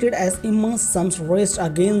escalated as Emma's sons raced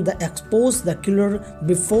against the expose the killer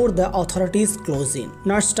before the authorities closed in.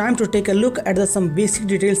 Now it's time to take a look at some basic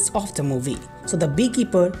details of the movie. So The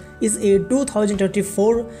Beekeeper is a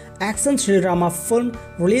 2024 action thriller drama film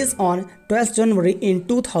released on 12th January in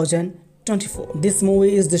 2024. This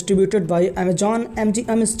movie is distributed by Amazon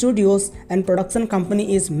MGM Studios and production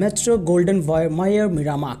company is Metro Golden Mayer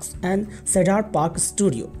Miramax and Cedar Park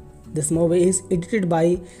Studio. This movie is edited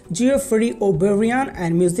by Geoffrey O'Brien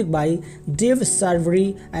and music by Dave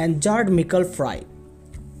Sarvery and Jared Michael Fry.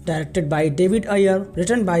 Directed by David Ayer,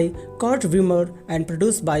 written by Kurt Wimmer and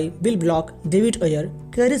produced by Bill Block, David Ayer,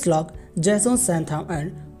 Carrie Lock, Jason Statham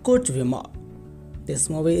and Kurt Wimmer. This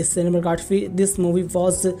movie was cinematography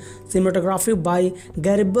by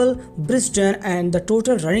Garibald Brisden, and the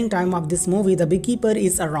total running time of this movie, The Beekeeper,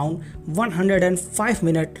 is around 105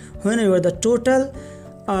 minutes. Whenever the total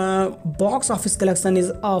box office collection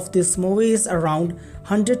of this movie is around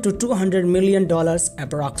 $100 to $200 million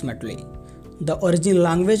approximately. The original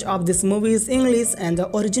language of this movie is English, and the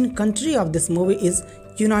origin country of this movie is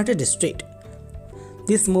United States.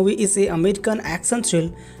 This movie is an American action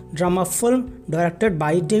thrill drama film directed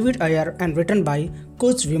by David Ayer and written by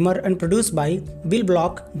Kurt Wimmer and produced by Bill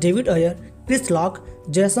Block, David Ayer, Chris Lock,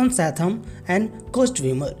 Jason Statham and Kurt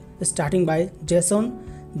Wimmer, starting by Jason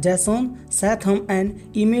Statham and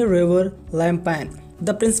Amy River Lampan.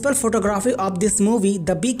 The principal photography of this movie,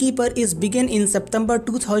 The Beekeeper, is begun in September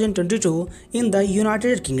 2022 in the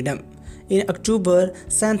United Kingdom. In October,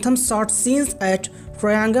 Statham shot scenes at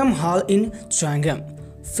Triangle Hall in Chatham.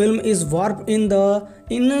 Film is warped in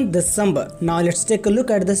December. Now let's take a look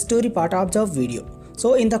at the story part of the video.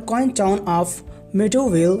 So in the quaint town of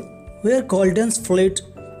Meadowville, where golden fleet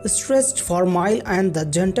stretched for miles and the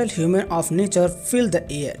gentle humor of nature filled the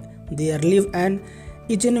air, there lived an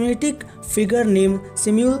enigmatic figure named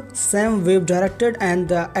Samuel Sam Webb, directed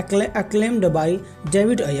and acclaimed by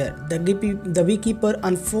David Ayer. The Beekeeper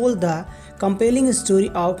unfolds the compelling story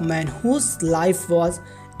of a man whose life was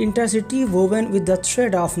intricately woven with the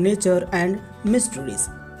thread of nature and mysteries.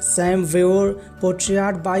 Sam Webb,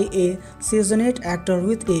 portrayed by a seasoned actor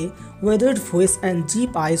with a weathered face and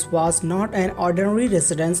deep eyes, was not an ordinary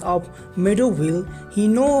resident of Meadowville.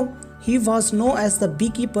 He was known as the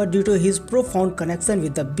Beekeeper due to his profound connection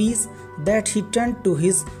with the bees that he tended to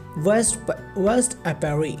his vast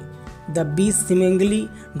apiary. The bees, seemingly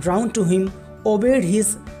drawn to him, obeyed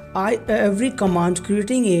his every command,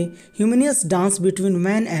 creating a harmonious dance between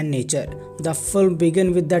man and nature. The film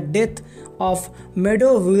began with the death of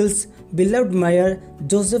Meadowville's beloved mayor,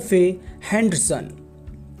 Joseph A. Henderson.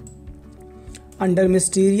 Under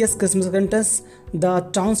mysterious circumstances, the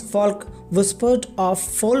townsfolk whispered of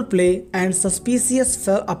foul play, and suspicion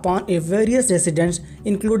fell upon various residents,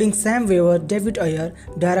 including Sam Webb. David Ayer,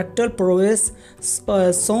 director prowess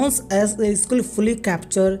shows as they skillfully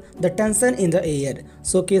capture the tension in the air,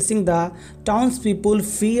 showcasing the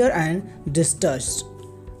townspeople's fear and distrust.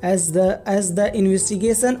 As the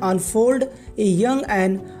investigation unfolded, a young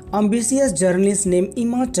and ambitious journalist named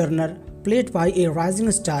Emma Turner, played by a rising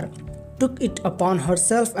star, took it upon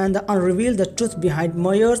herself and unrevealed the truth behind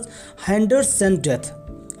Mayor Henderson's death.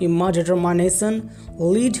 Emma's determination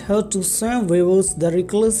led her to Sam Webb's The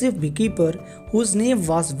Reclusive Beekeeper, whose name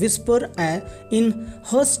was whispered in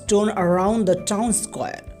hushed tone around the town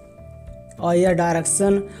square. Ayer's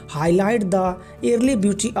direction highlighted the early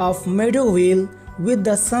beauty of Meadowville with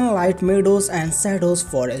the sunlight meadows and shadows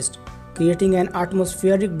forest, creating an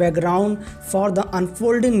atmospheric background for the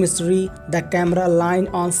unfolding mystery. The camera line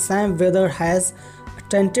on Sam Webb has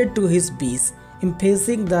tended to his bees,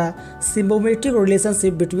 emphasizing the symbiotic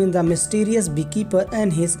relationship between the mysterious beekeeper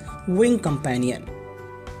and his winged companion.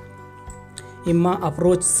 Emma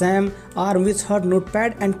approached Sam armed with her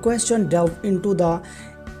notepad, and question delved into the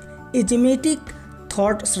enigmatic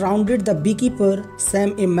thought surrounded the beekeeper.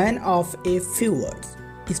 Sam, a man of a few words,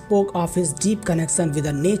 spoke of his deep connection with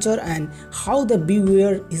the nature and how the bee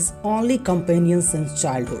were his only companion since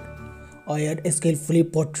childhood. Ayer skillfully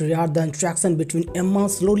portrayed the interaction between Emma,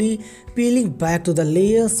 slowly peeling back to the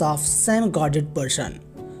layers of Sam's guarded person.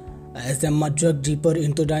 As Emma dug deeper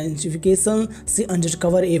into the investigation, she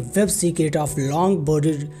uncovered a web secret of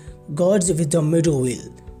long-bodied guards with the Meadowville.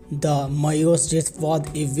 The mayor's death was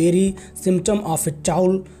a very symptom of a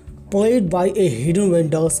tale played by a hidden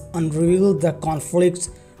vendors, unrevealed the conflicts.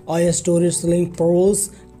 Ayer's storytelling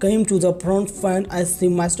prose came to the front as she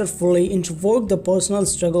masterfully invoked the personal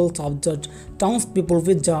struggles of the townspeople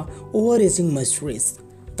with the overarching mysteries.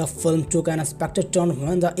 The film took an unexpected turn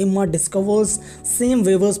when the Emma discovers Sam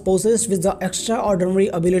Webb's possessed with the extraordinary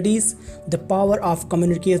abilities, the power of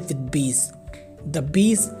communicate with bees. The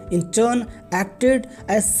bees, in turn, acted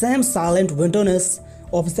as Sam's silent witness,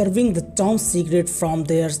 observing the town's secret from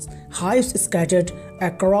their hives scattered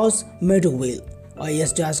across Meadowville.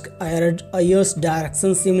 Ayer's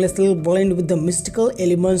direction seamlessly blended with the mystical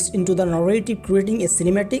elements into the narrative, creating a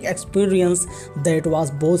cinematic experience that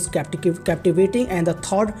was both captivating and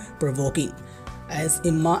thought-provoking. As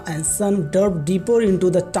Emma and son delve deeper into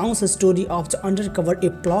the town's story of the undercover a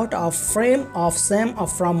plot of frame of Sam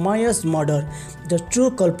from Myers' murder, the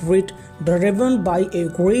true culprit, driven by a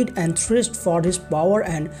greed and thirst for his power,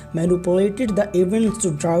 and manipulated the events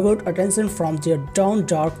to divert attention from their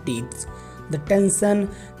dark deeds. The tension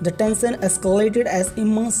escalated as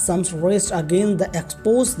Emma's sons raced against the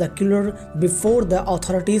exposed the killer before the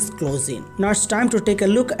authorities closed in. Now it's time to take a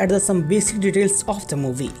look at some basic details of the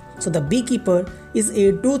movie. So The Beekeeper is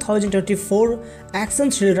a 2024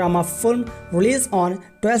 action thriller drama film released on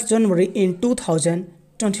 12th January in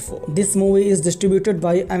 2024. This movie is distributed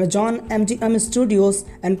by Amazon MGM Studios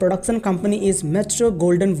and production company is Metro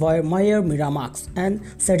Golden Mayer Miramax and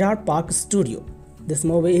Cedar Park Studio. This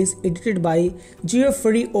movie is edited by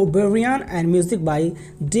Geoffrey O'Brien and music by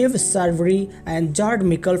Dave Sarvery and Jared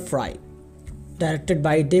Michael Fry. Directed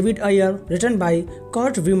by David Ayer, written by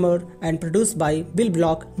Kurt Wimmer and produced by Bill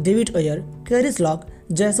Block, David Ayer, Carrie Lock,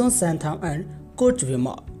 Jason Statham and Kurt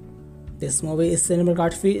Wimmer. This movie was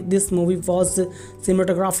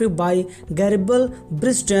cinematography by Garibald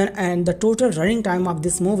Briston, and the total running time of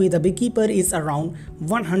this movie, The Beekeeper, is around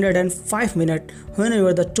 105 minutes.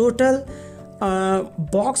 Whenever the total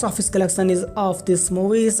box office collection of this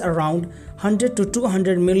movie is around $100 to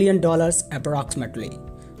 $200 million approximately.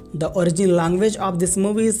 The original language of this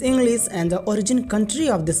movie is English and the origin country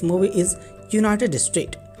of this movie is United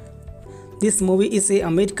States. This movie is an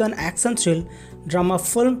American action thrill drama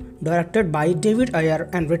film directed by David Ayer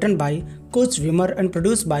and written by Kurt Wimmer and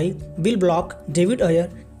produced by Bill Block, David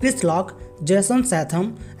Ayer, Chris Lock, Jason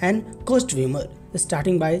Statham and Kurt Wimmer,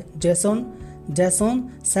 starting by Jason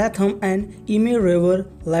Statham and Amy River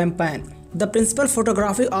Lampan. The principal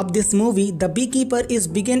photography of this movie, The Beekeeper, is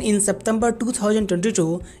begun in September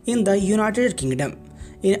 2022 in the United Kingdom.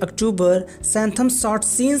 In October, Statham shot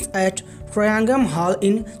scenes at Triangle Hall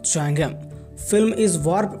in Triangle. Film is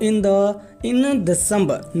warped in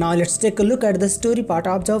December. Now let's take a look at the story part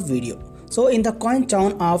of the video. So in the quaint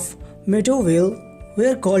town of Meadowville,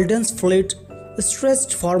 where golden fleet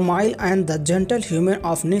stretched for miles and the gentle humor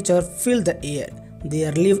of nature filled the air,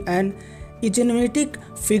 there lived an enigmatic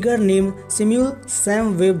figure named Samuel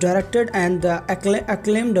Sam Webb, directed and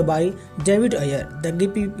acclaimed by David Ayer.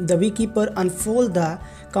 The Beekeeper unfolds the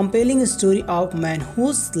compelling story of a man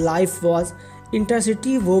whose life was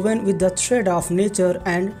intricately woven with the thread of nature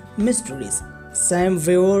and mysteries. Sam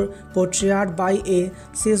Webb, portrayed by a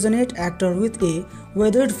seasoned actor with a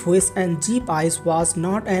weathered face and deep eyes, was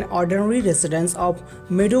not an ordinary resident of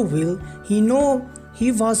Meadowville.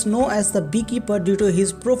 He was known as the Beekeeper due to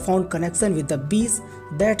his profound connection with the bees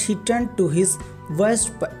that he tended to his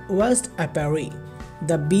vast apiary.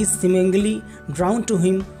 The bees, seemingly drawn to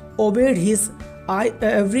him, obeyed his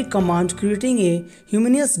every command, creating a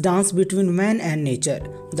harmonious dance between man and nature.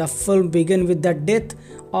 The film began with the death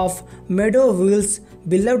of Meadowville's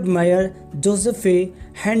beloved mayor, Joseph A.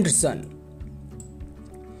 Henderson.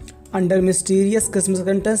 Under mysterious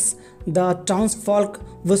circumstances, the townsfolk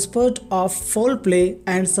whispered of foul play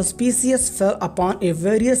and suspicion fell upon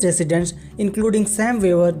various residents, including Sam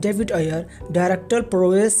Webb. David Ayer, director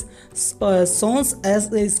prowess songs as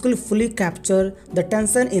they skillfully capture the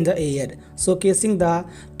tension in the air, showcasing the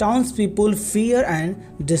townspeople fear and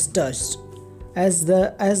distrust. As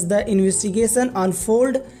the investigation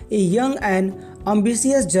unfolded, a young and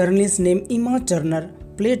ambitious journalist named Emma Turner,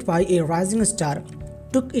 played by a rising star,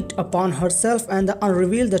 took it upon herself and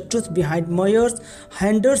unrevealed the truth behind Myers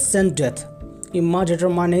Henderson's death. Emma's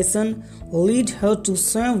determination led her to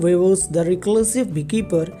Sam Webb's The Reclusive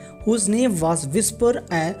Beekeeper, whose name was whispered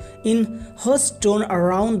in hushed tone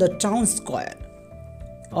around the town square.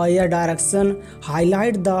 Ayer's direction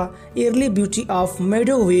highlighted the early beauty of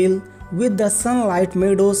Meadowville with the sunlight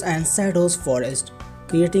meadows and shadows forest,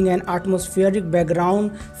 creating an atmospheric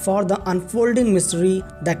background for the unfolding mystery.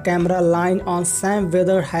 The camera line on Sam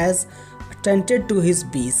Webb has tended to his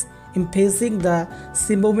bees, emphasizing the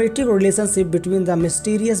symbiotic relationship between the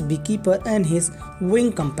mysterious beekeeper and his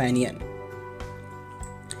winged companion.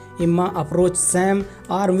 Emma approached Sam,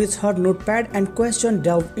 armed with her notepad, and question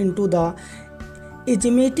delved into the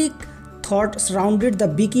enigmatic thought surrounded the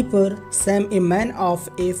beekeeper. Sam, a man of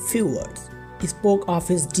a few words, spoke of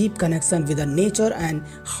his deep connection with the nature and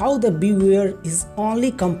how the bee were his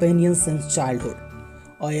only companion since childhood.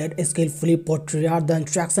 Ayer skillfully portrayed the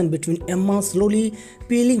interaction between Emma, slowly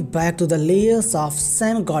peeling back to the layers of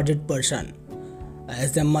Sam's guarded person.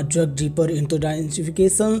 As Emma dug deeper into the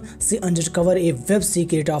investigation, she uncovered a web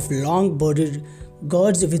secret of long-bodied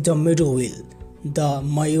guards with the Meadowville. The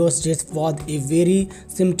mayor's death was a very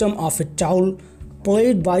symptom of a tale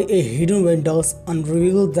played by a hidden vendors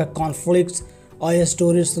unrevealed the conflicts. Ayer's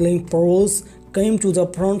storytelling prose came to the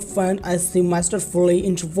front as he masterfully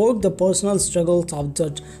invoked the personal struggles of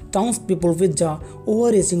the townspeople with the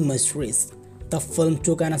overarching mysteries. The film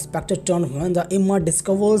took an unexpected turn when the Emma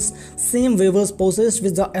discovers Sam Weaver's possessed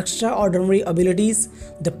with the extraordinary abilities,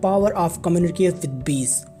 the power of communicate with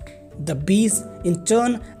bees. The bees, in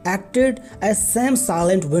turn, acted as Sam's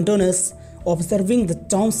silent witnesses, observing the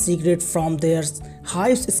town's secret from their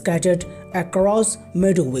hives scattered across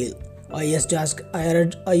Meadowvale. Ayer's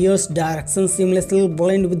direction seamlessly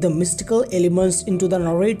blended with the mystical elements into the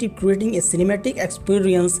narrative, creating a cinematic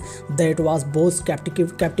experience that was both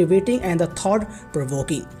captivating and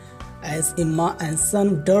thought-provoking. As Emma and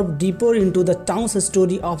Son delved deeper into the town's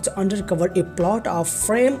story of the undercover a plot of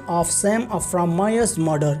frame of Sam from Myers'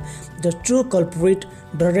 murder, the true culprit,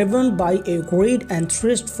 driven by a greed and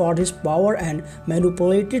thirst for his power, and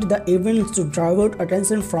manipulated the events to divert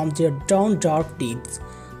attention from their dark deeds.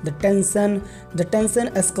 The tension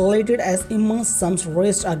escalated as Emma's sons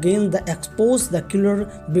raced against the exposed the killer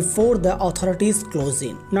before the authorities closed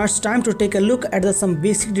in. Now it's time to take a look at some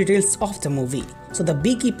basic details of the movie. So The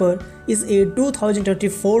Beekeeper is a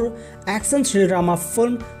 2024 action thriller drama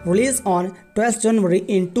film released on 12th January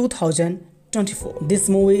in 2024. This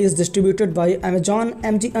movie is distributed by Amazon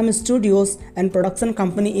MGM Studios and production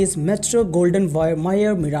company is Metro Golden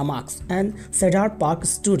Mayer Miramax and Cedar Park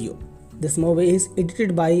Studio. This movie is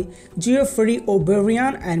edited by Geoffrey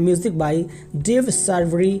O'Brien and music by Dave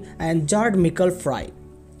Sarvery and Jared Michael Fry.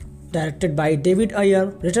 Directed by David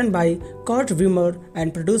Ayer, written by Kurt Wimmer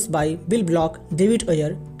and produced by Bill Block, David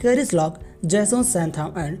Ayer, Kerry Slock, Jason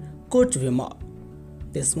Statham and Kurt Wimmer.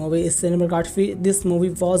 This movie was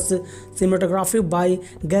cinematography by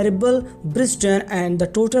Garibald Briston, and the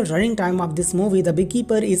total running time of this movie, The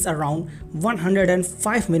Beekeeper, is around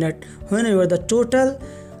 105 minutes. Whenever the total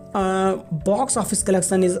box office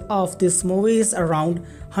collection of this movie is around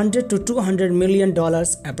 $100 to $200 million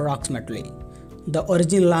approximately. The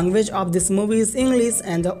origin language of this movie is English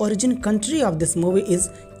and the origin country of this movie is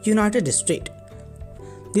United States.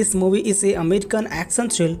 This movie is an American action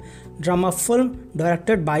thriller drama film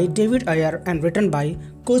directed by David Ayer and written by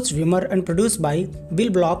Kurt Wimmer and produced by Bill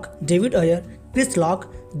Block, David Ayer, Chris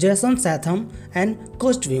Lock, Jason Statham and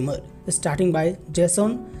Kurt Wimmer, starting by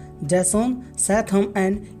Jason Statham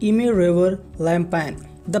and Amy River Lampan.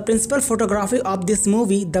 The principal photography of this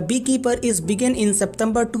movie, The Beekeeper, is begun in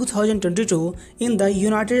September 2022 in the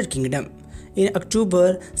United Kingdom. In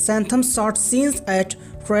October, Statham shot scenes at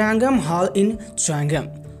Triangle Hall in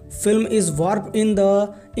Triangle. Film is warped in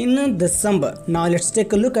December. Now let's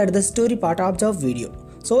take a look at the story part of the video.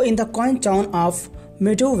 So in the quaint town of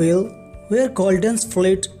Meadowvale, where golden's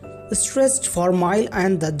fleet stretched for miles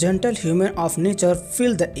and the gentle humor of nature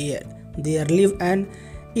filled the air, there lived an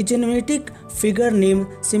enigmatic figure named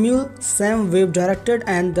Samuel Sam Webb, directed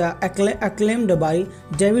and acclaimed by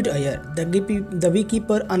David Ayer. The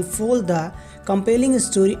Beekeeper unfolds the compelling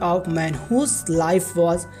story of a man whose life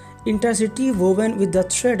was intricately woven with the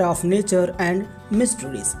thread of nature and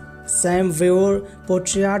mysteries. Sam Weaver,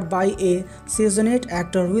 portrayed by a seasoned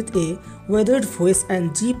actor with a weathered face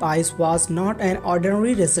and deep eyes, was not an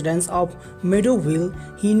ordinary resident of Meadowvale.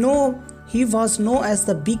 He was known as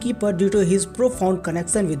the Beekeeper due to his profound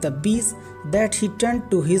connection with the bees that he tended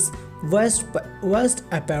to his vast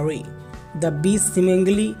apiary. The bees,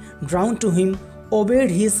 seemingly drawn to him,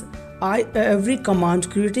 obeyed his every command,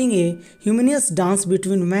 creating a harmonious dance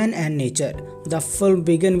between man and nature. The film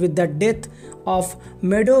began with the death of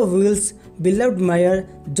Meadowvale's beloved mayor,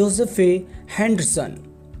 Joseph A. Henderson.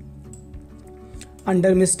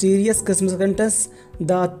 Under mysterious circumstances,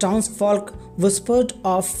 the townsfolk whispered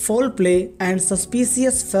of foul play and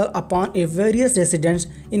suspicion fell upon various residents,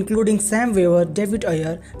 including Sam Weaver. David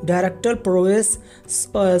Ayer, director prowess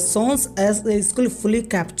songs as they skillfully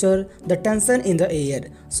capture the tension in the air,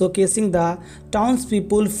 showcasing the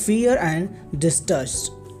townspeople's fear and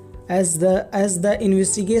distrust. As the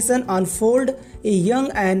investigation unfolded, a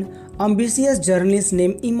young and ambitious journalist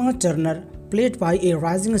named Emma Turner, played by a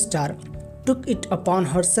rising star, took it upon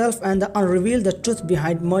herself and unrevealed the truth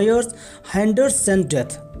behind Myers Henderson's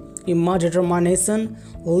death. Emma's determination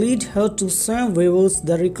led her to Sam Weaver's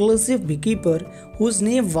the reclusive beekeeper, whose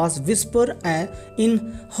name was whispered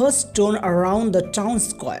in hushed tone around the town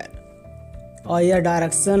square. Ayer's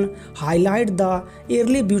direction highlighted the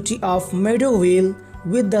early beauty of Meadowvale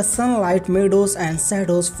with the sunlight meadows and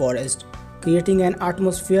shadows forest, creating an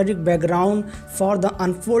atmospheric background for the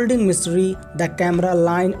unfolding mystery. The camera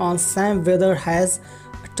line on Sam Weaver has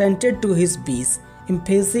tended to his bees,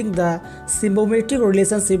 emphasizing the symbiotic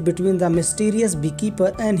relationship between the mysterious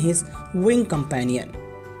beekeeper and his winged companion.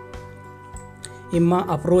 Emma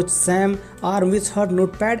approached Sam, armed with her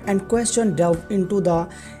notepad, and question delved into the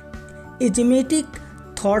enigmatic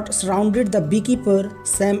thought surrounded the beekeeper.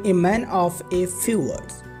 Sam, a man of a few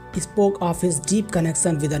words, spoke of his deep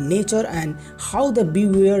connection with the nature and how the bee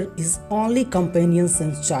were his only companion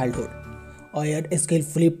since childhood. Oyer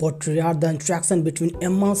skillfully portrayed the interaction between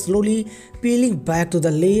Emma, slowly peeling back to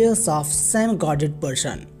the layers of Sam-guarded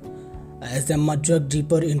person. As Emma dug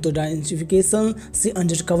deeper into the investigation, she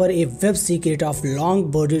uncovered a web secret of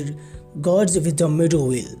long-bodied guards with the meadow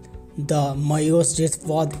wheel. The mayor's death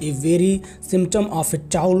was a very symptom of a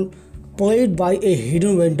toll played by a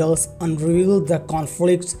hidden vendors unrevealed the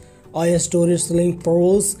conflicts. Oyer's storytelling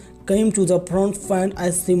prose came to the front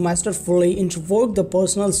as he masterfully invoked the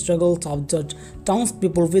personal struggles of the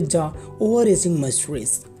townspeople with the overarching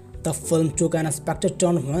mysteries. The film took an unexpected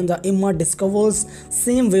turn when the Emma discovers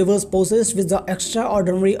Sam Weaver's possessed with the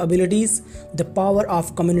extraordinary abilities, the power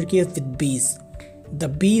of communicate with bees. The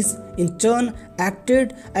bees, in turn,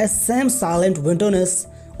 acted as Sam's silent witness,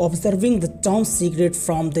 observing the town's secret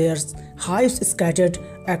from their hives scattered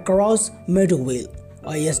across Meadowvale.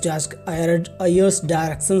 Ayer's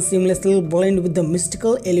direction seamlessly blended with the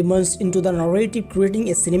mystical elements into the narrative, creating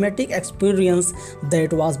a cinematic experience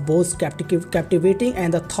that was both captivating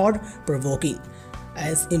and thought-provoking.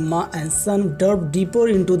 As Emma and Son delved deeper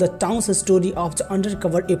into the town's story of the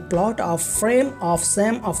undercover a plot of frame of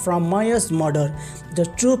Sam from Maya's murder, the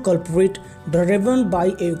true culprit, driven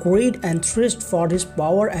by a greed and thirst for his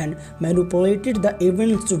power, and manipulated the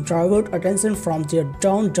events to divert attention from their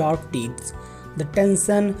dark deeds. The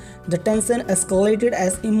tension escalated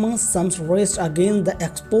as Emma's sons raced against the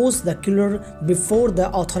exposed the killer before the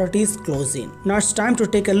authorities closed in. Now it's time to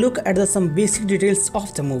take a look at some basic details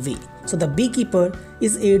of the movie. So The Beekeeper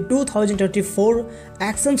is a 2024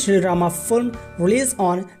 action thriller drama film released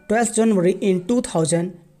on 12th January in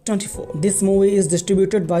 2024. This movie is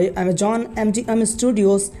distributed by Amazon MGM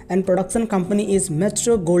Studios and production company is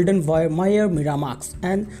Metro Golden Mayer Miramax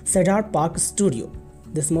and Cedar Park Studio.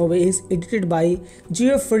 This movie is edited by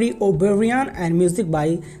Geoffrey O'Brien and music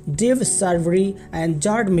by Dave Sarvery and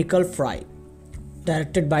Jared Michael Fry.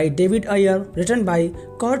 Directed by David Ayer, written by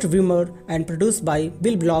Kurt Wimmer and produced by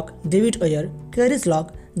Bill Block, David Ayer, Caris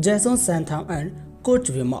Locke, Jason Statham and Kurt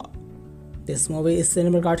Wimmer. This movie was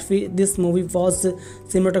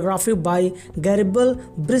cinematography by Garibald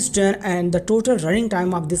Brisden, and the total running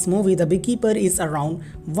time of this movie, The Beekeeper, is around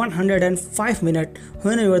 105 minutes.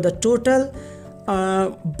 Whenever the total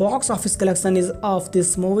box office collection of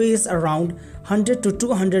this movie is around $100 to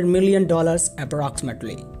 $200 million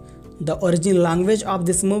approximately. The original language of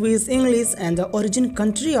this movie is English and the origin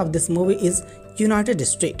country of this movie is United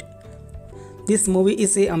States. This movie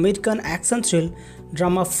is an American action thrill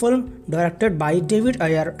drama film directed by David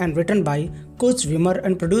Ayer and written by Coach Wimmer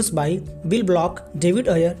and produced by Bill Block, David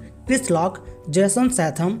Ayer, Chris Locke, Jason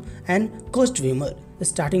Statham and Coach Wimmer,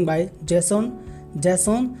 starting by Jason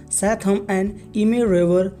Statham and Amy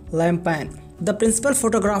River Lampan. The principal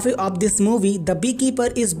photography of this movie, The Beekeeper,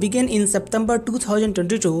 is begun in September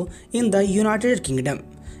 2022 in the United Kingdom.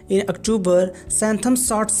 In October, Statham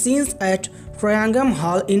shot scenes at Triangle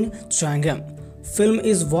Hall in Triangle. Film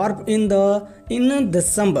is warped in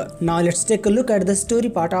December. Now let's take a look at the story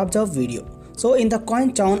part of the video. So in the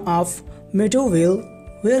quaint town of Meadowvale,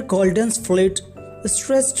 where Golden's fleet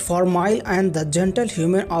stretched for miles and the gentle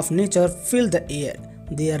humor of nature filled the air,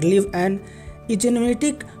 there lived an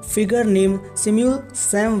enigmatic figure named Samuel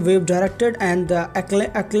Sam Webb, directed and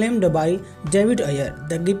acclaimed by David Ayer.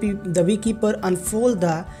 The Beekeeper unfolds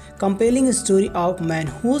the compelling story of a man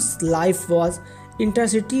whose life was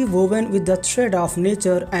intricately woven with the thread of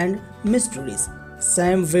nature and mysteries.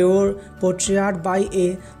 Sam Weaver, portrayed by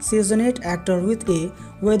a seasoned actor with a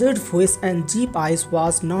weathered face and deep eyes,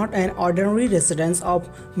 was not an ordinary resident of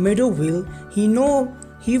Meadowvale.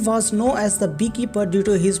 He was known as the Beekeeper due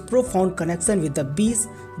to his profound connection with the bees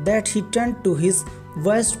that he tended to his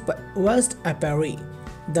vast apiary.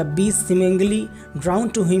 The bees, seemingly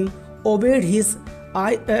drawn to him, obeyed his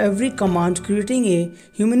every command, creating a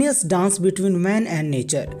harmonious dance between man and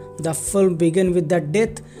nature. The film began with the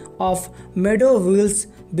death of Meadowvale's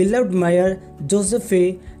beloved mayor, Joseph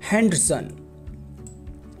A. Henderson.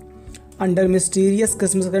 Under mysterious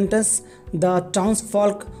circumstances, the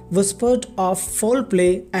townsfolk whispered of foul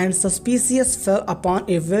play and suspicious fell upon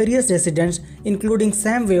a various residents, including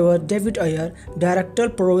Sam Weaver. David Ayer, director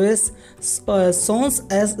prowess shows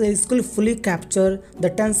as they skillfully capture the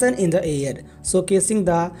tension in the air, showcasing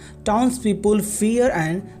the townspeople's fear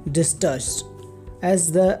and distrust.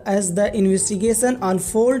 As the investigation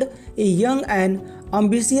unfolded, a young and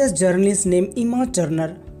ambitious journalist named Emma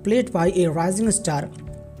Turner, played by a rising star,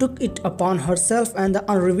 took it upon herself and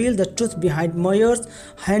unrevealed the truth behind Myers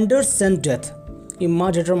Henderson's death.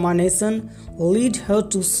 Emma's determination led her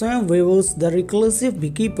to Sam Weaver's The Reclusive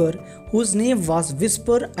Beekeeper, whose name was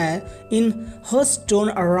whispered in hushed tone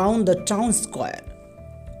around the town square.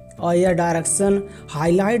 Ayer's direction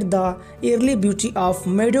highlighted the early beauty of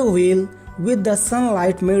Meadowvale with the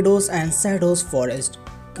sunlight meadows and shadows forest,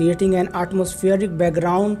 creating an atmospheric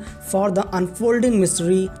background for the unfolding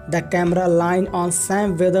mystery. The camera line on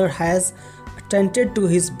Sam Weather has tended to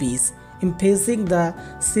his bees, emphasizing the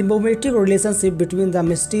symbiotic relationship between the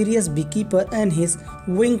mysterious beekeeper and his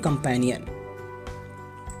winged companion.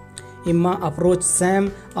 Emma approached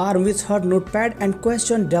Sam armed with her notepad and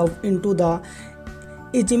question delved into the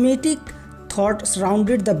enigmatic thought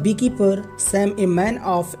surrounded the beekeeper. Sam, a man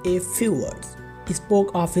of a few words,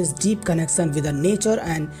 spoke of his deep connection with the nature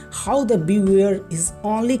and how the bee were his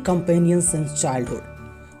only companion since childhood.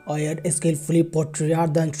 Ayer skillfully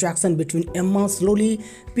portrayed the interaction between Emma, slowly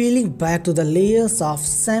peeling back to the layers of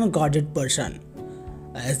Sam's guarded person.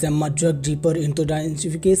 As Emma dug deeper into the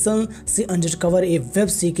investigation, she uncovered a web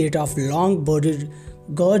secret of long-bodied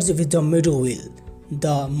guards with the Meadowvale.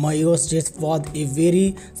 The Myers death was a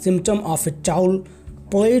very symptom of a towel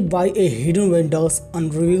played by a hidden vendors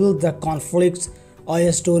unrevealed the conflicts.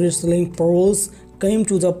 Ayer's storytelling prose came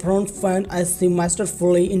to the front as she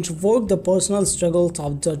masterfully invoked the personal struggles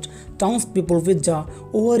of the townspeople with the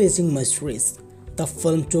overarching mysteries. The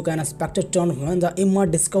film took an unexpected turn when the Emma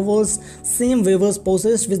discovers Sam Weaver's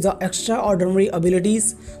possessed with the extraordinary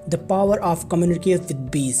abilities, the power of communicate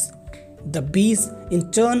with bees. The bees,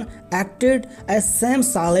 in turn, acted as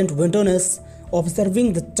Sam's silent witness,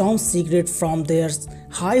 observing the town's secret from their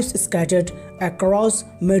hives scattered across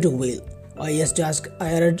Meadowvale.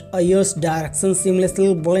 Ayer's direction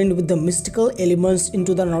seamlessly blended with the mystical elements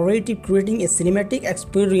into the narrative, creating a cinematic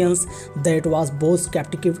experience that was both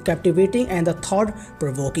captivating and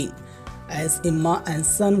thought-provoking. As Emma and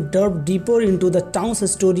Son delved deeper into the town's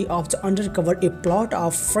story of the undercover a plot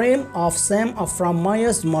of frame of Sam from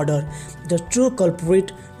Myers' murder, the true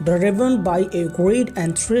culprit, driven by a greed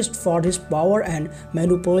and thirst for his power, and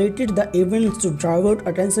manipulated the events to divert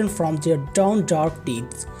attention from their dark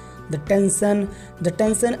deeds. The tension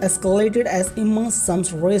escalated as Emma's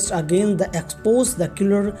sons raced against the exposed the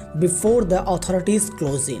killer before the authorities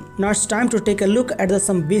closed in. Now it's time to take a look at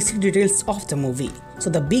some basic details of the movie. So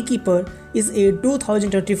The Beekeeper is a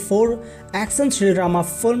 2024 action thriller drama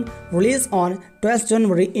film released on 12th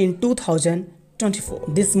January in 2024.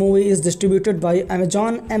 This movie is distributed by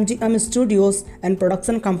Amazon MGM Studios and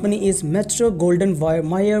production company is Metro Golden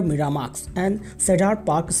Mayer Miramax and Cedar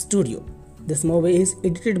Park Studio. This movie is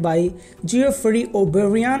edited by Geoffrey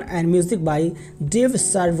O'Brien and music by Dave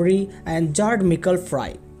Sarvery and Jared Michael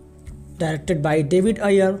Fry. Directed by David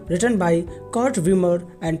Ayer, written by Kurt Wimmer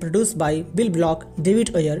and produced by Bill Block,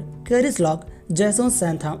 David Ayer, Chris Locke, Jason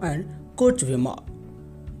Statham and Kurt Wimmer.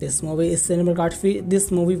 This movie was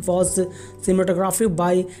cinematography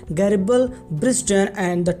by Garibald Briston,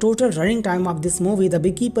 and the total running time of this movie, The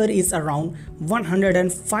Beekeeper, is around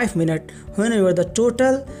 105 minutes. Whenever the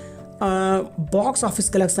total box office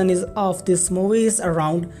collection of this movie is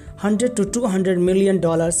around $100 to $200 million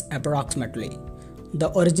approximately. The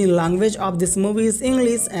origin language of this movie is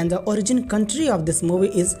English and the origin country of this movie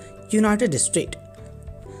is United States.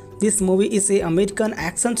 This movie is an American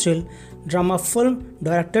action thrill drama film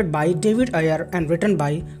directed by David Ayer and written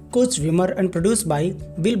by Coach Wimmer and produced by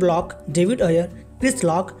Bill Block, David Ayer, Chris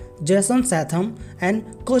Locke, Jason Statham and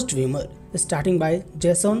Coach Wimmer, starting by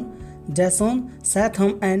Jason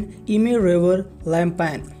Statham and Amy River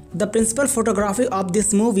Lampan. The principal photography of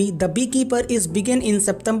this movie, The Beekeeper, is begun in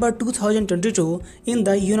September 2022 in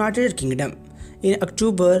the United Kingdom. In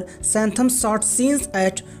October, Statham shot scenes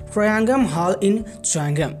at Triangle Hall in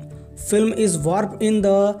Triangle. Film is warped in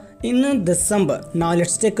December. Now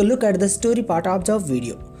let's take a look at the story part of the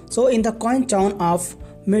video. So in the quaint town of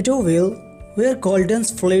Meadowvale, where golden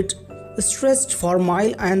fleet stretched for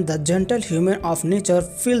miles and the gentle humor of nature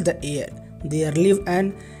filled the air, there lived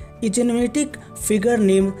an enigmatic figure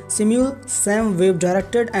named Samuel Sam Webb,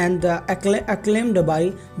 directed and acclaimed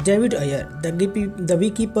by David Ayer. The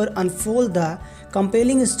Beekeeper unfolds the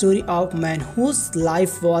compelling story of a man whose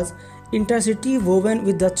life was intricately woven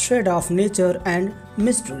with the thread of nature and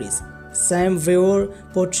mysteries. Sam Weaver,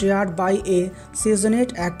 portrayed by a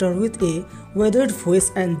seasoned actor with a weathered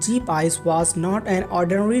face and deep eyes, was not an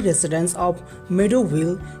ordinary resident of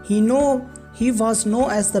Meadowvale. He was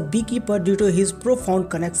known as the Beekeeper due to his profound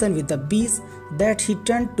connection with the bees that he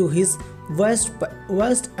tended to his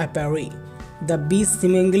vast apiary. The bees,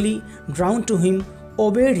 seemingly drawn to him,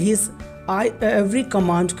 obeyed his every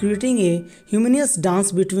command, creating a harmonious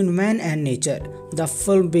dance between man and nature. The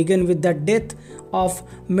film begins with the death of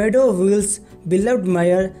Meadowville's beloved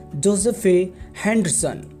mayor Joseph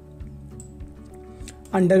Henderson.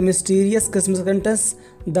 Under mysterious circumstances,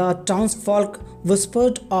 the townsfolk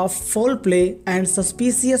whispered of foul play and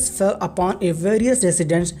suspicious fell upon a various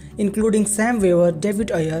residents, including Sam Weaver,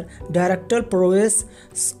 David Ayer, director Prowess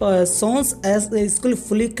Sons, as they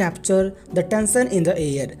skillfully capture the tension in the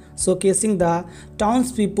air, showcasing the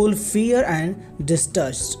townspeople fear and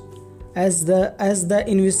distrust. As the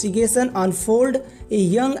investigation unfolded, a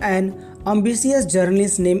young and ambitious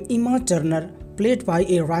journalist named Emma Turner, played by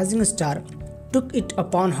a rising star, took it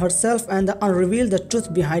upon herself and unrevealed the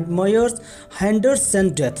truth behind Mayor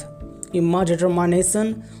Henderson's death. Emma's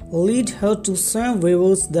determination led her to Sam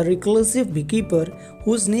Weaver's The Reclusive Beekeeper,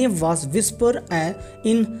 whose name was whispered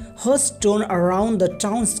in hushed tone around the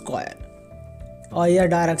town square. Ayer's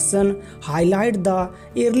direction highlighted the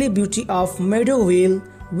early beauty of Meadowville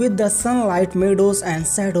with the sunlight meadows and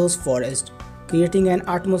shadows forest, creating an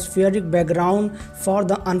atmospheric background for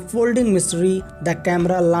the unfolding mystery. The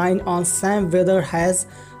camera line on Sam Weather has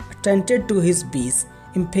tended to his bees,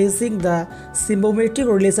 emphasizing the symbiotic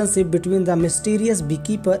relationship between the mysterious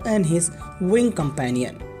beekeeper and his winged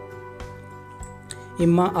companion.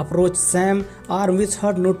 Emma approached Sam, armed with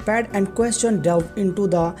her notepad, and question delved into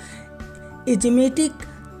the enigmatic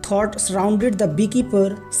thought surrounded the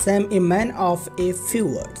beekeeper. Sam, a man of a few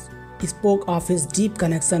words, spoke of his deep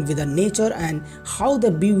connection with the nature and how the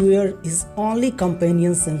bee were his only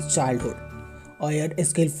companion since childhood. Ayer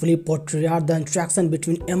skillfully portrayed the interaction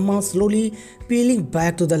between Emma, slowly peeling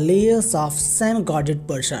back to the layers of Sam's guarded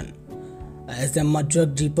person. As Emma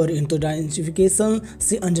dug deeper into the investigation,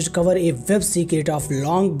 she uncovered a web secret of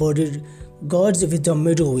long-bearded guards with the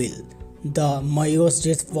Meadowville. The mayor's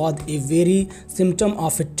death was a very symptom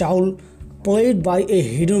of a tale played by a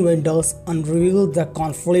hidden vendors, unrevealed the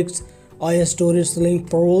conflicts. Ayer's storytelling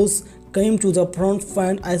prose came to the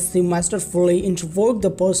forefront as she masterfully invoked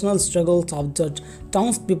the personal struggles of the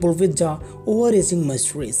townspeople with the overarching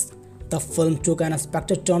mysteries. The film took an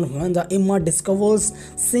unexpected turn when the Emma discovers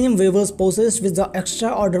Sam Weaver's possessed with the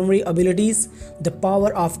extraordinary abilities, the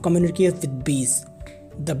power of communicate with bees.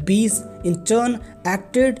 The bees, in turn,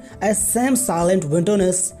 acted as Sam's silent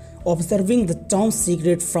witnesses, observing the town's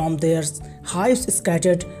secret from their hives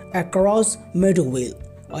scattered across Meadowville.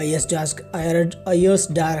 Ayer's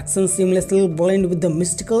direction seamlessly blended with the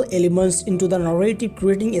mystical elements into the narrative,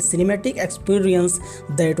 creating a cinematic experience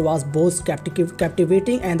that was both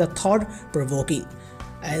captivating and thought-provoking.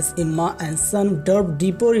 As Emma and Son delved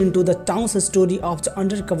deeper into the town's story of the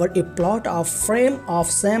uncovered a plot of frame of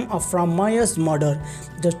Sam from Mayer's murder,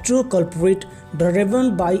 the true culprit,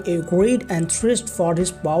 driven by a greed and thirst for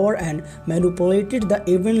his power, and manipulated the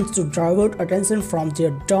events to divert attention from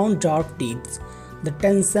their dark deeds. The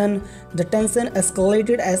tension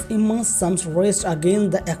escalated as Emma's sons raced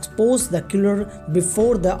against the exposed the killer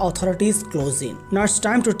before the authorities closed in. Now it's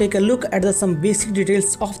time to take a look at some basic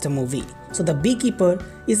details of the movie. So The Beekeeper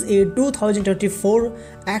is a 2024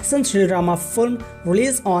 action thriller drama film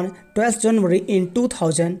released on 12th January in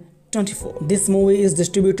 2024. This movie is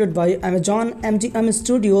distributed by Amazon MGM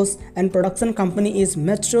Studios and production company is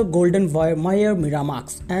Metro Golden Mayer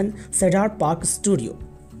Miramax and Cedar Park Studio.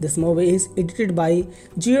 This movie is edited by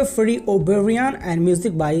Geoffrey O'Brien and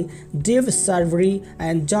music by Dave Sarvery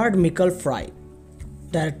and Jared Michael Fry.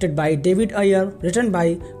 Directed by David Ayer, written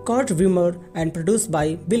by Kurt Wimmer and produced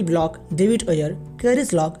by Bill Block, David Ayer, Carrie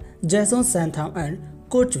Lock, Jason Statham and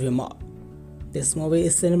Kurt Wimmer. This movie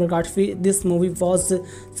was cinematography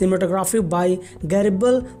by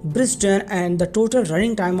Garibald Briston, and the total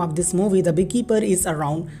running time of this movie, The Beekeeper, is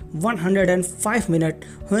around 105 minutes.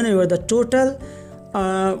 Whenever the total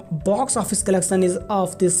box office collection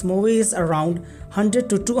of this movie is around $100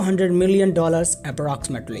 to $200 million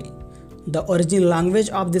approximately. The origin language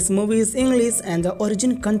of this movie is English and the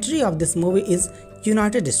origin country of this movie is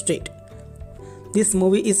United States. This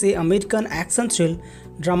movie is an American action thriller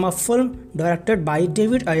drama film directed by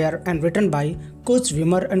David Ayer and written by Kurt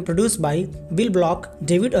Wimmer and produced by Bill Block,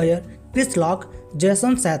 David Ayer, Chris Locke,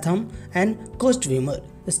 Jason Statham and Kurt Wimmer,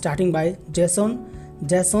 starting by Jason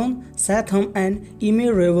Statham and Amy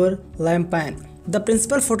River Lampan. The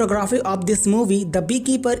principal photography of this movie, The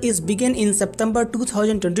Beekeeper, is begun in September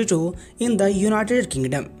 2022 in the United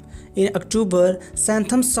Kingdom. In October,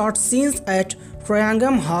 Statham shot scenes at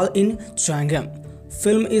Triangle Hall in Triangle.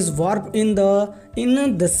 Film is warped in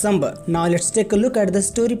December. Now let's take a look at the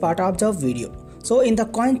story part of the video. So in the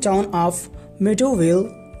quaint town of Meadowville,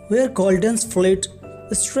 where golden fleet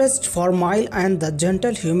stretched for miles and the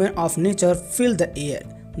gentle humor of nature filled the air,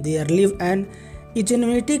 There lived an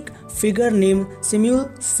enigmatic figure named Samuel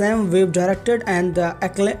Sam Webb, directed and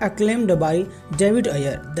acclaimed by David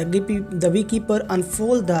Ayer. The Beekeeper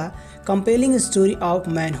unfolds the compelling story of a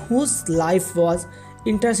man whose life was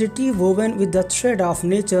intricately woven with the thread of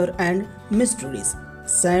nature and mysteries.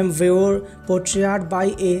 Sam Webb, portrayed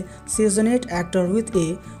by a seasoned actor with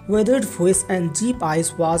a weathered face and deep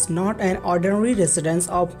eyes, was not an ordinary resident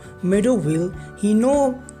of Meadowville.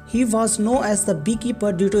 He was known as the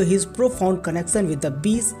Beekeeper due to his profound connection with the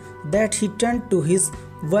bees that he tended to his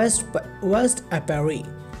vast apiary.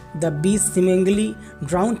 The bees, seemingly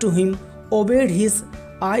drawn to him, obeyed his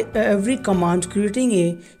every command, creating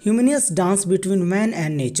a harmonious dance between man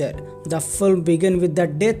and nature. The film began with the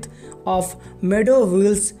death of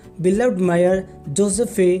Meadowville's beloved mayor,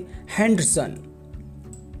 Joseph A. Henderson.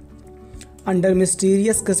 Under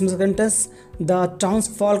mysterious circumstances, the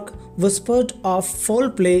townsfolk whispered of foul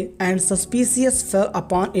play, and suspicion fell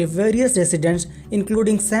upon various residents,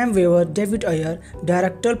 including Sam Weaver. David Ayer,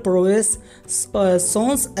 director prowess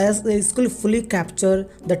songs as they skillfully capture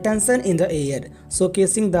the tension in the air,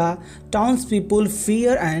 showcasing the townspeople's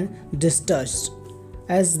fear and distrust.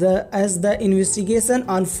 As the investigation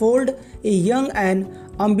unfolded, a young and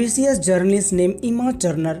ambitious journalist named Emma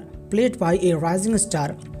Turner, played by a rising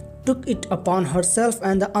star, took it upon herself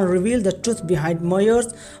and unrevealed the truth behind Mayor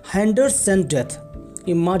Henderson's death.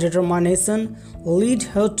 Emma's determination led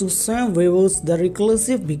her to Sam Weaver's The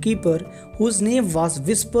Reclusive Beekeeper, whose name was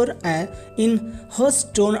whispered in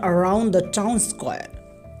hushed tone around the town square.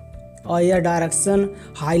 Ayer's direction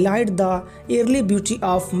highlighted the early beauty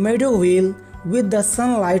of Meadowville with the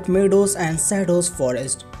sunlight meadows and shadows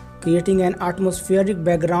forest, creating an atmospheric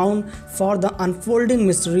background for the unfolding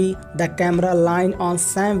mystery. The camera line on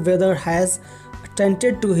Sam Weather has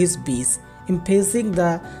tended to his bees, emphasizing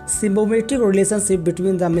the symbiotic relationship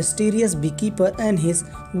between the mysterious beekeeper and his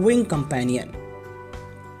winged companion.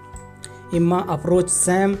 Emma approached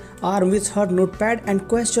Sam armed with her notepad, and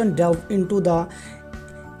question delved into the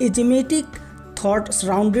enigmatic thought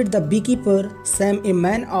surrounded the beekeeper. Sam, a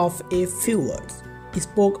man of a few words,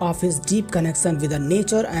 spoke of his deep connection with the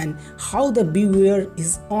nature and how the bee were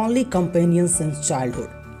his only companion since childhood.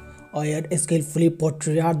 Ayer skillfully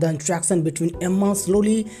portrayed the interaction between Emma,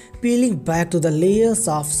 slowly peeling back to the layers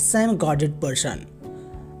of Sam's guarded person.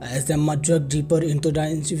 As Emma dug deeper into the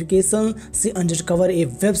investigation, she uncovered a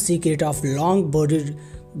web secret of long-bodied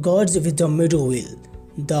guards with the Meadowville.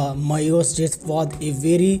 The mayor's death was a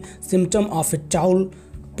very symptom of a tale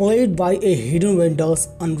played by a hidden vendors,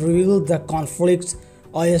 unrevealed the conflicts.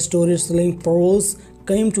 Ayer's storytelling prose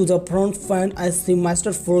came to the front as she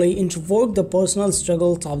masterfully invoked the personal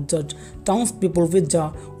struggles of the townspeople with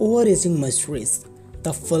the overarching mysteries.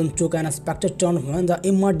 The film took an unexpected turn when the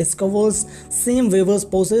Emma discovers Sam Weaver's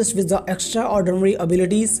possessed with the extraordinary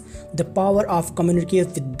abilities, the power of communicate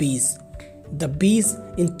with bees. The bees,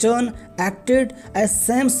 in turn, acted as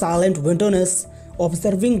Sam's silent witnesses,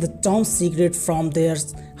 observing the town's secret from their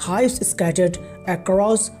hives scattered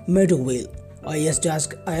across Meadowville. Ayer's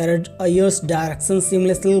direction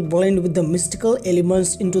seamlessly blended with the mystical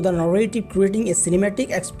elements into the narrative, creating a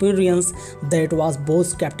cinematic experience that was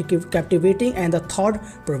both captivating and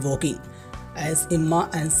thought-provoking. As Emma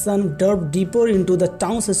and Son delved deeper into the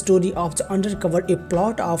town's story of the uncovered a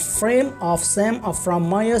plot of frame of Sam from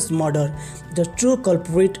Maya's murder, the true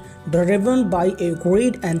culprit, driven by a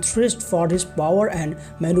greed and thirst for his power, and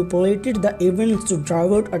manipulated the events to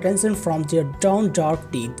divert attention from their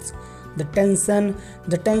dark deeds. The tension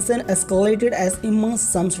escalated as Emma's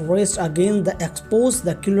sons raced against the exposed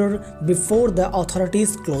the killer before the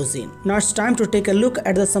authorities closed in. Now it's time to take a look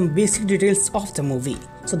at some basic details of the movie.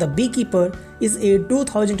 So The Beekeeper is a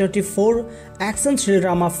 2024 action thriller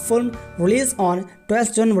drama film released on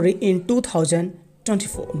 12th January in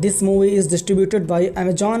 2024. This movie is distributed by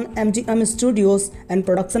Amazon MGM Studios, and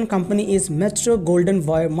production company is Metro Golden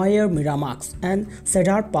Mayer Miramax and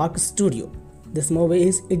Cedar Park Studio. This movie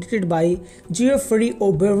is edited by Geoffrey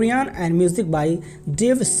O'Brien and music by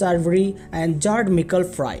Dave Sarvery and Jared Michael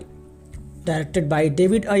Fry. Directed by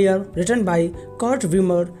David Ayer, written by Kurt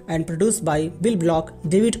Wimmer, and produced by Bill Block,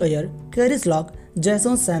 David Ayer, Caris Locke,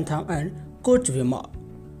 Jason Statham, and Kurt Wimmer.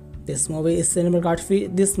 This movie was cinematography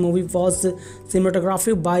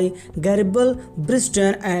by Garibald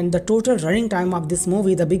Briston, and the total running time of this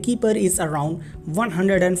movie, The Beekeeper, is around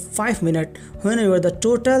 105 minutes. Whenever the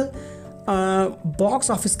total box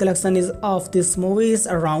office collection of this movie is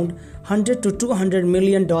around $100 to $200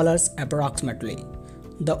 million approximately.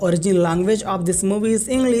 The original language of this movie is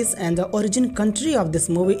English, and the origin country of this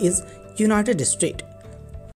movie is United States.